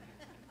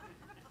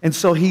 And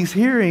so he's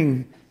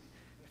hearing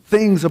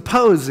things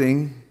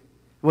opposing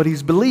what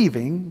he's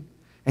believing,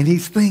 and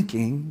he's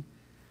thinking,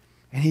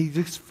 and he's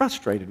just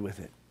frustrated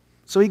with it.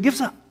 So he gives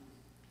up.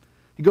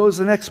 He goes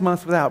the next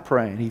month without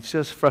praying. He's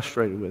just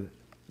frustrated with it.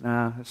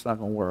 Nah, it's not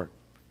going to work.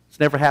 It's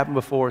never happened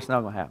before. It's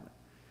not going to happen.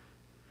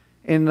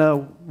 And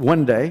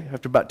one day,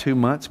 after about 2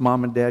 months,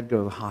 Mom and Dad go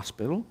to the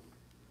hospital.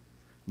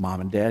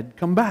 Mom and Dad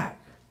come back.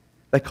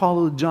 They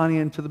call little Johnny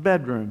into the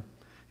bedroom,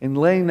 and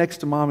laying next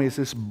to Mommy is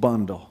this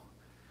bundle.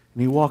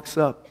 And he walks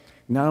up.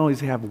 Not only does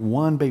he have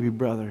 1 baby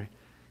brother,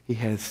 he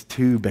has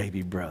 2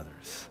 baby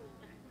brothers.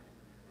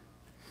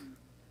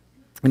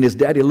 And his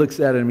daddy looks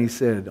at him and he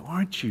said,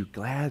 aren't you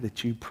glad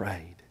that you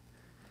prayed?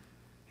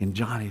 And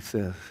Johnny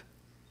says,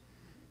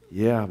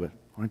 yeah, but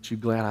aren't you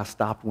glad I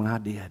stopped when I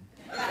did?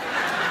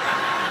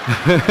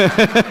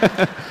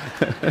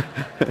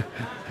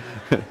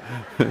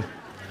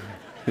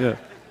 Yeah.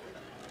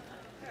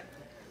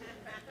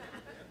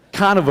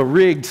 Kind of a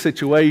rigged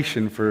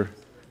situation for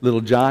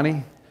little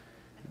Johnny.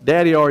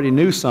 Daddy already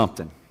knew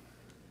something.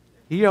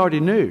 He already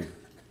knew.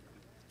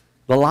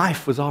 The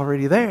life was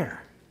already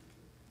there.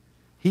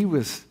 He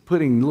was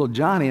putting little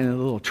Johnny in a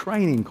little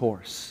training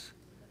course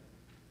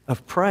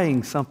of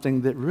praying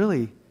something that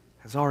really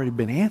has already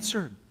been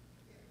answered.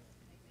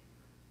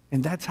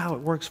 And that's how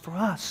it works for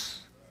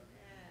us.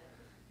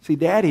 See,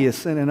 Daddy is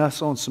sending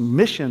us on some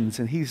missions,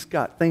 and he's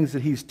got things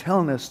that he's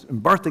telling us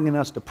and birthing in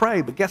us to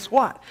pray, but guess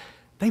what?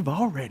 They've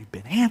already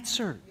been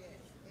answered.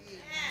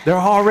 They're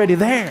already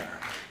there.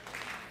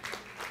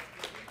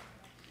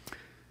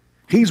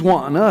 He's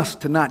wanting us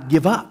to not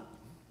give up.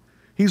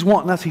 He's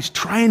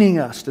training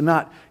us to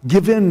not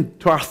give in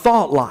to our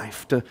thought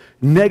life, to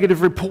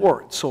negative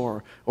reports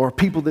or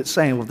people that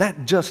say, well,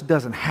 that just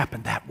doesn't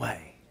happen that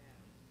way.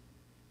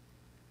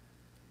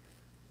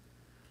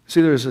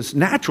 See, there's this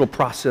natural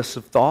process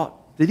of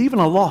thought that even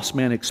a lost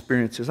man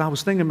experiences. I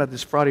was thinking about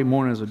this Friday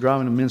morning as I was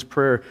driving to men's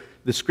prayer.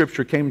 The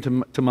scripture came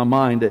to my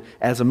mind that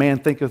as a man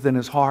thinketh in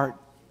his heart,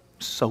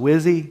 so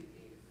is he.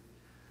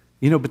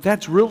 You know, but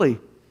that's really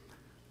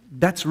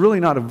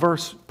not a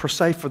verse per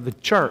se for the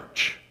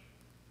church.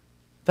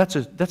 That's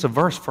a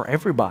verse for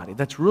everybody.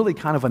 That's really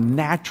kind of a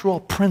natural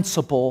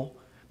principle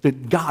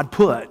that God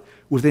put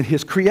within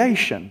His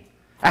creation.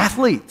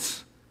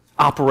 Athletes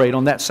operate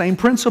on that same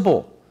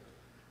principle.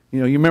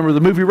 You remember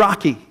the movie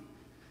Rocky?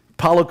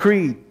 Apollo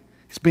Creed.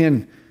 He's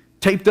being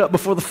taped up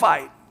before the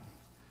fight.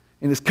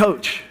 And his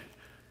coach,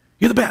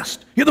 "You're the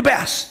best. You're the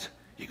best.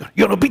 You're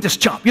going to beat this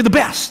chump. You're the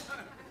best."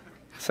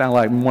 Sound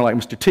like more like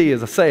Mr. T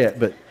as I say it,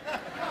 but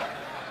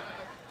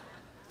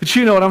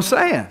you know what I'm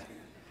saying.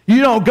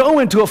 You don't go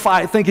into a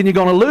fight thinking you're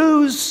going to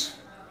lose.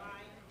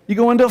 You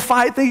go into a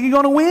fight thinking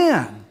you're going to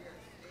win.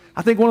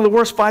 I think one of the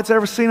worst fights I've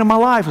ever seen in my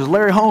life was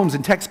Larry Holmes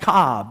and Tex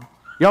Cobb.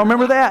 Y'all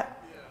remember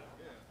that?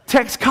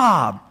 Tex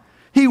Cobb.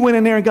 He went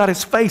in there and got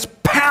his face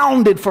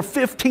pounded for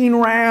 15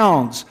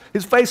 rounds.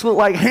 His face looked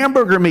like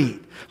hamburger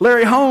meat.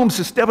 Larry Holmes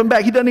is stepping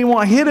back. He doesn't even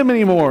want to hit him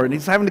anymore. And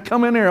he's having to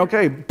come in there,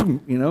 okay,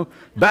 boom,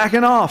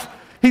 backing off.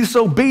 He's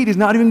so beat, he's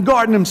not even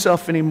guarding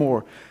himself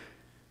anymore.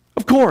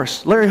 Of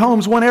course, Larry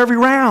Holmes won every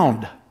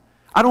round.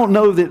 I don't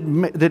know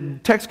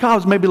that Tex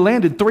Cobb's maybe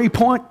landed 3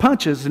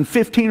 punches in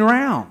 15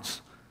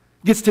 rounds.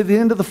 Gets to the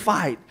end of the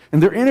fight,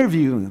 and they're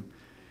interviewing him.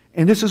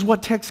 And this is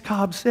what Tex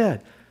Cobb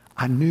said.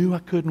 "I knew I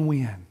couldn't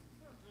win.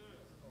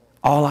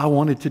 All I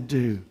wanted to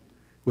do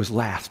was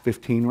last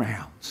 15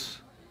 rounds.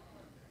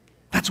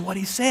 That's what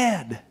he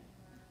said.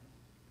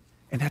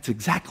 And that's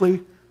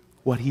exactly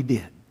what he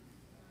did.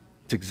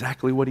 It's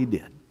exactly what he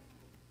did.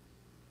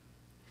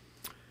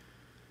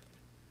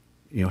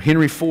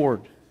 Henry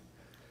Ford,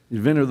 the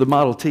inventor of the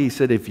Model T,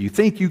 said, "If you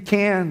think you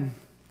can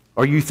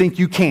or you think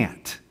you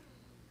can't,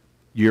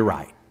 you're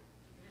right."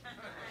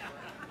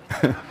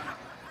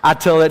 I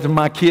tell that to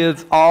my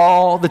kids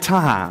all the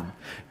time.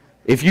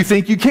 If you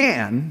think you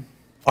can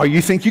or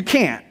you think you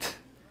can't,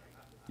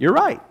 you're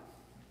right.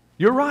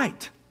 You're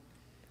right.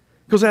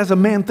 Because as a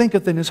man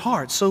thinketh in his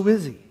heart, so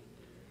is he.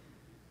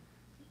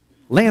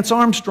 Lance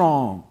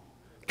Armstrong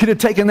could have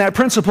taken that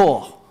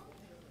principle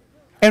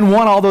and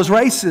won all those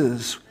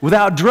races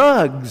without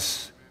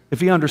drugs if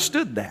he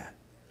understood that.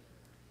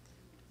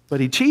 But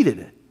he cheated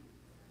it.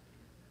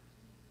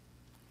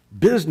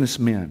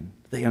 Businessmen,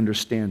 they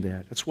understand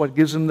that. That's what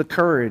gives them the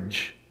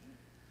courage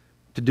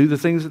to do the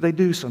things that they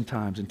do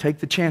sometimes and take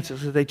the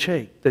chances that they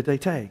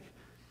take.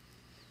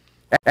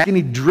 Ask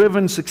any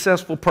driven,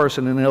 successful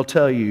person and they'll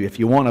tell you, if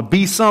you want to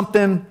be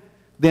something,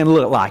 then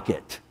look like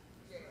it.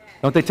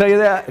 Don't they tell you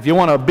that? If you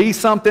want to be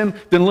something,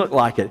 then look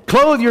like it.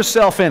 Clothe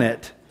yourself in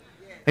it.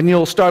 And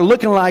you'll start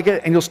looking like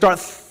it, and you'll start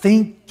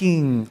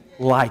thinking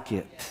like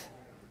it.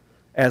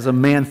 As a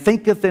man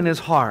thinketh in his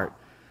heart,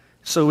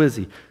 so is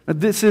he. Now,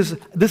 this is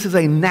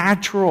a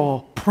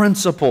natural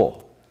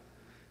principle.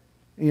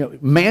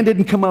 Man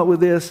didn't come up with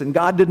this, and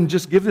God didn't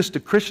just give this to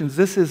Christians.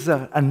 This is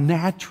a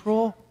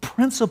natural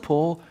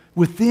principle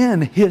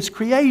within His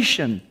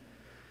creation.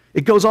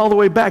 It goes all the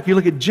way back. You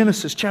look at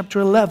Genesis chapter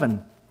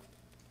 11.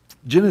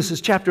 Genesis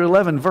chapter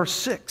 11, verse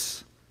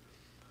 6.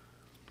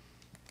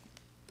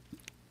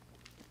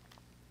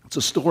 It's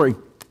a story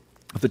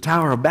of the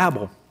Tower of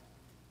Babel.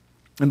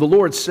 And the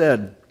Lord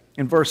said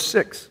in verse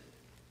 6,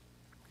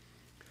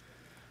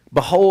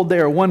 "Behold, they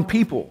are one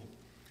people,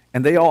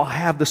 and they all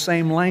have the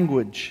same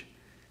language.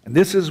 And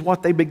this is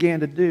what they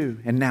began to do.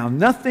 And now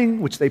nothing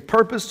which they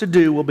purpose to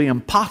do will be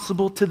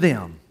impossible to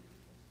them.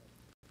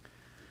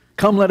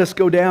 Come, let us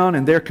go down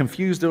and there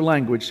confuse their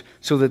language,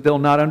 so that they'll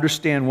not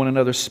understand one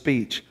another's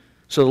speech."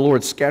 So the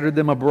Lord scattered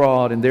them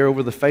abroad, and there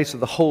over the face of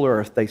the whole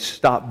earth they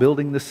stopped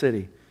building the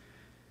city.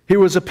 Here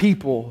was a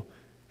people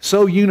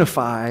so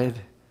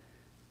unified,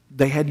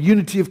 they had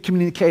unity of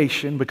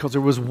communication because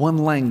there was one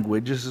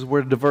language. This is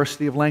where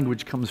diversity of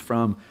language comes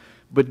from.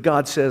 But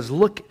God says,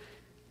 look,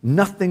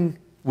 nothing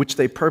which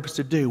they purpose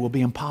to do will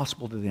be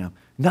impossible to them.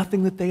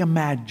 Nothing that they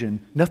imagine,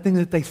 nothing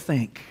that they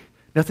think,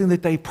 nothing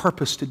that they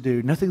purpose to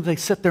do, nothing that they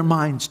set their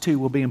minds to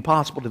will be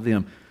impossible to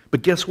them.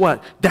 But guess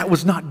what? That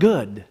was not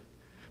good.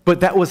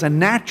 But that was a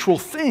natural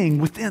thing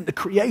within the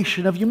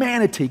creation of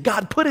humanity.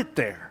 God put it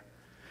there.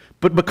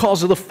 But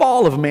because of the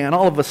fall of man,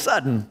 all of a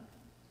sudden,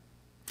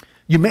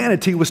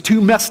 humanity was too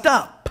messed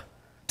up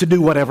to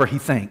do whatever he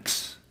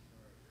thinks.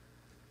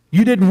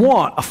 You didn't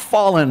want a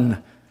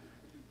fallen,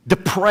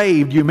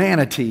 depraved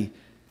humanity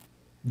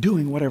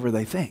doing whatever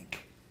they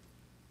think.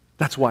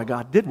 That's why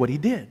God did what He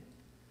did.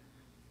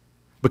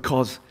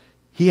 Because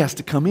He has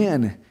to come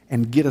in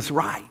and get us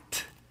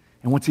right.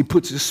 And once He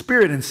puts His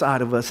Spirit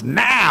inside of us,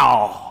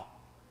 now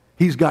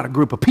He's got a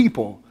group of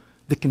people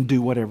that can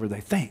do whatever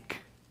they think.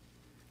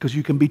 Because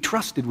you can be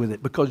trusted with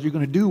it. Because you're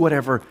going to do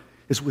whatever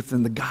is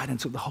within the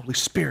guidance of the Holy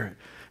Spirit.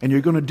 And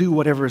you're going to do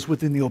whatever is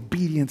within the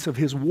obedience of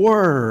His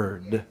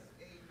Word.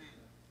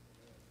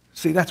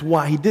 See, that's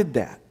why He did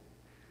that.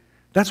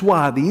 That's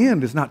why the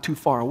end is not too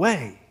far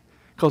away.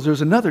 Because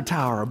there's another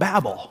Tower of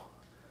Babel.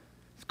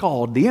 It's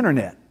called the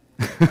internet.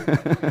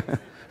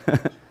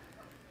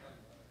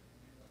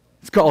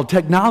 It's called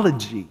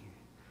technology.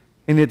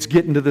 And it's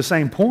getting to the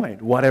same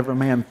point. Whatever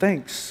man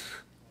thinks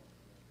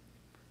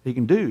he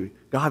can do.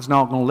 God's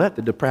not going to let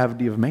the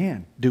depravity of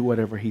man do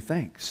whatever he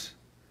thinks.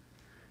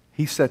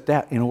 He set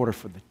that in order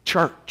for the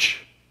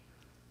church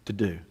to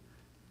do.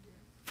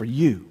 for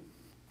you.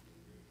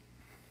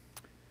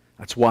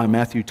 That's why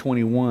Matthew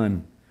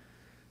 21,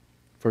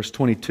 verse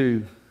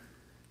 22,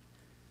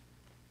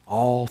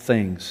 all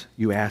things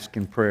you ask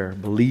in prayer,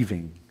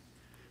 believing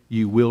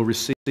you will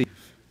receive.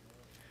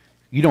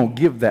 You don't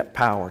give that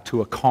power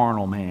to a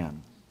carnal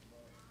man.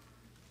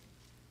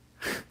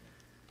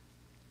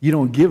 You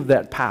don't give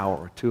that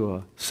power to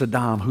a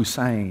Saddam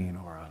Hussein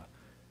or a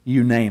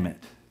you name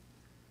it.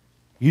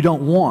 You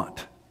don't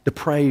want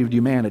depraved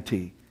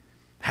humanity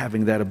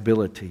having that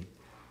ability,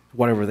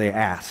 whatever they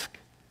ask,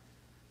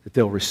 that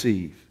they'll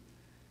receive.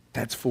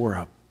 That's for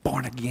a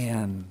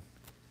born-again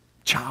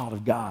child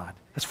of God.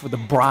 That's for the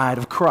bride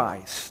of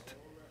Christ.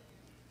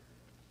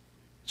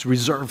 It's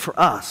reserved for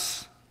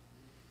us,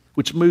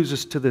 which moves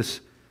us to this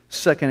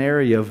second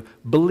area of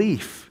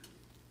belief.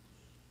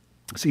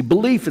 See,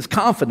 belief is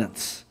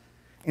confidence,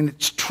 and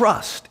it's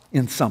trust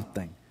in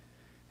something.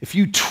 If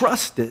you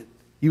trust it,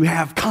 you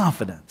have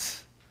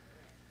confidence.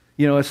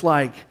 You know, it's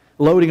like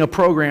loading a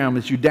program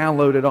that you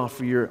downloaded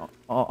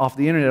off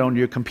the internet on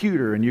your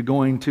computer, and you're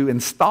going to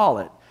install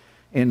it,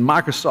 and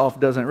Microsoft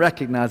doesn't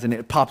recognize it, and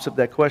it pops up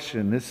that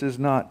question, this is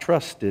not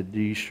trusted. Are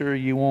you sure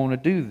you want to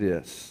do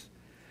this?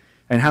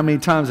 And how many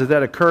times has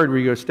that occurred where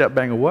you go step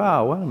back and go,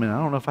 wow, wait a minute, I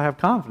don't know if I have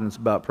confidence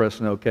about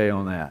pressing OK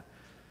on that.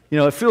 You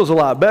know, it feels a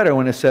lot better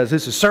when it says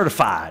this is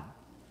certified.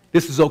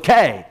 This is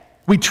okay.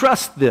 We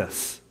trust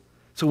this.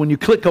 So when you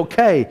click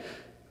OK,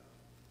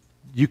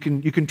 you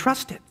can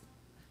trust it.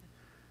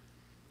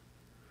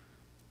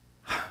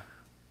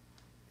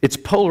 Its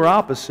polar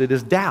opposite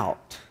is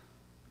doubt.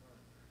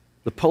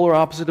 The polar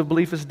opposite of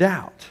belief is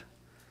doubt.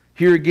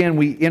 Here again,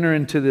 we enter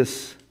into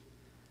this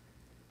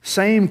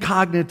same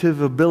cognitive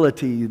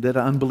ability that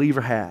an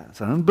unbeliever has.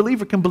 An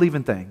unbeliever can believe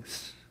in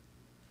things.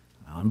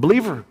 An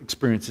unbeliever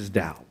experiences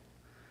doubt.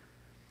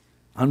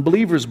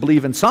 Unbelievers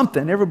believe in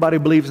something. Everybody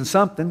believes in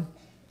something.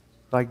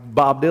 Like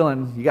Bob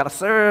Dylan, you got to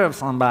serve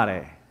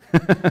somebody.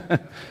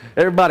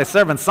 Everybody's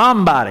serving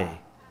somebody.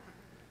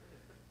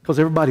 Because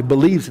everybody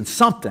believes in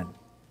something.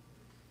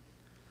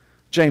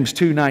 James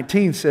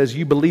 2:19 says,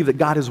 you believe that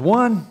God is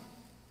one,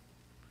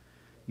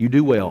 you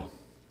do well.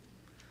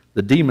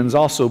 The demons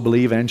also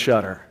believe and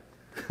shudder.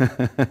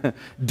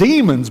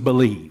 Demons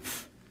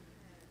believe.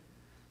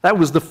 That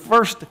was the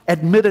first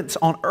admittance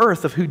on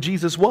earth of who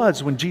Jesus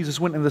was when Jesus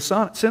went into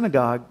the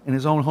synagogue in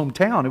his own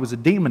hometown. It was a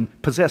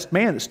demon-possessed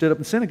man that stood up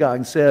in the synagogue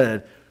and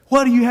said,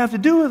 what do you have to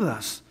do with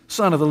us,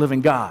 Son of the living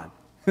God?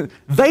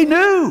 They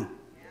knew.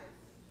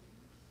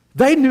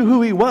 They knew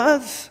who he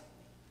was.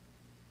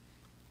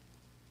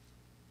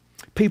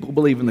 People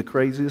believe in the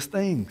craziest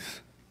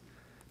things.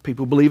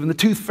 People believe in the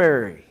tooth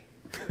fairy.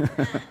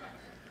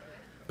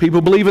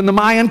 People believe in the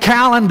Mayan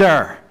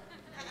calendar.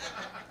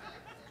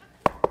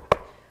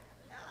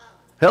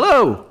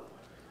 Hello.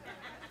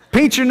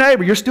 Pinch your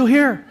neighbor. You're still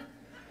here.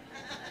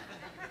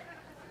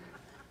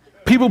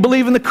 People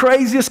believe in the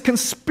craziest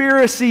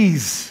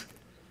conspiracies.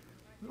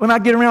 When I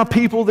get around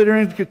people that are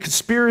into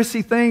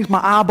conspiracy things,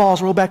 my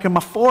eyeballs roll back in my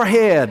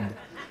forehead.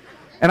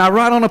 And I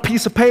write on a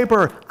piece of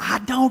paper, I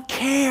don't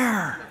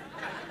care.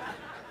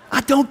 I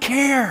don't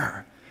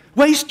care.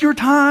 Waste your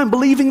time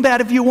believing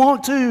that if you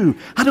want to.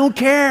 I don't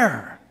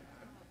care.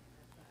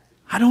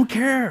 I don't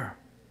care.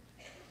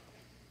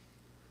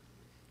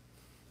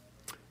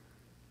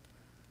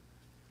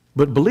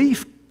 But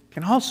belief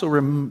can also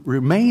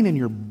remain in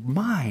your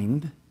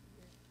mind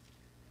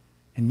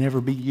and never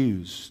be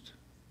used.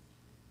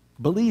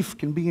 Belief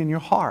can be in your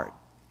heart,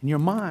 in your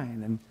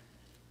mind, and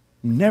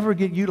never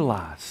get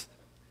utilized.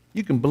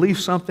 You can believe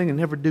something and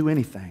never do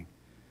anything.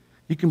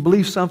 You can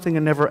believe something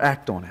and never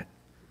act on it.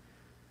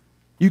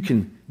 You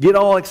can get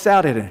all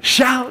excited and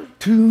shout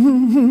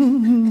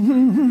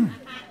to.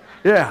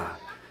 Yeah.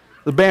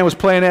 The band was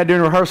playing that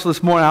during rehearsal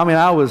this morning. I mean,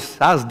 I was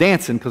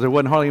dancing because there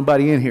wasn't hardly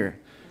anybody in here.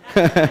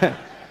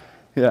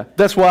 Yeah.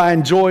 That's why I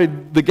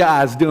enjoyed the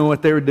guys doing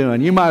what they were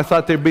doing. You might have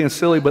thought they were being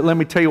silly, but let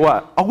me tell you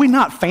what. Are we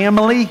not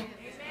family?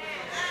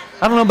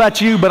 I don't know about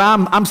you, but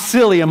I'm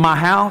silly in my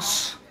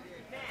house.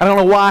 I don't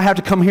know why I have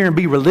to come here and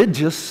be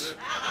religious.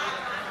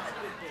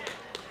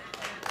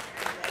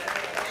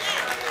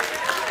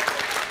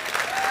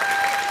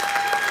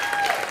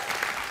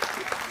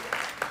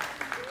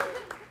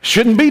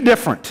 Shouldn't be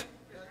different,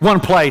 one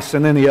place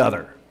and then the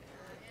other.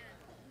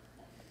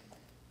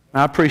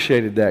 I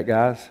appreciated that,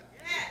 guys.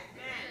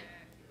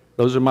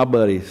 Those are my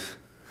buddies.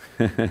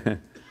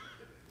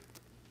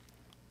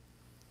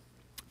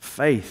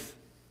 Faith.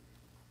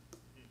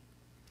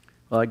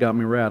 Well, that got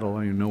me rattled. I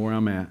don't even know where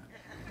I'm at.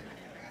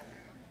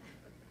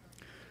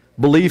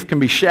 Belief can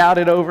be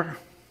shouted over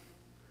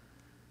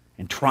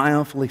and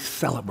triumphantly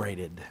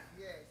celebrated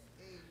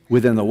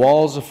within the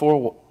walls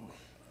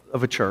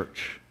of a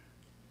church,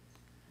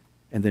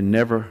 and then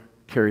never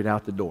carried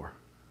out the door.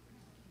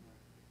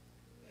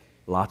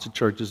 Lots of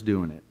churches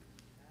doing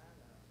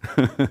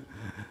it.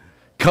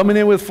 Coming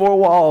in with four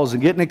walls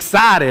and getting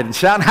excited and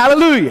shouting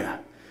hallelujah,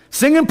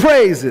 singing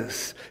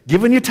praises,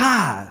 giving your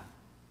tithe,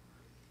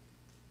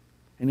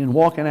 and then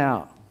walking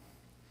out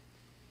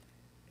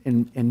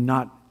and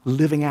not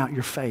living out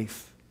your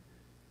faith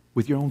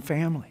with your own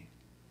family.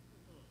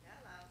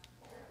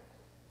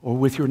 or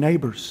with your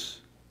neighbors.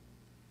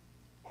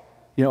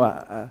 You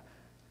know,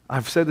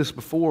 I've said this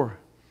before.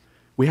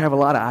 We have a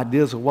lot of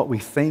ideas of what we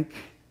think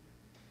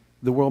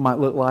the world might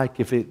look like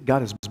if it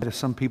got as bad as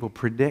some people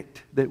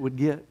predict that it would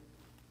get.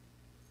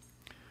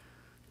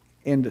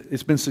 And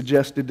it's been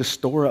suggested to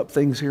store up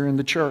things here in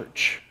the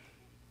church.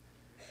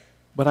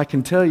 But I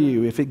can tell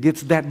you, if it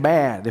gets that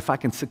bad, if I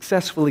can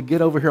successfully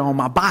get over here on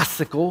my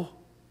bicycle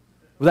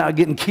without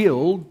getting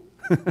killed,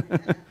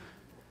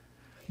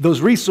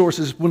 those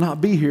resources will not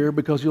be here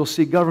because you'll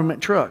see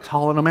government trucks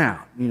hauling them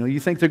out. You know,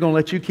 you think they're going to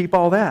let you keep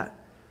all that?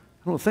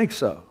 I don't think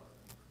so.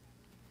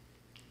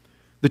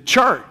 The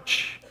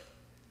church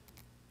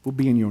will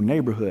be in your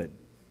neighborhood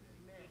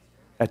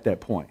at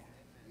that point.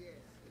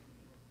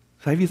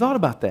 So have you thought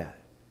about that?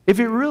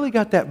 If it really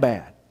got that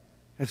bad,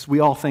 as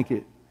we all think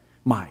it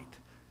might,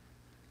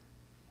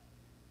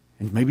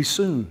 and maybe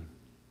soon,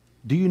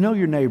 do you know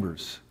your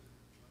neighbors?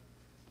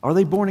 Are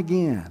they born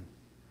again?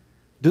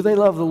 Do they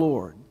love the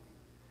Lord?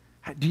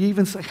 Do you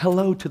even say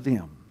hello to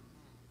them?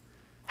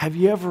 Have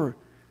you ever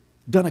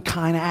done a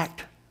kind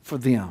act for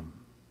them?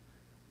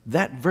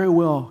 That very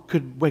well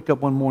could wake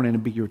up one morning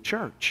and be your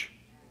church,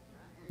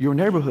 your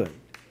neighborhood.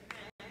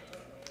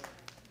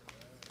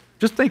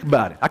 Just think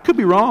about it. I could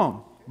be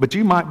wrong, but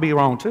you might be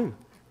wrong too.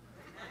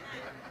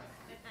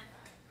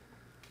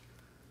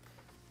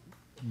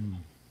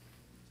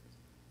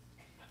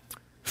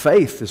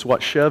 Faith is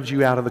what shoves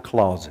you out of the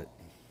closet.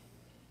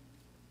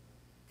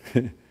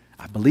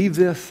 I believe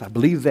this, I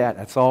believe that.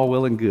 That's all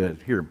well and good.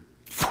 Here,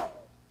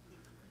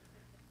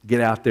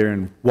 get out there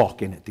and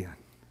walk in it then.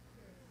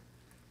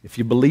 If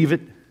you believe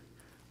it,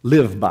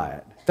 live by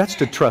it. That's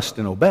to trust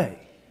and obey.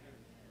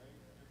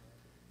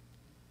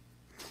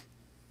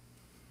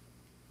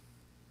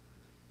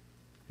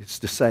 It's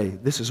to say,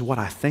 this is what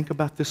I think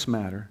about this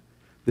matter.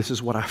 This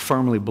is what I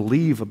firmly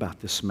believe about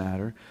this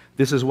matter.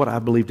 This is what I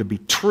believe to be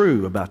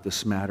true about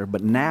this matter.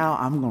 But now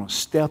I'm going to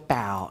step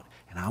out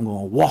and I'm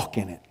going to walk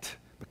in it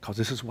because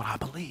this is what I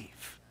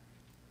believe.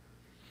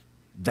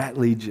 That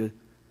leads you,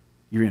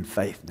 you're in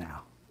faith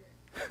now.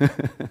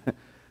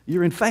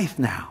 You're in faith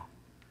now.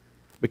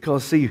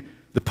 Because, see,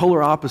 the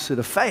polar opposite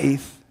of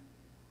faith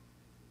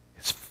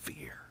is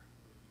fear.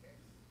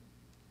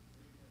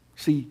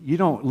 See, you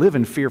don't live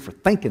in fear for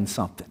thinking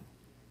something.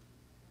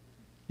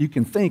 You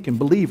can think and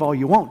believe all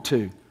you want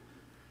to,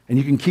 and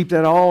you can keep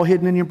that all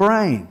hidden in your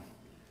brain,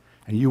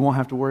 and you won't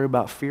have to worry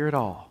about fear at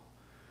all.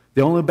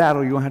 The only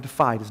battle you won't have to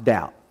fight is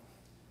doubt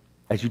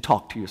as you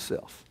talk to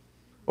yourself,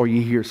 or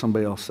you hear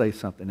somebody else say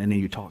something, and then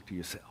you talk to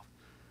yourself,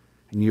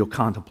 and you'll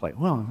contemplate,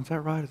 well, is that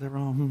right? Is that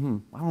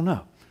wrong? I don't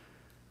know.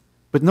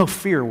 But no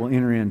fear will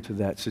enter into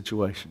that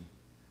situation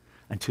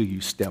until you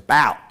step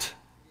out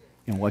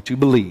in what you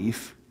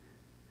believe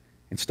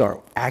and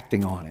start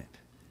acting on it.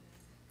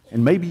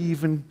 And maybe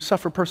even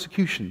suffer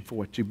persecution for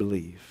what you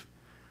believe.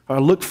 Or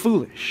look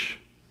foolish.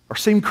 Or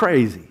seem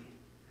crazy.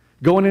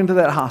 Going into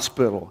that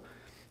hospital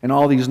and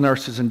all these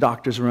nurses and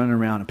doctors running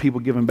around and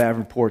people giving bad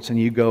reports, and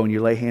you go and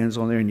you lay hands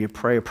on there and you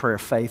pray a prayer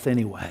of faith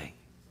anyway.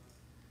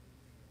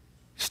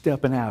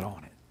 Stepping out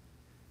on it.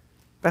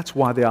 That's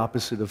why the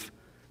opposite of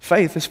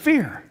faith is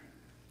fear.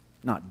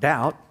 Not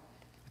doubt.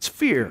 It's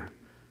fear.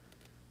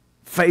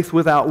 Faith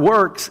without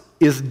works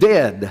is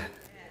dead.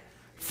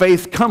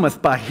 Faith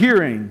cometh by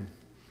hearing,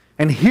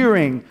 and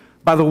hearing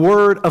by the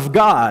word of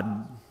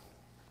God.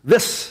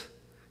 This,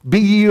 be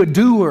ye a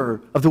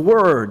doer of the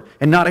word,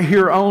 and not a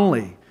hearer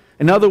only.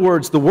 In other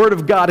words, the word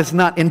of God is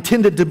not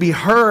intended to be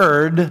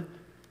heard,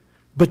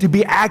 but to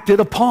be acted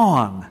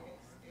upon.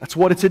 That's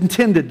what it's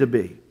intended to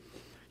be.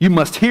 You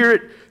must hear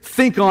it,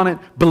 think on it,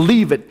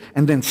 believe it,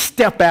 and then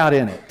step out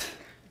in it.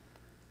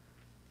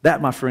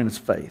 That, my friend, is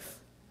faith.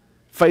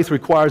 Faith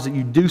requires that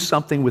you do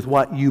something with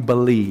what you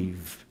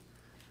believe.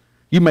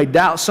 You may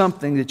doubt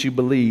something that you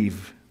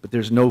believe, but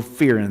there's no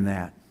fear in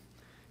that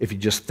if you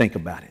just think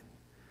about it.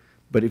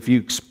 But if you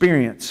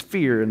experience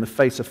fear in the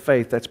face of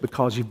faith, that's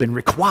because you've been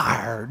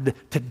required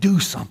to do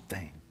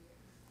something.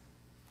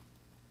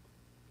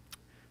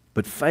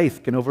 But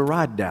faith can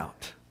override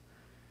doubt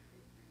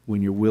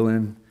when you're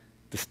willing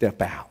to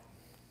step out.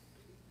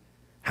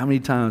 How many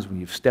times when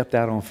you've stepped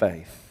out on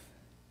faith,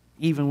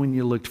 even when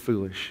you looked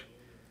foolish,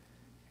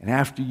 and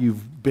after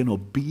you've been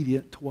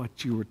obedient to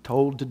what you were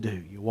told to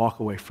do, you walk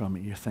away from it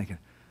and you're thinking,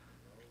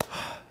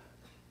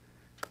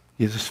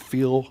 you just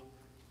feel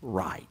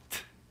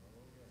right.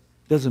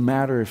 Doesn't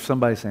matter if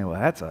somebody's saying, well,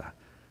 that's a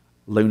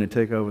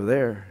lunatic over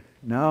there.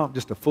 No,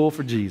 just a fool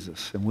for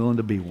Jesus and willing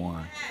to be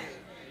one.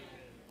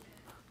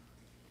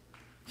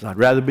 So I'd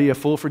rather be a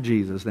fool for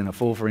Jesus than a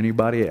fool for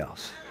anybody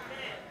else.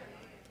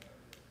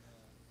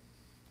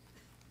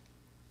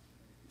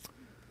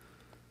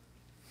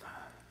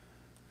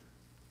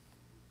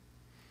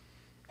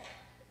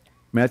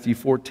 Matthew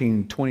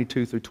 14,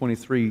 22 through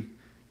 23,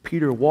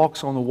 Peter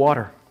walks on the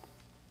water.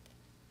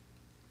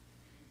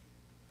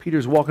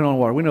 Peter's walking on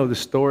water. We know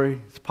this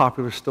story. It's a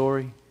popular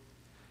story.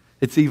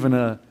 It's even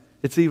a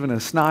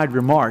snide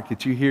remark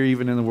that you hear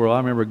even in the world. I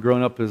remember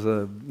growing up as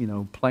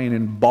playing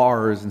in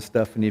bars and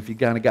stuff, and if you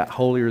kind of got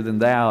holier than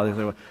thou, they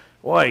say,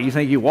 Boy, you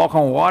think you walk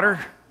on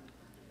water?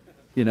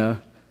 You know,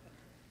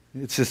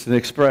 it's just an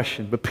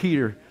expression. But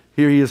Peter,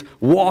 here he is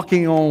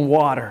walking on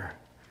water.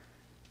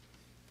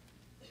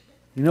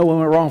 You know what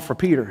went wrong for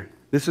Peter?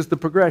 This is the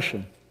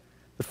progression.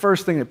 The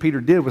first thing that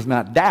Peter did was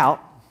not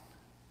doubt.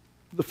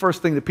 The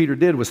first thing that Peter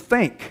did was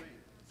think.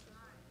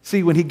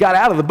 See, when he got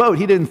out of the boat,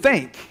 he didn't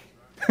think.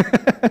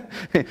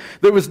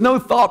 There was no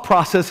thought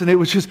process, and it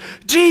was just,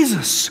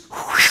 Jesus,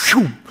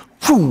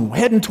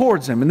 heading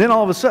towards him. And then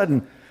all of a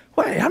sudden,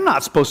 wait, I'm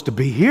not supposed to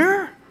be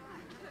here.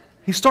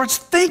 He starts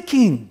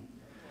thinking.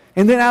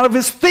 And then out of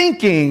his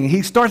thinking,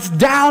 he starts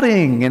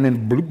doubting. And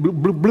then bloop,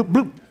 bloop, bloop, bloop,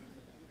 bloop.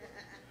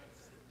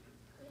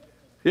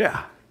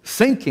 Yeah,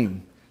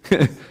 sinking.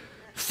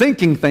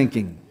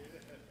 Thinking.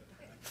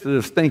 Instead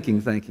of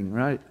thinking,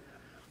 right?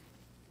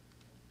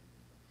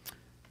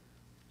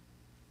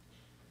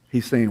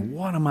 He's saying,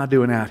 what am I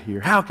doing out here?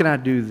 How can I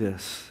do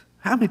this?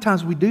 How many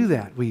times we do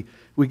that? We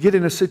get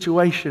in a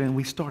situation and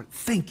we start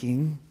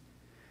thinking,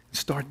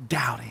 start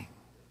doubting,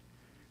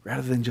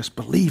 rather than just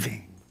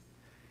believing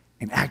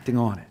and acting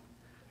on it.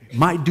 You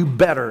might do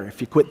better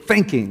if you quit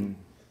thinking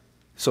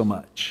so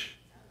much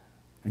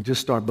and just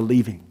start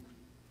believing.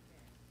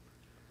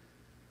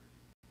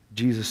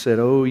 Jesus said,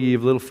 oh, ye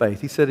of little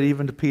faith. He said it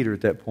even to Peter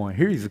at that point.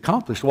 Here he's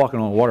accomplished walking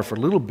on water for a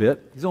little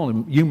bit. He's the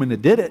only human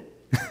that did it.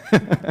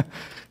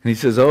 And he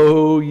says,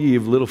 oh, ye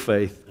of little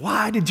faith.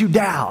 Why did you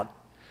doubt?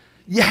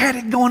 You had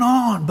it going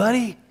on,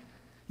 buddy.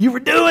 You were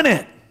doing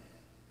it.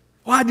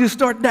 Why did you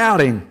start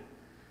doubting?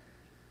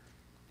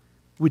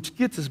 Which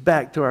gets us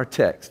back to our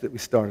text that we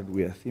started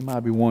with. You might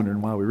be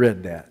wondering why we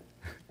read that.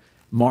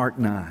 Mark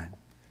 9.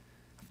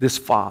 This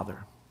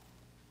father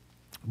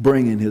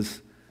bringing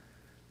his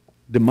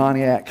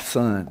demoniac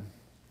son,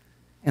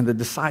 and the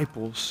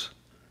disciples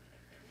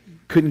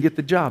couldn't get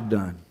the job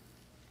done.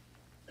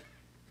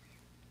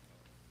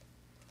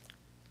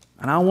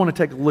 And I want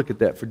to take a look at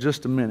that for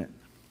just a minute.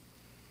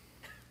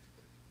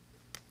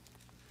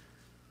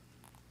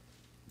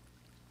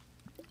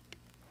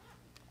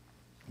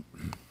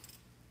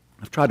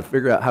 I've tried to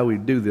figure out how we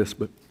do this,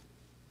 but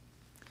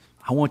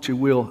I want you,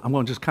 Will, I'm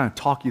going to just kind of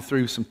talk you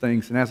through some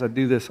things. And as I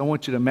do this, I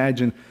want you to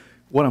imagine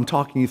what I'm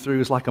talking you through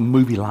is like a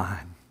movie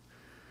line.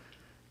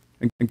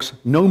 And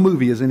no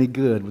movie is any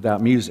good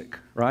without music,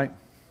 right?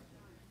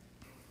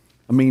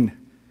 I mean,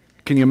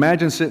 can you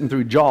imagine sitting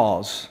through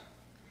Jaws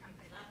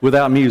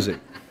without music?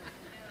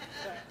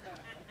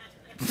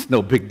 It's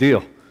no big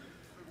deal.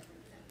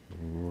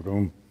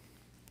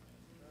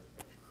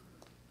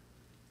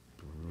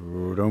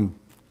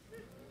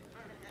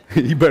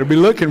 You better be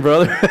looking,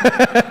 brother.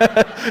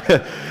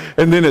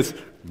 And then it's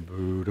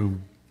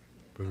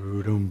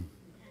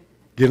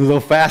getting a little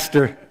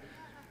faster.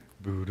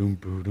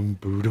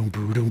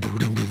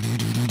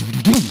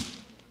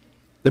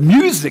 The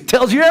music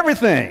tells you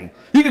everything.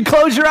 You can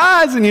close your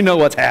eyes and you know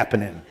what's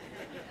happening.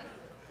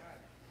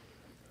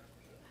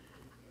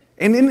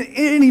 And in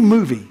any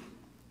movie,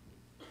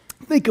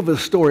 think of a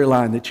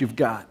storyline that you've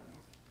got.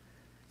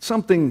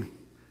 Something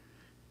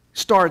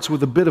starts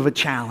with a bit of a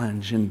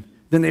challenge, and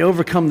then they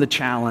overcome the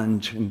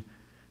challenge, and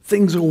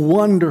things are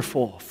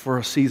wonderful for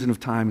a season of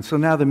time. And so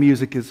now the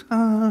music is,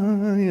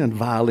 and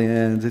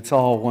violins, it's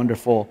all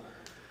wonderful.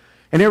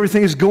 And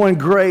everything is going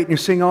great, and you're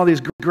seeing all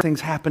these great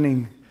things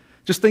happening.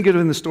 Just think of it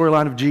in the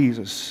storyline of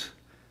Jesus.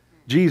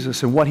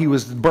 Jesus and what he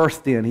was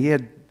birthed in. He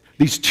had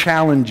these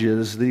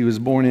challenges that he was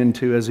born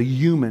into as a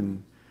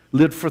human,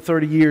 lived for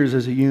 30 years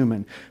as a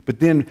human.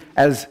 But then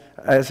as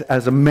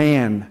a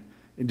man,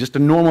 just a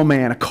normal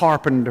man, a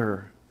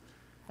carpenter.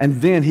 And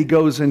then he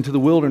goes into the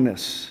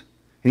wilderness,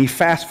 and he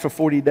fasts for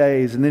 40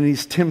 days, and then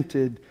he's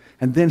tempted,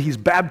 and then he's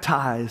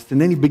baptized,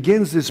 and then he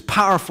begins this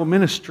powerful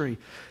ministry.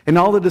 And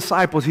all the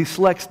disciples, he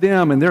selects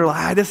them, and they're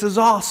like, this is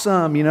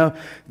awesome, you know.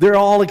 They're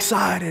all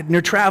excited, and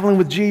they're traveling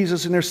with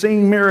Jesus, and they're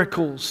seeing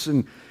miracles,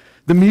 and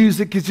the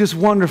music is just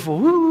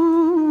wonderful.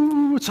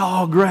 Ooh, it's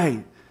all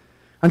great.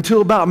 Until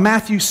about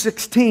Matthew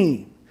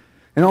 16,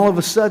 and all of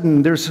a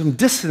sudden, there's some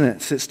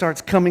dissonance that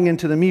starts coming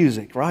into the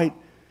music, right?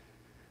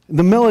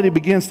 The melody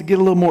begins to get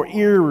a little more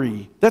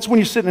eerie. That's when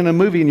you're sitting in a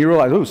movie and you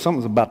realize, oh,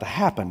 something's about to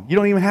happen. You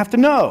don't even have to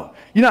know.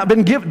 You've not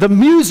been given. The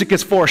music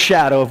is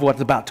foreshadow of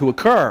what's about to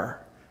occur.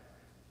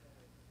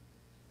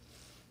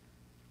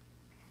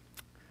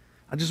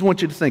 I just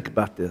want you to think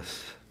about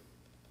this.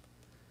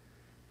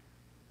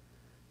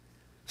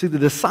 See, the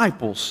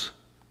disciples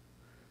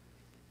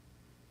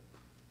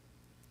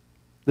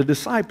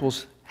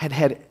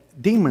had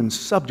demons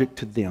subject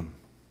to them.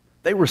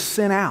 They were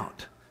sent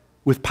out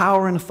with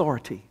power and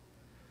authority.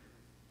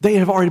 They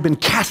have already been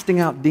casting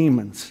out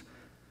demons.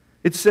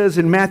 It says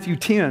in Matthew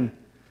 10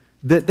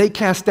 that they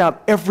cast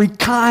out every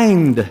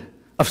kind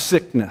of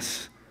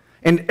sickness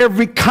and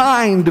every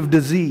kind of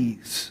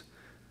disease.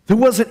 There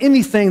wasn't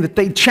anything that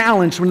they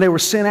challenged when they were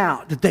sent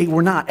out that they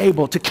were not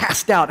able to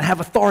cast out and have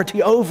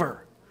authority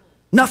over.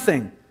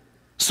 Nothing.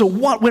 So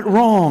what went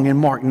wrong in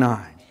Mark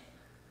 9?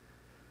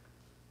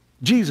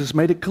 Jesus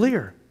made it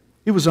clear.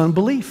 It was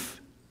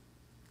unbelief.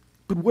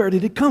 But where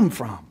did it come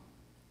from?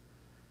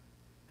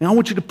 And I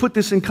want you to put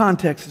this in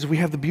context as we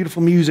have the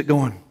beautiful music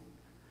going.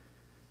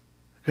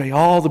 Okay,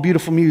 all the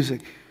beautiful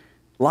music.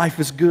 Life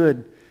is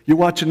good. You're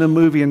watching a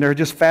movie and they're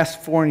just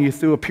fast forwarding you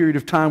through a period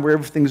of time where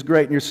everything's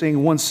great and you're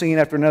seeing one scene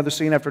after another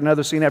scene after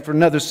another scene after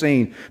another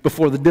scene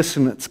before the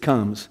dissonance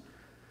comes.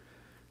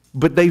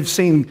 But they've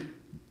seen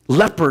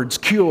leopards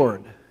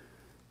cured.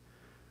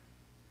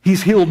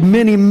 He's healed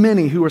many,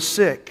 many who are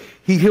sick.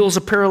 He heals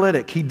a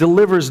paralytic. He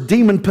delivers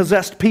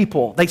demon-possessed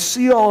people. They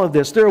see all of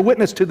this. They're a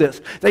witness to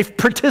this. They've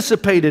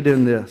participated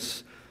in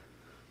this.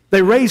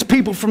 They raise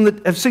people from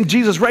the, have seen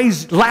Jesus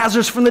raise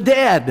Lazarus from the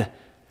dead.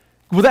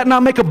 Will that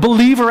not make a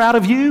believer out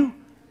of you?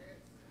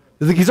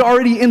 He's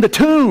already in the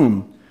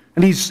tomb,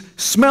 and he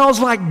smells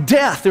like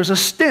death. There's a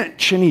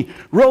stench, and he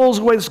rolls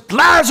away.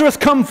 Lazarus,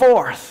 come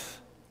forth.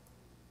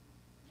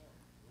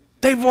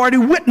 They've already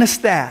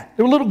witnessed that.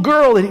 There was a little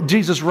girl that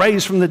Jesus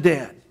raised from the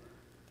dead.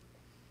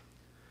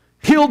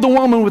 Healed the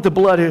woman with the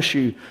blood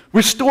issue.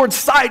 Restored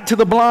sight to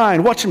the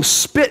blind. Watch him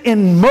spit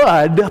in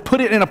mud,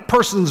 put it in a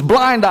person's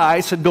blind eye,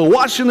 said, go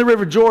wash in the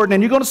River Jordan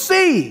and you're going to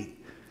see.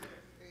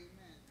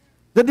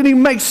 That didn't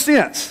even make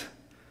sense.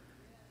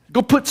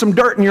 Go put some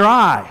dirt in your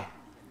eye.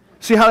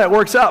 See how that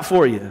works out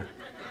for you.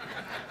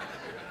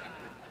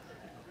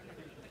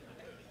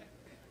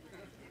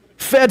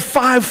 Fed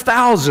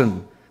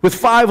 5,000 with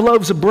 5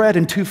 loaves of bread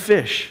and 2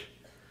 fish.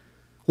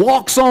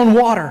 Walks on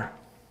water.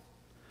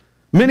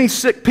 Many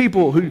sick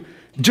people who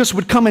just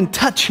would come and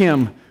touch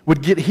him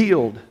would get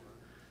healed.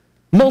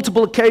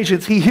 Multiple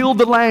occasions, he healed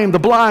the lame, the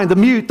blind, the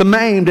mute, the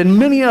maimed, and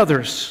many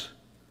others.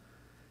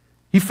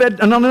 He fed,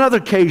 and on another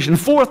occasion,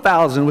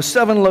 4,000 with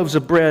 7 loaves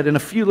of bread and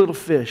a few little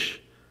fish.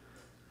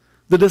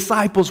 The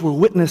disciples were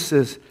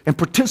witnesses and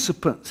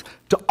participants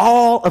to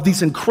all of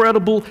these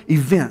incredible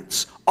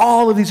events,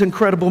 all of these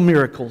incredible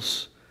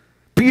miracles.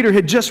 Peter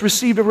had just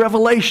received a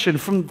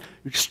revelation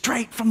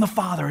straight from the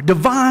Father, a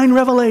divine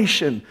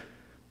revelation.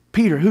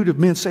 Peter, who do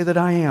men say that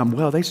I am?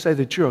 Well, they say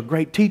that you're a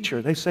great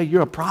teacher. They say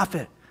you're a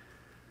prophet.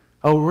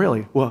 Oh,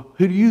 really? Well,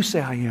 who do you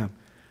say I am?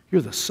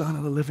 You're the Son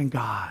of the living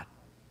God.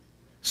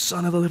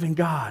 Son of the living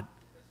God.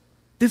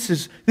 This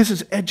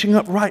is edging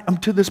up right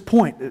up to this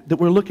point that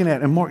we're looking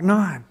at in Mark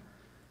 9.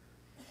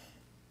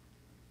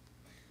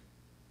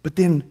 But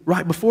then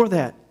right before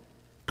that,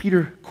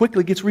 Peter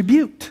quickly gets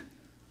rebuked.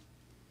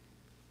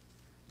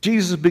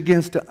 Jesus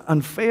begins to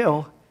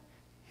unveil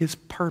his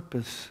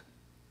purpose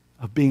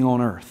of being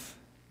on earth.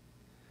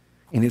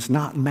 And it's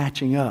not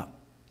matching up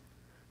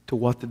to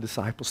what the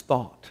disciples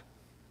thought.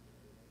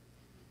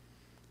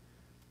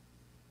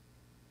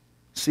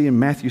 See in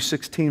Matthew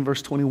 16,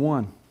 verse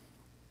 21.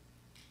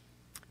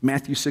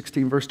 Matthew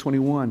 16, verse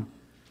 21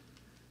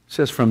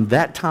 says, from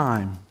that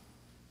time,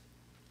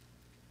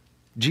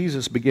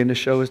 Jesus began to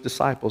show his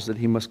disciples that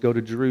he must go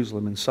to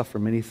Jerusalem and suffer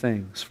many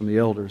things from the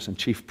elders and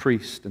chief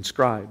priests and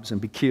scribes and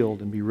be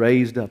killed and be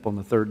raised up on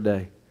the 3rd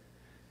day.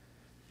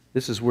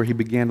 This is where he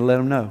began to let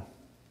them know.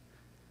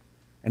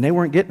 And they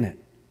weren't getting it.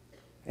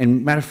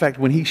 And matter of fact,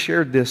 when he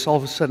shared this, all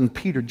of a sudden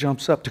Peter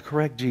jumps up to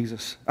correct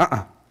Jesus.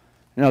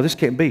 No, this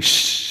can't be.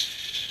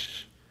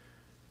 Shh.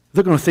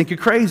 They're going to think you're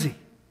crazy.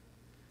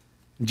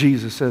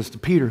 Jesus says to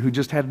Peter, who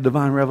just had a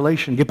divine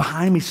revelation, get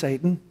behind me,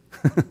 Satan.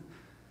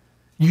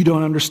 You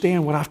don't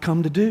understand what I've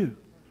come to do.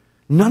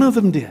 None of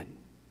them did.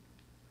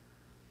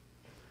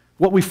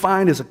 What we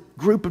find is a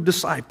group of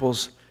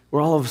disciples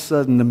where all of a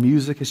sudden the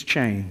music has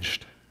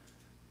changed.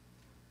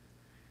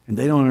 And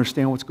they don't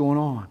understand what's going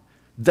on.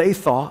 They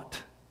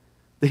thought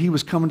that he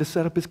was coming to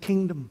set up his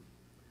kingdom.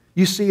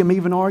 You see him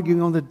even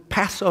arguing on the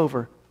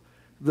Passover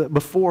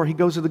before he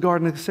goes to the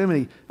Garden of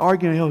Gethsemane,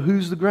 arguing,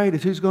 who's the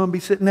greatest, who's going to be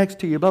sitting next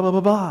to you, blah, blah,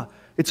 blah, blah.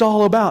 It's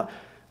all about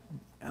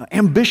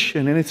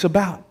ambition, and it's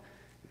about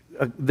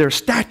their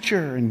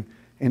stature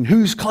and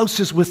who's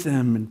closest with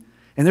them.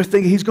 And they're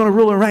thinking he's going to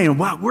rule and reign.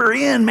 Wow, we're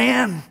in,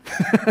 man.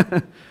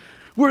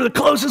 We're the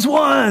closest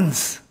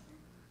ones.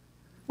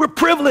 We're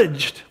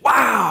privileged.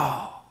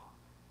 Wow.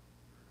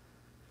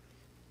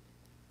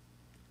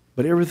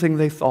 But everything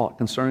they thought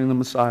concerning the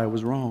Messiah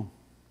was wrong.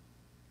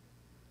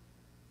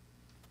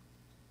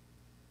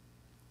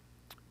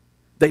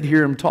 They'd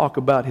hear him talk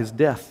about his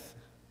death.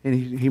 And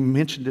he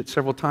mentioned it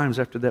several times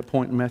after that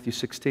point in Matthew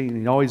 16.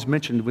 He always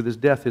mentioned with his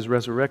death his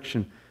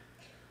resurrection.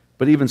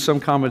 But even some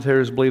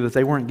commentators believe that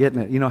they weren't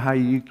getting it. You know how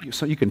you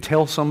can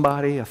tell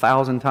somebody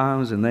 1,000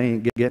 times and they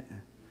ain't getting it?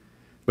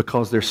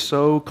 Because they're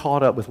so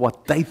caught up with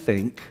what they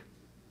think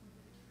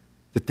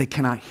that they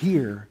cannot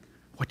hear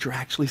what you're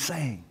actually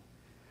saying.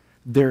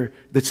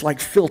 It's like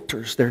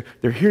filters.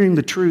 They're hearing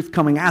the truth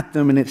coming at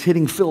them, and it's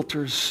hitting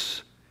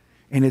filters,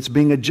 and it's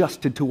being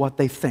adjusted to what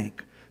they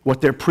think,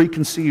 what their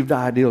preconceived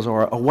ideals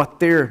are, or what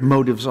their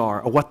motives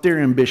are, or what their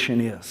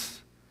ambition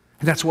is.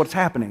 And that's what's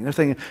happening. They're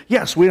thinking,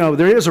 yes, we know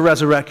there is a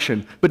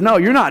resurrection, but no,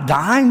 you're not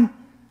dying.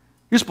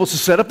 You're supposed to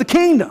set up the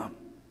kingdom.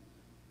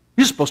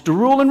 You're supposed to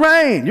rule and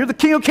reign. You're the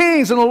King of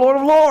Kings and the Lord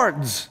of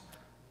Lords.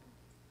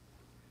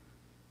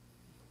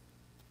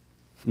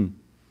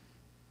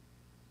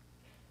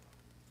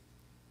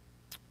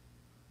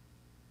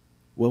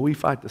 Well, we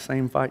fight the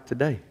same fight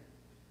today.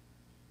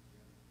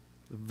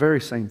 The very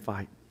same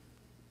fight.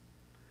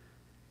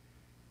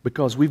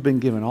 Because we've been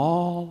given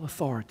all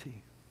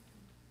authority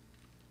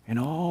and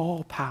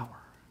all power.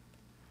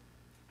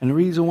 And the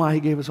reason why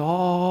he gave us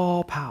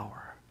all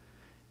power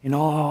and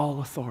all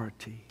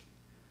authority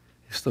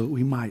is so that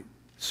we might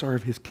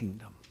serve his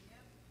kingdom.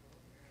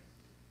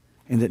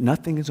 And that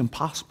nothing is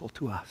impossible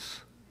to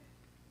us.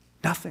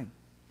 Nothing.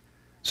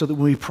 So that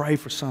when we pray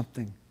for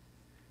something,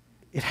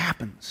 it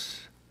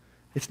happens.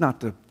 It's not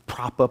to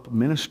prop up a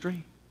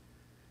ministry.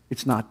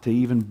 It's not to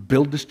even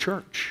build this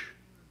church.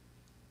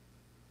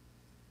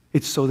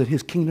 It's so that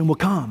his kingdom will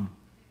come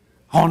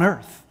on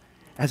earth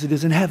as it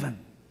is in heaven.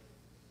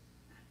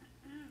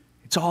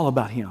 It's all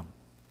about him.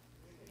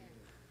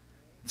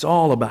 It's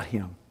all about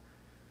him.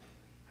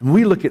 And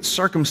we look at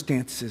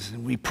circumstances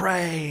and we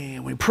pray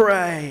and we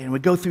pray and we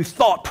go through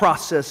thought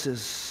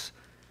processes.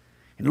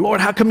 And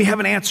Lord, how come you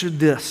haven't answered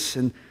this?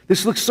 And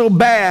this looks so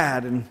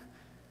bad. And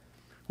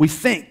we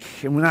think,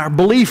 and when our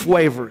belief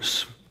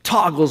wavers,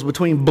 toggles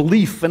between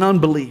belief and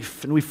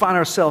unbelief, and we find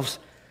ourselves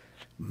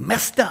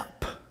messed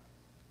up.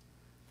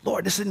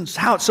 Lord, this isn't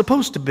how it's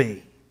supposed to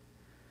be.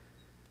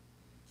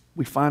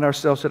 We find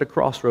ourselves at a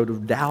crossroad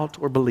of doubt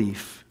or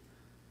belief.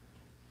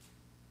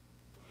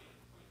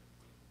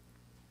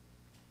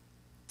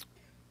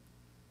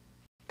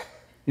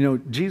 You know,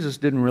 Jesus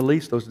didn't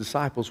release those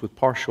disciples with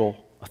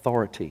partial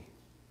authority.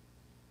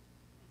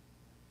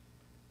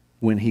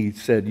 When he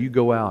said, you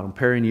go out, I'm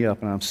pairing you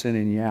up and I'm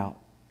sending you out.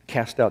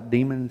 Cast out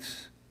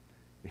demons,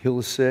 heal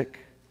the sick.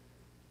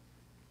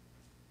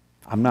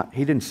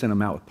 He didn't send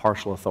them out with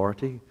partial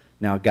authority.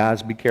 Now,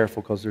 guys, be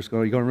careful because you're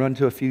going to run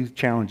into a few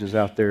challenges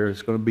out there.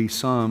 There's going to be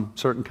some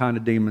certain kind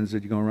of demons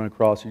that you're going to run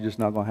across you're just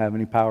not going to have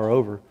any power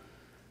over.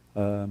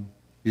 You're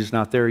just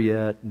not there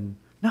yet. And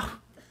no.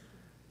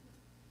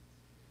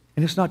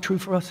 And it's not true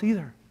for us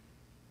either.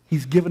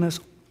 He's given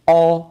us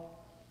all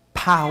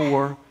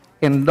power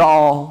and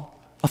all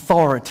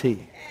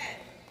authority.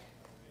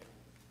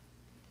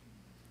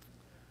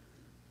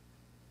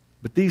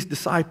 But these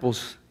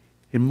disciples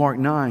in Mark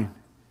 9,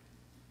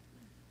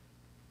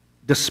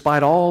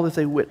 despite all that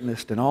they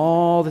witnessed and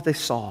all that they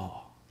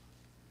saw,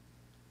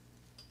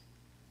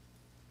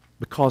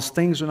 because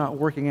things are not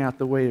working out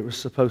the way it was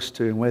supposed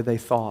to and the way they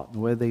thought and the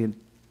way they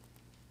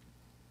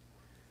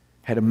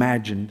had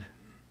imagined,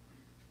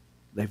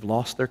 they've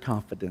lost their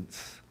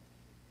confidence.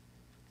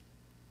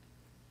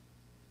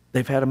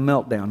 They've had a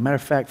meltdown. Matter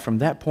of fact, from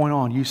that point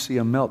on, you see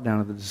a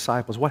meltdown of the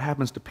disciples. What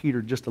happens to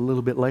Peter just a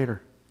little bit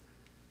later?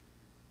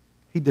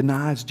 He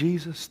denies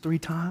Jesus 3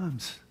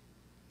 times.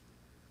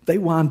 They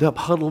wind up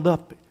huddled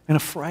up and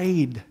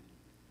afraid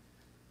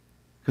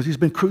because he's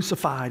been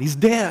crucified. He's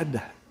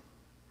dead.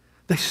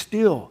 They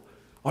still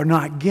are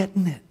not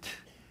getting it.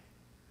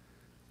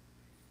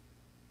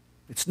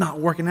 It's not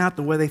working out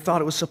the way they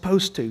thought it was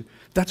supposed to.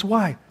 That's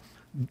why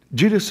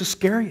Judas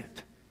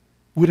Iscariot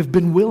would have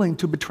been willing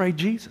to betray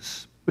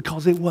Jesus,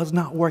 because it was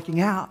not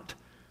working out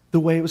the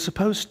way it was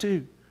supposed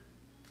to.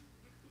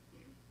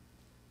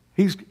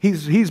 He's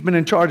been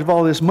in charge of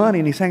all this money,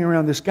 and he's hanging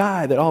around this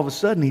guy that all of a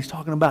sudden he's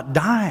talking about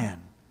dying.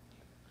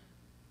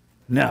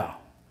 No.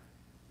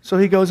 So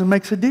he goes and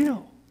makes a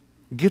deal.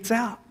 Gets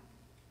out.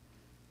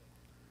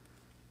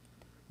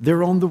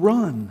 They're on the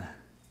run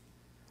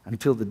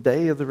until the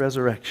day of the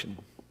resurrection.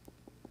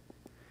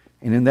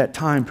 And in that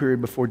time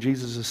period before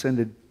Jesus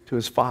ascended to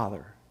his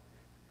Father,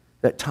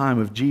 that time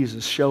of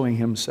Jesus showing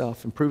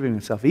himself and proving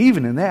himself,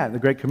 even in that, the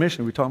Great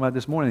Commission we were talking about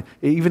this morning,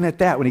 even at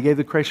that, when he gave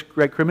the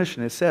Great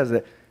Commission, it says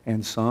that,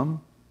 and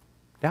some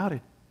doubted.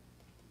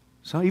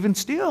 Some even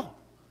still.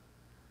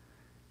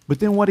 But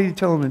then what did he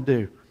tell them to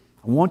do?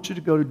 I want you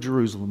to go to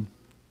Jerusalem,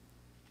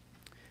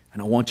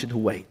 and I want you to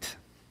wait.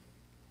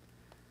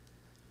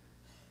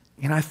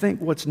 And I think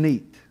what's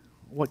neat,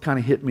 what kind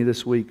of hit me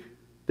this week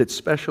that's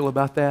special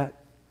about that,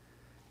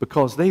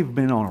 because they've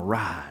been on a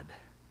ride.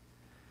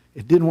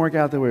 It didn't work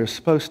out the way it was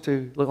supposed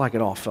to. It looked like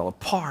it all fell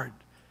apart.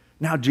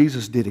 Now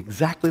Jesus did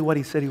exactly what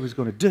he said he was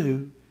going to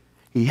do.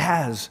 He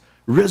has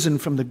risen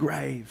from the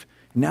grave.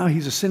 Now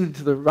he's ascended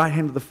to the right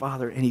hand of the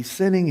Father, and he's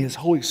sending his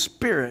Holy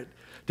Spirit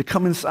to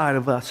come inside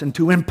of us and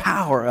to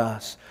empower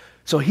us.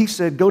 So he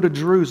said, go to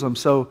Jerusalem,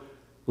 so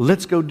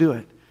let's go do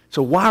it.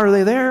 So why are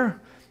they there?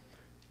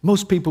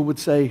 Most people would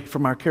say,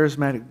 from our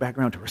charismatic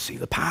background, to receive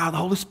the power of the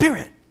Holy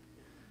Spirit.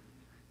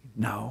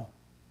 No.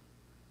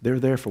 They're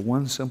there for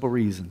one simple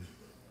reason.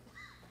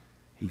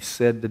 He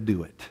said to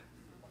do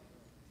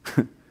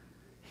it.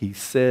 He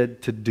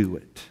said to do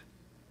it.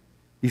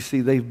 You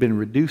see, they've been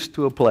reduced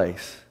to a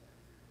place.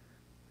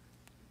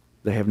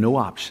 They have no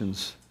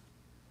options,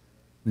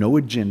 no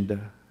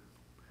agenda,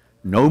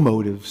 no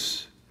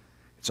motives.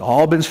 It's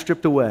all been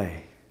stripped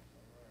away.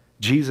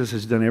 Jesus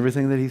has done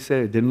everything that he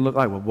said. It didn't look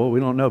like, well,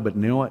 we don't know, but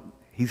you know what?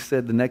 He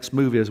said the next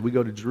move is we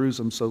go to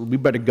Jerusalem, so we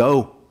better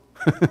go.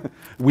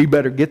 We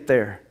better get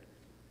there.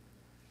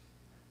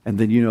 And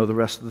then you know the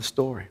rest of the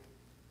story.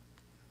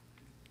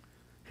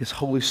 His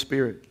Holy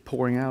Spirit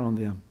pouring out on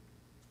them.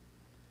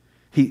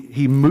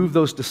 He moved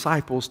those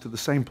disciples to the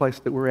same place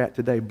that we're at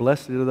today.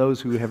 Blessed are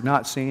those who have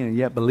not seen and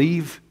yet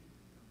believe.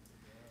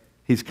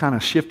 He's kind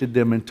of shifted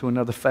them into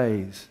another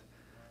phase.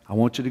 I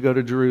want you to go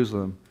to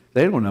Jerusalem.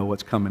 They don't know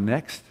what's coming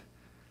next.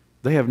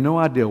 They have no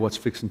idea what's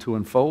fixing to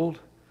unfold.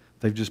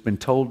 They've just been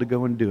told to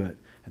go and do it.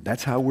 And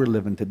that's how we're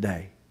living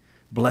today.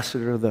 Blessed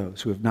are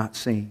those who have not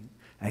seen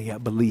and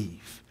yet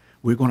believe.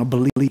 We're going to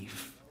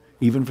believe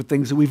even for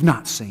things that we've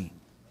not seen.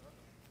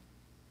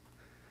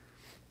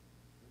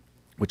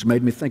 Which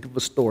made me think of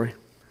a story.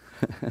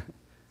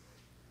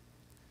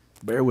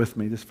 Bear with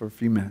me just for a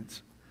few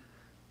minutes.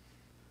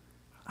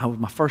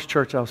 My first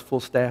church I was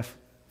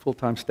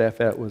full-time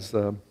staff at was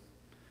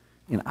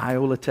in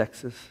Iola,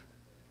 Texas.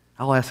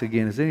 I'll ask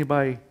again, is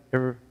anybody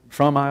ever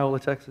from Iola,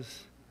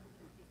 Texas?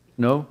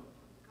 No?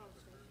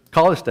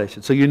 College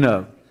Station, so you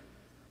know.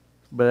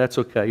 But that's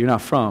okay. You're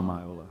not from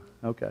Iola.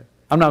 Okay.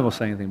 I'm not going to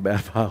say anything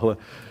bad about Iola.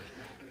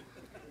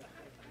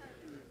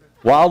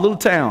 Wild little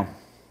town.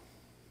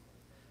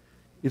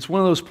 It's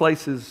one of those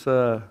places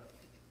where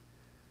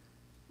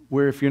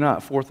if you're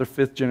not fourth or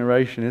fifth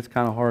generation, it's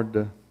kind of hard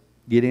to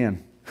get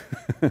in.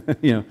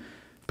 You know,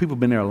 people have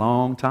been there a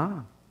long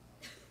time.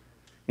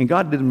 And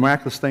God did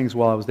miraculous things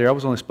while I was there. I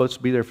was only supposed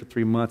to be there for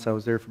 3 months. I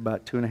was there for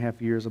about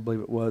 2.5 years, I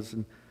believe it was.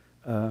 And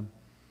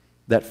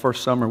that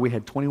first summer, we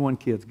had 21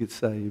 kids get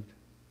saved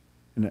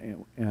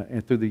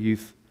and through the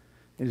youth.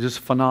 It's just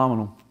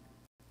phenomenal.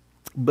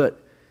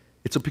 But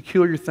it's a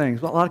peculiar thing.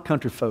 There's a lot of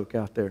country folk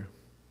out there.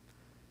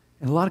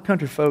 And a lot of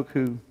country folk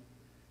who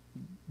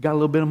got a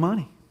little bit of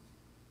money.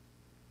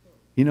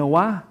 You know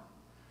why?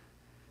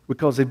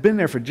 Because they've been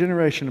there for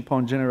generation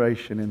upon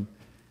generation, and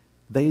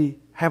they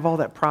have all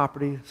that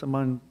property.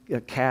 Some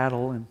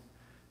cattle and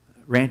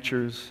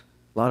ranchers.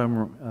 A lot of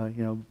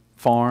them,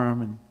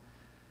 farm, and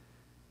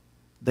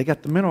they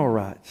got the mineral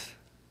rights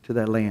to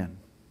that land.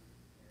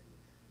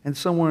 And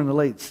somewhere in the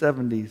late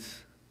 70s,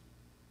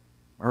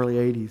 early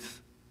 80s,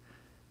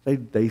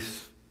 they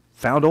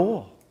found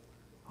oil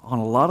on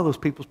a lot of those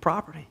people's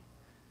property.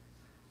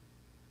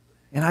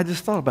 And I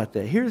just thought about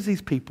that. Here's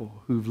these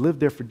people who've lived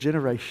there for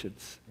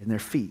generations, and their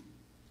feet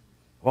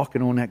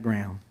walking on that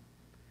ground.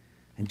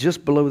 And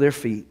just below their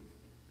feet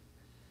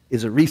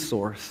is a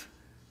resource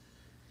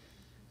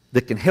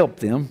that can help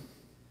them,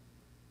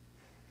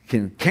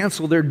 can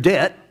cancel their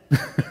debt,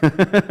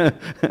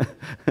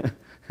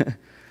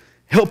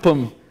 help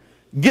them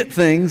get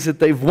things that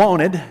they've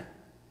wanted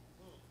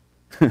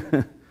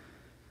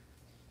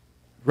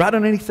right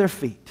underneath their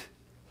feet.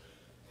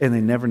 And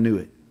they never knew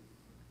it.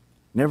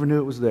 Never knew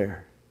it was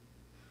there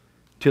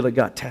till it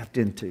got tapped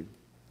into.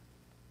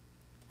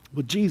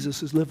 Well,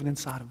 Jesus is living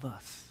inside of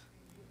us.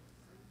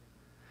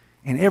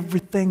 And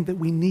everything that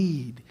we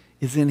need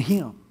is in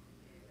Him.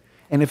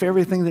 And if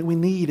everything that we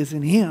need is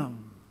in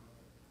Him,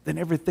 then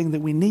everything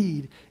that we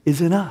need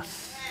is in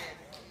us.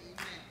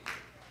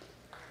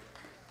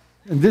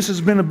 And this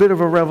has been a bit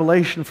of a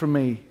revelation for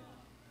me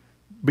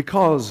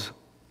because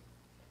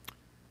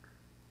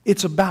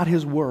it's about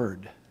His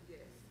Word.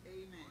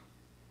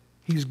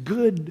 He's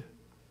good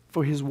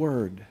for His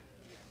Word.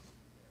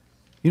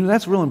 You know,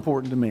 that's real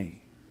important to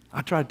me.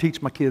 I try to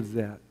teach my kids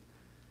that.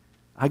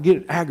 I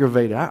get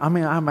aggravated.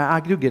 I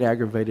do get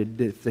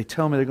aggravated if they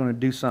tell me they're going to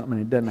do something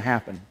and it doesn't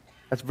happen.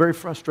 That's very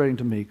frustrating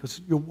to me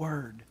because your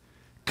Word,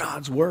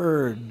 God's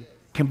Word,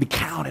 can be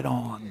counted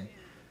on.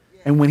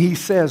 And when He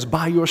says,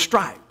 by your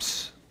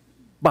stripes,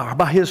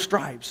 by His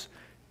stripes,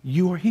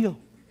 you are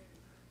healed.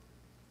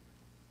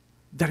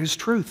 That is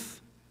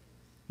truth.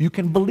 You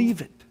can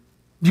believe it.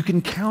 You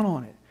can count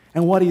on it.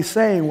 And what He's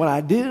saying, what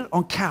I did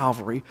on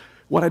Calvary,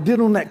 what I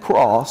did on that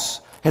cross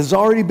has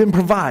already been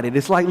provided.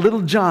 It's like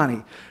little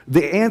Johnny.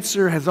 The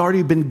answer has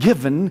already been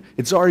given.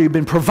 It's already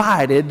been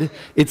provided.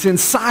 It's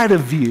inside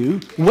of you,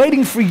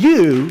 waiting for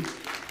you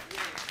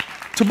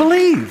to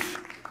believe.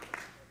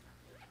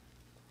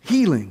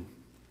 Healing.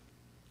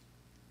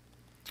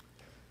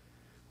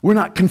 We're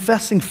not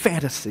confessing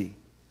fantasy.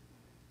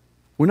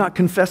 We're not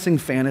confessing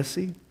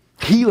fantasy.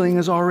 Healing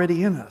is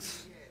already in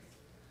us.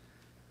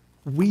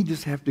 We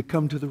just have to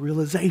come to the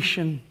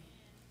realization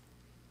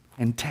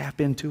and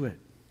tap into it.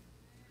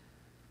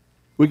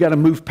 We got to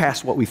move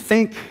past what we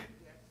think,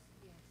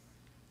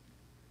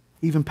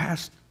 even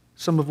past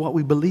some of what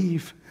we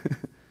believe,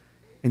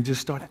 and just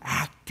start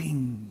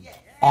acting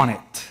on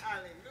it.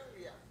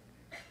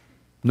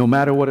 No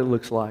matter what it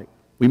looks like.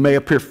 We may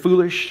appear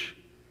foolish,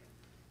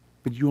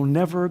 but you'll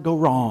never go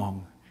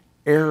wrong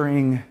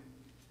erring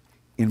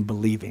in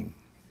believing.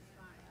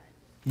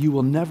 You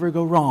will never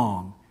go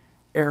wrong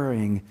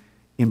erring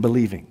in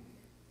believing.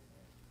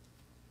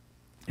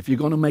 If you're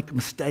going to make a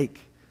mistake,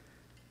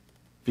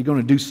 if you're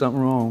going to do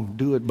something wrong,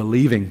 do it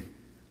believing.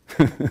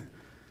 Quit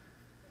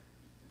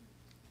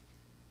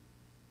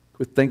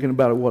thinking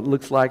about what it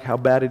looks like, how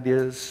bad it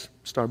is.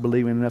 Start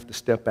believing enough to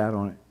step out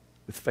on it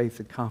with faith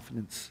and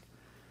confidence.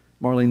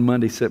 Marlene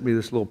Mundy sent me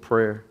this little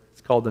prayer.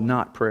 It's called the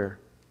knot prayer.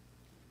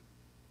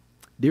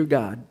 Dear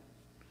God,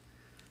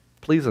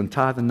 please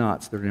untie the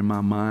knots that are in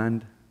my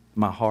mind,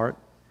 my heart,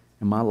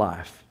 and my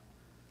life.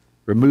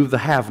 Remove the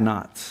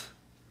have-nots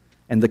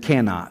and the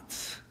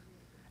cannots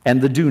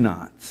and the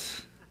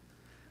do-nots.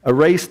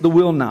 Erase the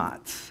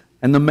will-nots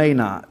and the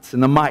may-nots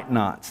and the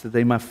might-nots that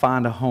they might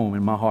find a home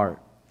in my heart.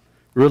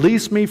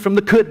 Release me from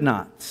the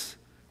could-nots,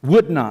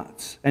 would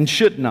nots, and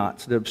should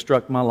nots that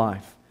obstruct my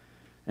life.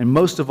 And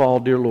most of all,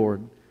 dear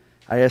Lord,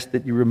 I ask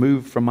that you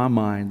remove from my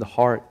mind, the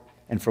heart,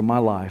 and from my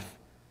life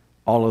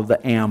all of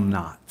the am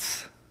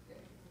nots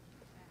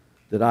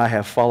that I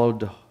have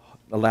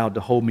allowed to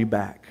hold me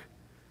back,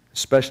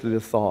 especially the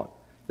thought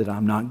that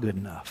I'm not good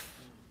enough.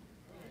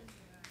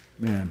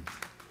 Man.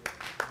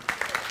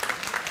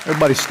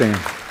 Everybody stand.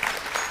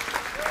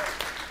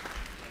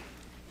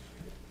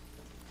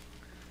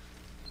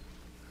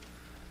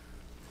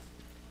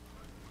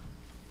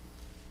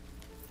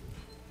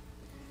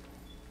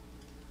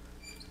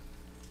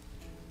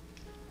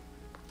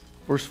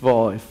 First of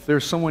all, if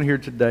there's someone here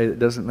today that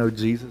doesn't know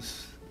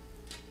Jesus,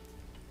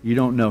 you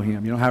don't know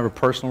him, you don't have a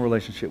personal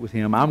relationship with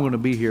him, I'm going to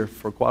be here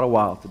for quite a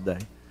while today.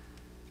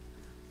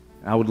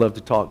 I would love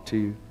to talk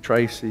to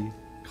Tracy,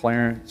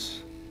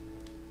 Clarence,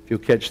 if you'll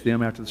catch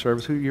them after the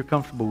service, who you're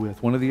comfortable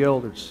with, one of the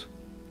elders.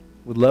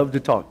 Would love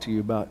to talk to you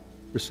about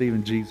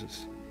receiving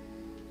Jesus.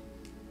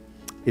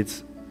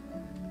 It's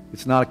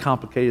not a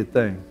complicated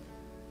thing.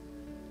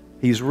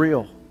 He's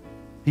real.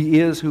 He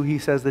is who he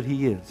says that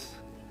he is.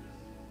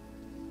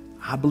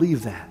 I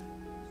believe that.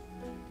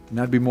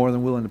 And I'd be more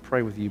than willing to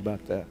pray with you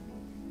about that.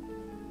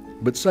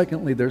 But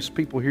secondly, there's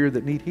people here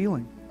that need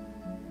healing.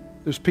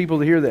 There's people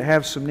here that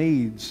have some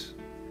needs,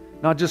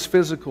 not just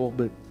physical,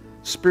 but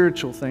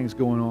spiritual things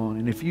going on.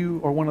 And if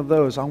you are one of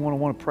those, I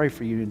want to pray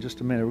for you in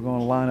just a minute. We're going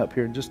to line up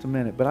here in just a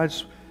minute.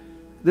 But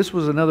this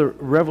was another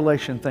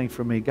revelation thing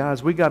for me.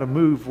 Guys, we got to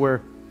move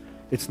where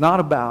it's not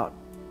about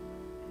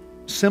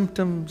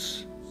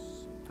symptoms.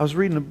 I was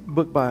reading a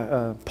book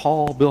by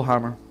Paul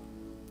Bilheimer,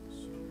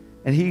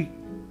 and he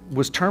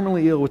was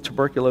terminally ill with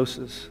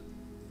tuberculosis.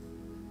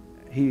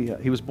 He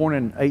was born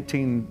in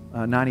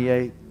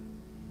 1898.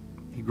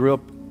 He grew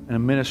up in a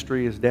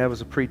ministry. His dad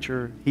was a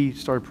preacher. He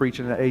started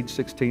preaching at age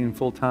 16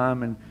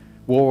 full-time, and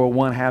World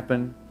War I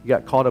happened. He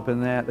got caught up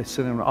in that. They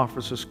sent him to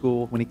officer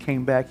school. When he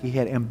came back, he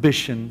had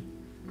ambition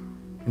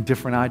and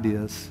different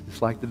ideas,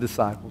 just like the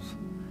disciples.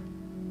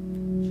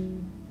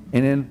 And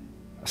then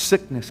a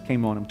sickness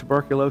came on him,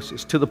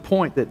 tuberculosis, to the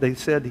point that they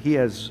said he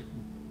has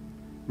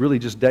really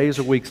just days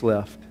or weeks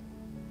left.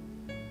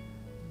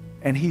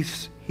 And he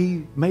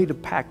made a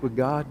pact with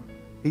God.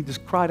 He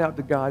just cried out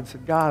to God and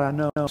said, God, I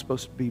know I'm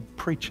supposed to be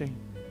preaching.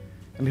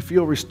 And if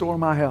you'll restore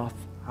my health,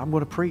 I'm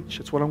going to preach.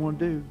 That's what I want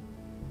to do.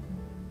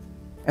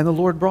 And the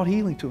Lord brought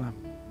healing to him.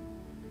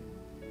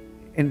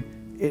 And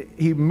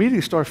he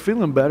immediately started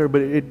feeling better,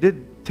 but it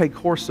did take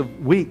course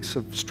of weeks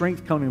of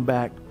strength coming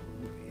back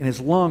and his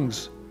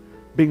lungs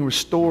being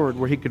restored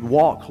where he could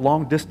walk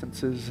long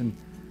distances.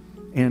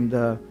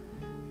 And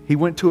he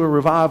went to a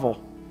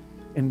revival.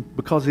 And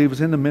because he was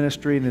in the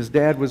ministry and his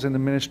dad was in the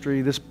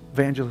ministry, this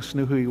evangelist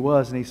knew who he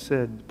was. And he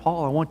said,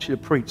 Paul, I want you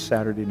to preach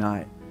Saturday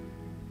night.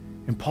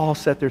 And Paul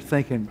sat there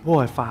thinking,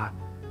 boy, if I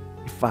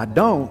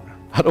don't,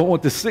 I don't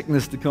want the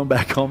sickness to come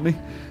back on me.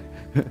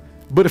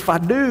 But if I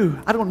do,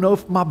 I don't know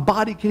if my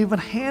body can even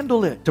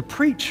handle it to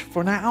preach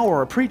for an hour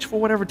or preach for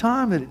whatever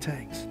time that it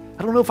takes.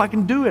 I don't know if I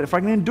can do it, if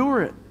I can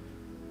endure it.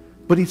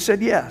 But he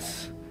said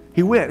yes.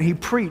 He went, he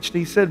preached.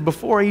 He said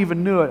before he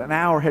even knew it, an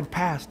hour had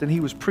passed, and he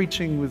was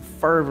preaching with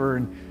fervor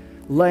and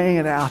laying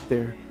it out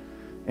there.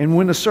 And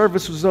when the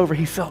service was over,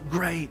 he felt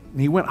great.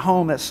 And he went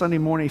home that Sunday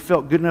morning. He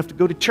felt good enough to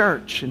go to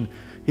church. And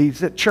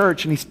he's at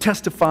church, and he's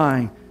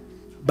testifying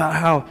about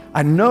how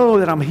I know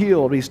that I'm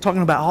healed. He's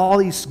talking about all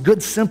these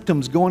good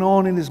symptoms going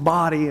on in his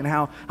body and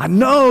how I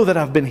know that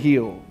I've been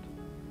healed.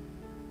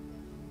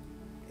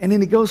 And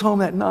then he goes home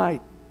that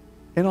night,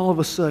 and all of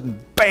a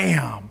sudden,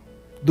 bam,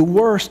 the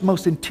worst,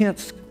 most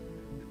intense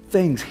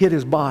things hit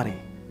his body.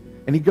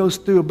 And he goes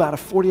through about a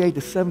 48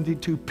 to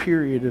 72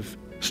 period of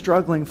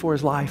struggling for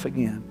his life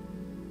again.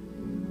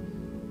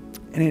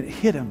 And it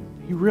hit him.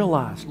 He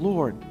realized,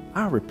 Lord,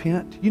 I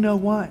repent. You know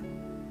what?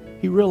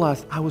 He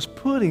realized I was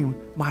putting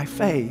my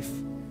faith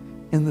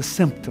in the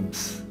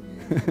symptoms.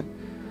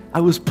 I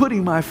was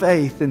putting my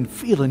faith in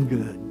feeling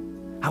good.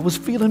 I was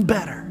feeling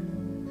better.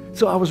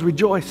 So I was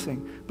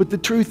rejoicing. But the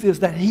truth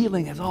is that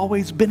healing has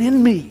always been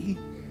in me.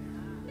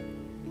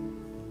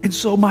 And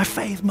so my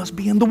faith must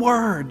be in the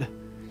Word,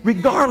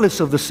 regardless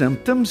of the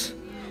symptoms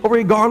or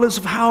regardless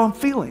of how I'm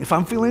feeling. If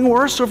I'm feeling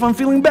worse or if I'm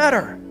feeling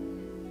better.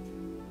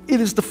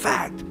 It is the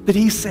fact that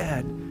he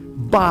said,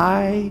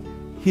 by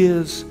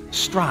his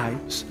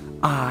stripes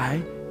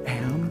I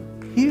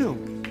am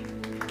healed.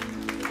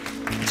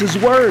 It's his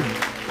word.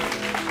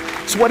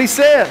 It's what he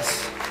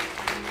says.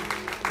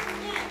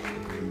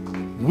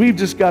 We've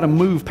just got to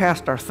move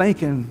past our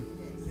thinking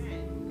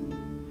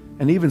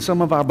and even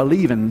some of our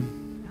believing.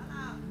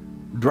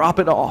 Drop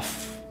it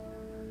off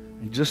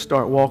and just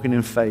start walking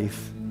in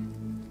faith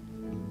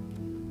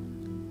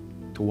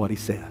to what he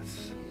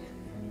says.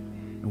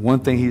 And one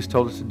thing he's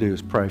told us to do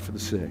is pray for the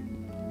sick.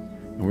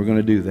 And we're going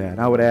to do that.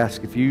 I would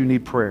ask if you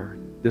need prayer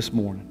this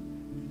morning,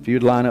 if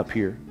you'd line up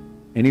here,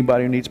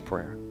 anybody who needs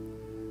prayer,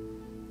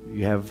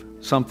 you have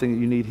something that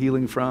you need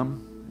healing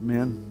from,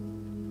 amen?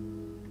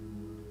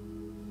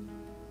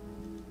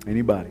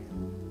 Anybody?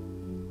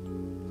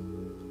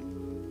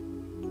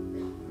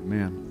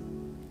 Amen.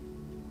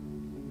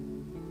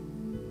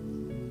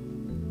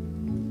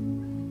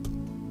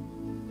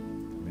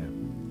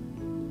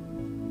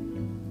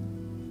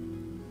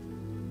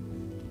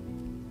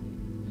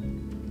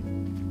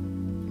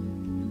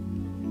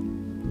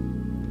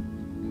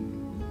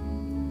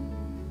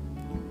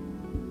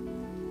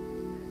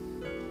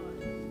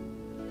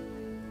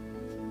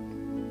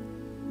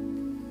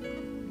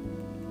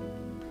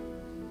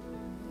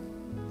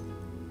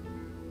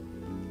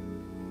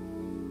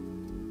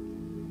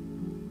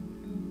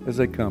 As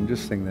they come,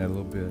 just sing that a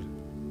little bit.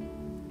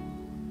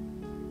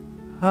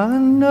 I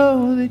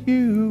know that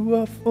you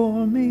are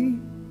for me.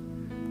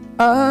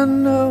 I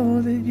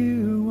know that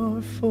you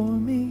are for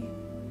me.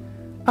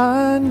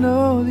 I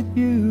know that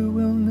you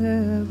will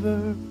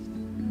never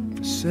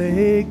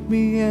forsake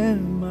me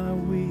in my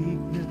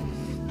weakness.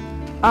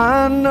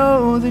 I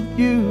know that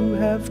you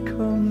have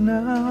come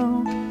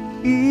now,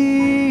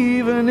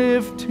 even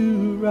if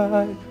to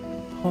ride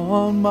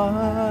upon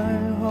my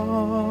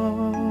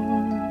heart,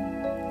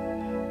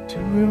 to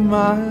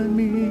remind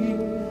me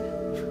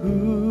of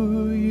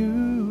who you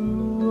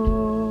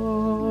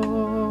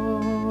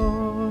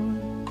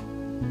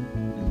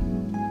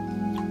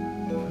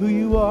are. Who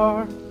you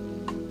are.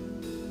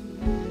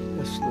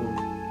 Yes, Lord.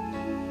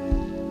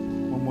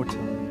 One more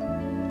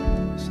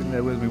time. Sing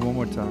that with me one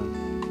more time.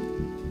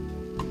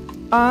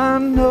 I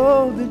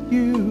know that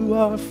you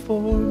are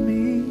for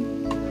me.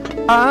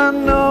 I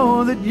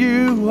know that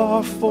you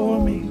are for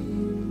me.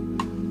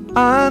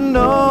 I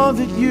know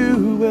that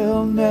you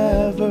will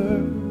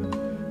never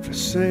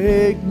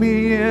forsake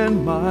me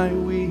in my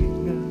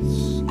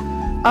weakness.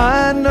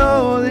 I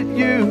know that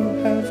you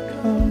have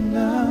come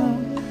now,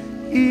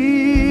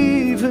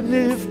 even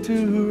if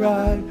to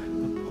ride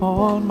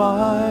upon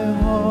my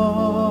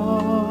heart,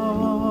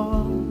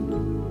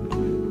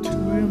 to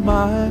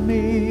remind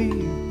me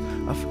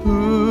of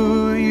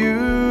who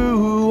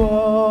you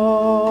are.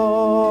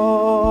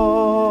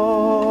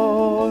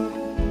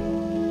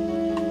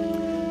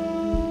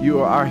 You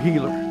are our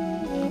healer.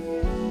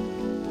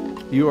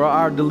 You are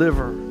our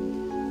deliverer.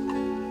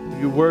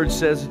 Your word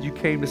says that you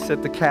came to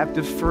set the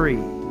captive free.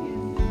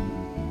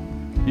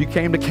 You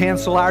came to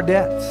cancel our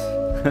debts.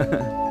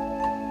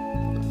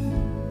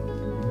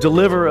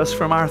 Deliver us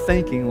from our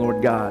thinking,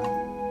 Lord God.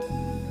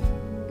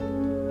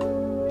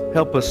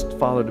 Help us,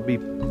 Father, to be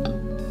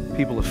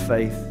people of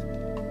faith,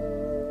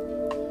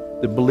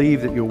 that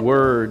believe that your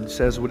word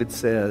says what it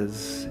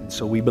says, and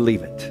so we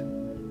believe it,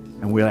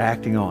 and we're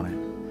acting on it.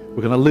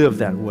 We're going to live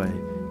that way.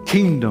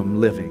 Kingdom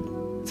living.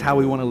 It's how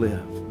we want to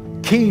live.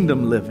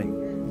 Kingdom living.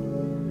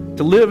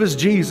 To live as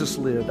Jesus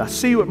lived. I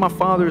see what my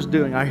Father is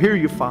doing. I hear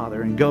you,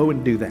 Father, and go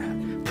and do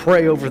that.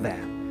 Pray over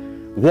that.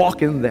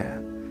 Walk in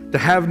that. To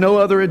have no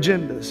other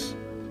agendas.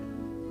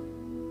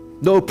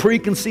 No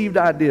preconceived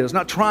ideas.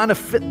 Not trying to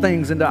fit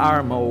things into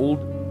our mold.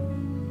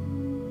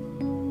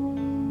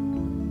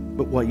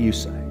 But what you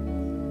say.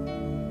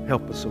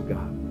 Help us, oh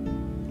God.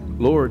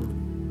 Lord,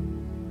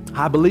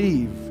 I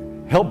believe.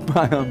 Help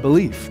my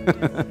unbelief.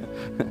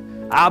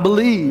 I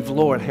believe,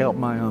 Lord, help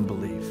my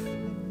unbelief.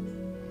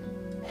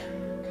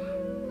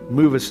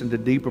 Move us into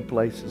deeper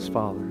places,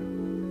 Father,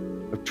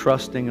 of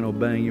trusting and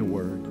obeying your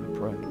word, I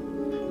pray.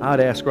 I'd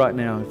ask right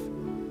now if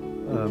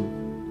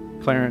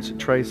Clarence and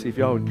Tracy, if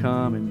y'all would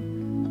come,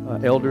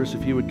 and elders,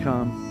 if you would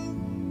come.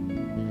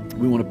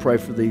 We want to pray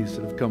for these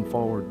that have come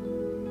forward.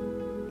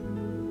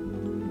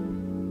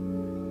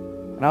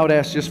 And I would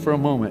ask just for a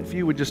moment, if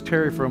you would just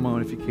tarry for a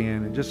moment if you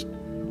can, and just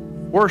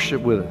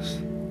worship with us.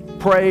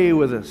 Pray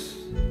with us.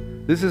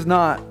 This is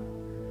not,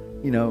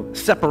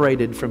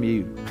 separated from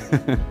you.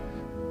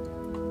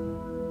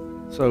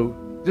 So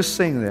just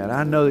sing that.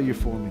 I know that you're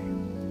for me.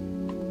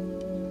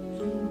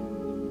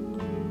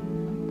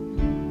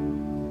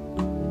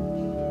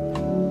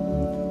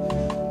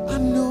 I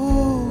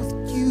know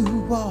that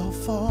you are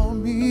for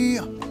me.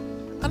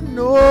 I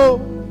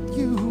know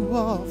you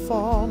are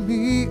for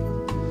me.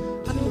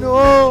 I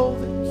know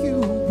that you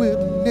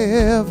will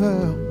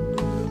never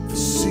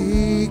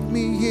forsake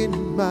me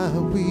in my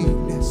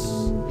weakness.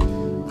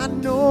 I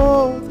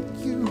know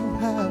that you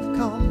have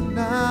come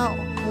now,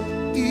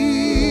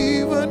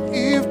 even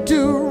if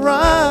to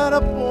ride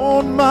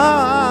upon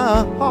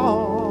my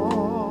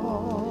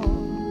heart,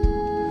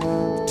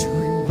 to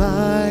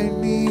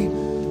remind me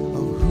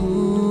of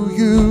who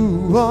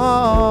you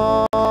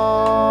are.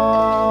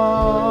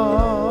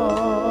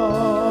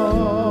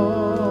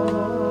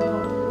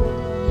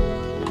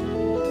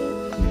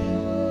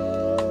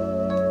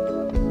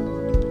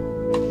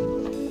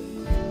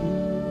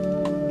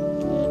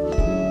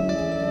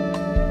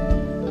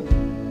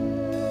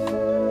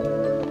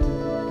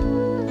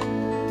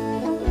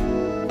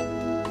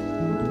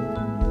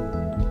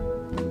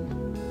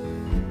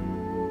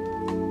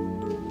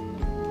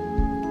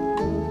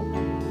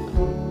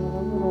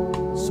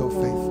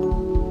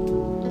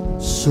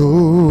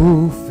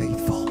 So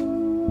faithful,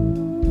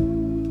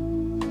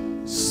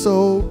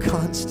 so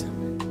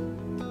constant,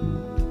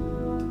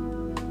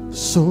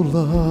 so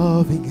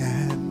loving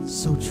and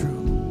so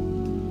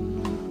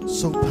true,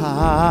 so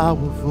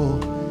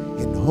powerful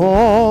in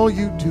all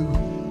you do.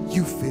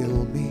 You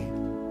fill me,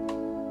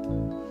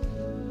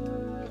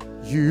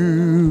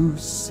 you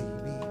see